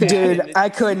him get that. Dude, I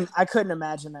couldn't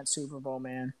imagine that Super Bowl,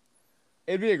 man.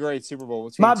 It'd be a great Super Bowl.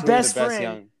 My best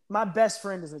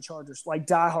friend is a Chargers,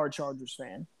 diehard Chargers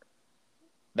fan.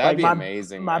 That'd be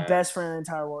amazing. My best friend in the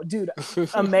entire world. Dude,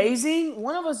 amazing.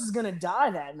 One of us is going to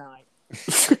die that night.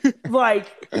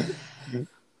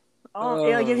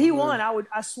 If he won,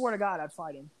 I swear to God, I'd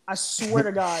fight him. I swear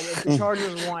to God, if the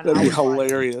Chargers won, that'd be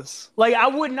hilarious. I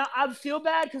would not. I'd feel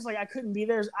bad because I couldn't be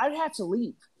there. I'd have to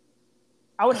leave.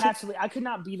 I would have to leave. I could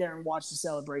not be there and watch the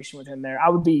celebration with him there. I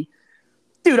would be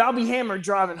Dude, I'll be hammered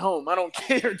driving home. I don't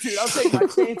care, dude. I'll take my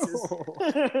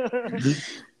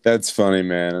chances. That's funny,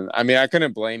 man. I mean, I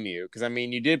couldn't blame you because, I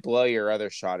mean, you did blow your other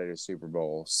shot at a Super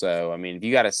Bowl. So, I mean, if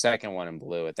you got a second one and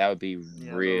blew it, that would be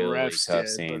really tough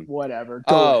scene. Whatever.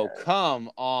 Go ahead.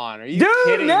 Come on. Are you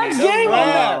kidding me? Next game,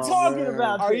 I'm not talking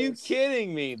about Are you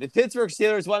kidding me? The Pittsburgh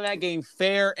Steelers won that game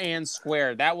fair and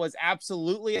square. That was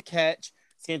absolutely a catch.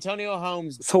 Santonio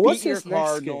Holmes beat your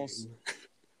Cardinals.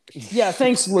 Yeah,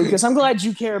 thanks, Lucas. I'm glad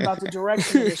you care about the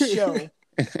direction of the show.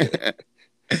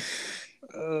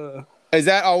 Is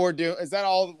that all we're doing? Is that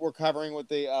all we're covering with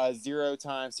the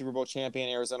 0-time Super Bowl champion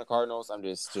Arizona Cardinals? I'm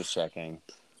just checking.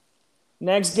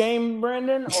 Next game,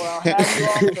 Brendan, or I'll have you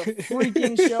off the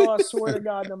freaking show. I swear to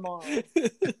God, tomorrow.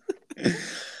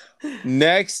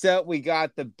 Next up, we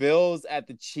got the Bills at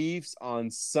the Chiefs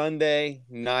on Sunday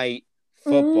Night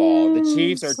Football. The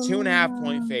Chiefs are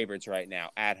 2.5-point favorites right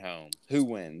now at home. Who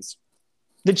wins?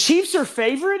 The Chiefs are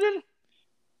favorited?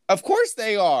 Of course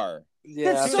they are.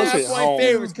 Yeah, that's 2.5-point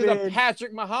favorites because of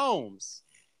Patrick Mahomes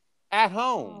at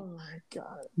home. Oh my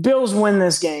God! Bills win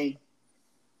this game.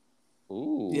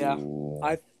 Ooh. Yeah,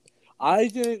 I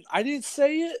didn't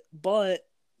say it, but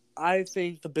I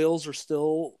think the Bills are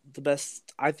still the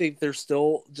best. I think they're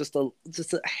still just a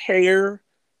hair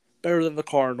better than the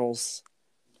Cardinals.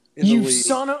 You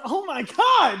son of! Oh my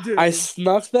God, dude! I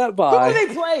snuck that by. Who have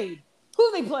they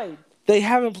played? They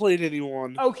haven't played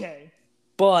anyone. Okay.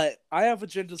 But I have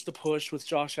agendas to push with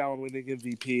Josh Allen winning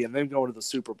MVP and then going to the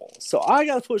Super Bowl. So I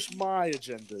got to push my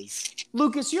agendas.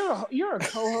 Lucas, you're a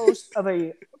co-host of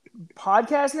a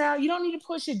podcast now. You don't need to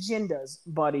push agendas,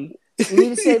 buddy. You need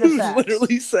to say the facts. You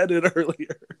literally said it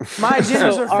earlier. My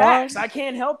agendas are facts. I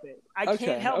can't help it. I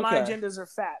can't help my agendas are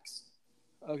facts.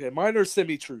 Okay, mine are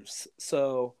semi-truths.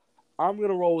 So I'm going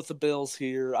to roll with the Bills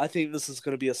here. I think this is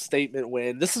going to be a statement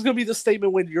win. This is going to be the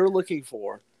statement win you're looking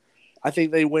for. I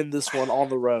think they win this one on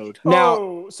the road.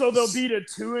 Now, so they'll beat a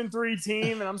 2-3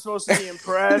 team, and I'm supposed to be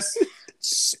impressed.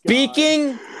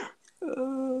 Speaking,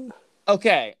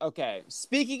 okay.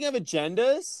 Speaking of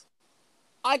agendas,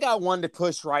 I got one to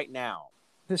push right now.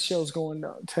 This show's going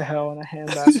to hell in a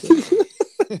handbasket.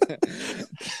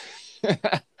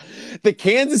 The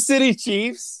Kansas City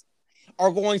Chiefs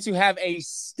are going to have a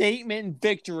statement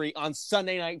victory on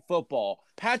Sunday Night Football.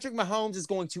 Patrick Mahomes is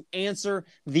going to answer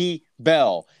the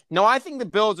bell. Now, I think the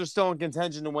Bills are still in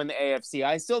contention to win the AFC.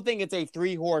 I still think it's a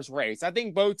 3-horse race. I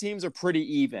think both teams are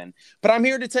pretty even. But I'm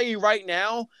here to tell you right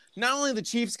now, not only are the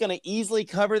Chiefs going to easily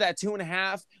cover that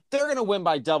 2.5, they're going to win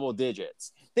by double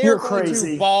digits. They're going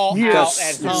to ball out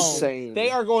at home. Insane.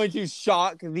 They are going to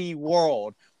shock the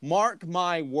world. Mark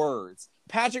my words.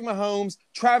 Patrick Mahomes,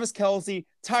 Travis Kelce,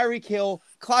 Tyreek Hill,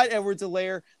 Clyde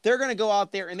Edwards-Helaire, they're going to go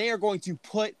out there and they are going to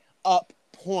put up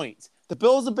points. The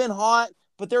Bills have been hot,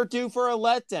 but they're due for a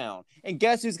letdown. And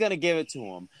guess who's going to give it to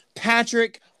them?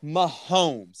 Patrick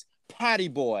Mahomes, Patty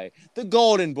Boy, the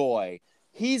Golden Boy.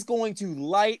 He's going to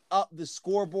light up the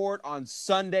scoreboard on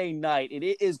Sunday night, and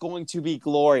it is going to be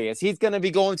glorious. He's going to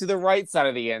be going to the right side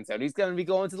of the end zone. He's going to be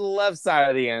going to the left side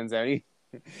of the end zone.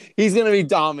 He's going to be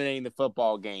dominating the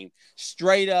football game.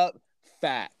 Straight up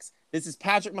facts. This is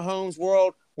Patrick Mahomes'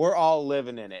 world. We're all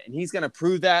living in it. And he's going to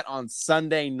prove that on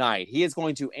Sunday night. He is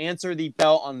going to answer the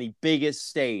bell on the biggest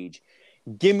stage.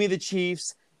 Give me the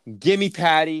Chiefs. Give me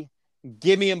Patty.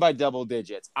 Give me him by double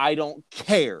digits. I don't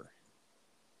care.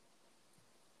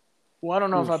 Well, I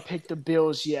don't know if I picked the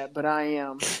Bills yet, but I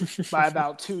am by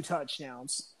about 2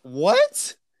 touchdowns.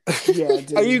 What? Yeah,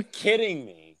 dude. Are you kidding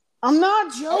me? I'm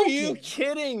not joking. Are you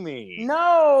kidding me?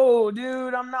 No,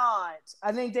 dude, I'm not.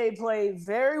 I think they play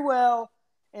very well,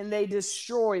 and they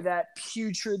destroy that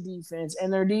putrid defense.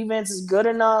 And their defense is good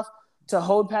enough to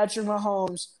hold Patrick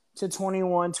Mahomes to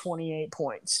 21, 28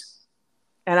 points.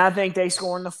 And I think they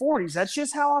score in the 40s. That's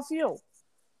just how I feel.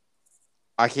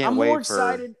 I can't wait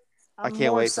excited. I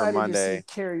can't wait for Monday. To see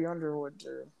Carrie Underwood,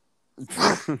 dude.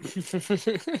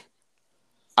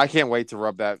 I can't wait to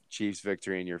rub that Chiefs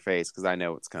victory in your face because I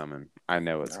know it's coming.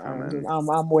 Dude,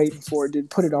 I'm waiting for it, dude.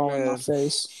 Put it all in my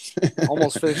face.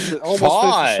 Almost finished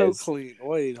the show clean.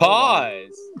 Wait,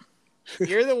 pause.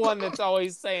 You're the one that's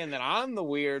always saying that I'm the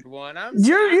weird one.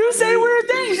 You say weird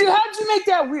things. How'd you make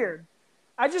that weird?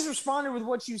 I just responded with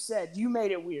what you said. You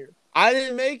made it weird. I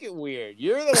didn't make it weird.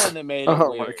 You're the one that made it weird.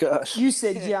 Oh, my gosh. You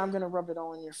said, yeah, I'm going to rub it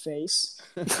all in your face.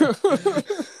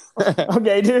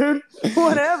 Okay, dude.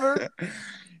 Whatever.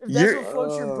 If that's what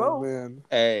floats your boat. Man.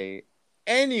 Hey.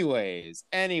 Anyways,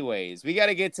 we got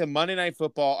to get to Monday Night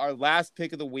Football, our last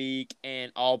pick of the week,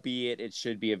 and albeit it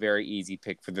should be a very easy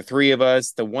pick for the three of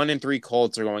us. The 1-3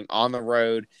 Colts are going on the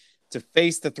road to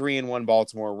face the 3-1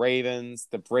 Baltimore Ravens.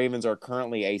 The Ravens are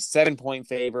currently a 7-point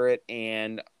favorite,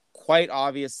 and quite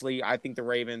obviously, I think the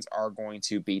Ravens are going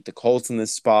to beat the Colts in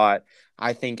this spot.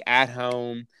 I think at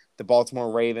home, the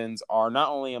Baltimore Ravens are not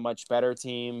only a much better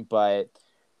team, but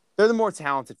they're the more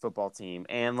talented football team.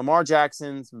 And Lamar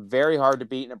Jackson's very hard to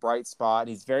beat in a bright spot.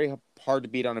 He's very hard to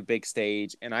beat on a big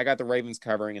stage. And I got the Ravens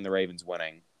covering and the Ravens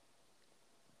winning.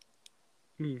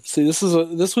 See, this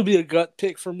would be a gut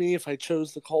pick for me if I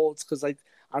chose the Colts, because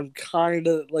I'm kind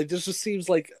of like, this just seems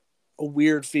like a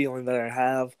weird feeling that I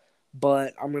have,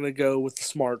 but I'm gonna go with the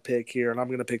smart pick here, and I'm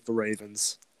gonna pick the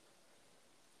Ravens.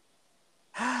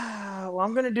 Well,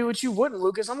 I'm gonna do what you wouldn't,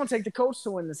 Lucas. I'm gonna take the Colts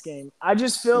to win this game. I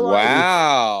just feel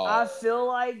Wow.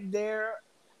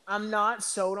 I'm not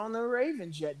sold on the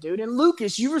Ravens yet, dude. And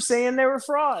Lucas, you were saying they were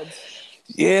frauds.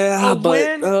 Yeah, I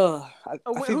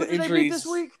think who the did they beat injuries. this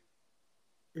week?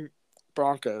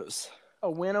 Broncos.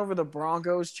 A win over the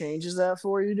Broncos changes that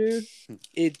for you, dude?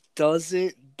 It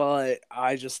doesn't, but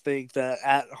I just think that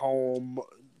at home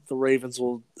the Ravens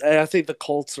will. I think the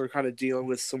Colts are kind of dealing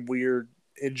with some weird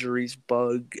injuries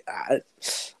bug. I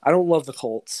don't love the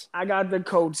Colts. I got the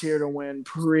Colts here to win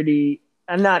pretty,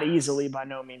 and not easily by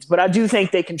no means, but I do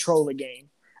think they control the game.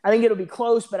 I think it'll be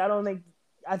close, but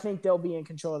I think they'll be in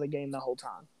control of the game the whole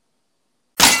time.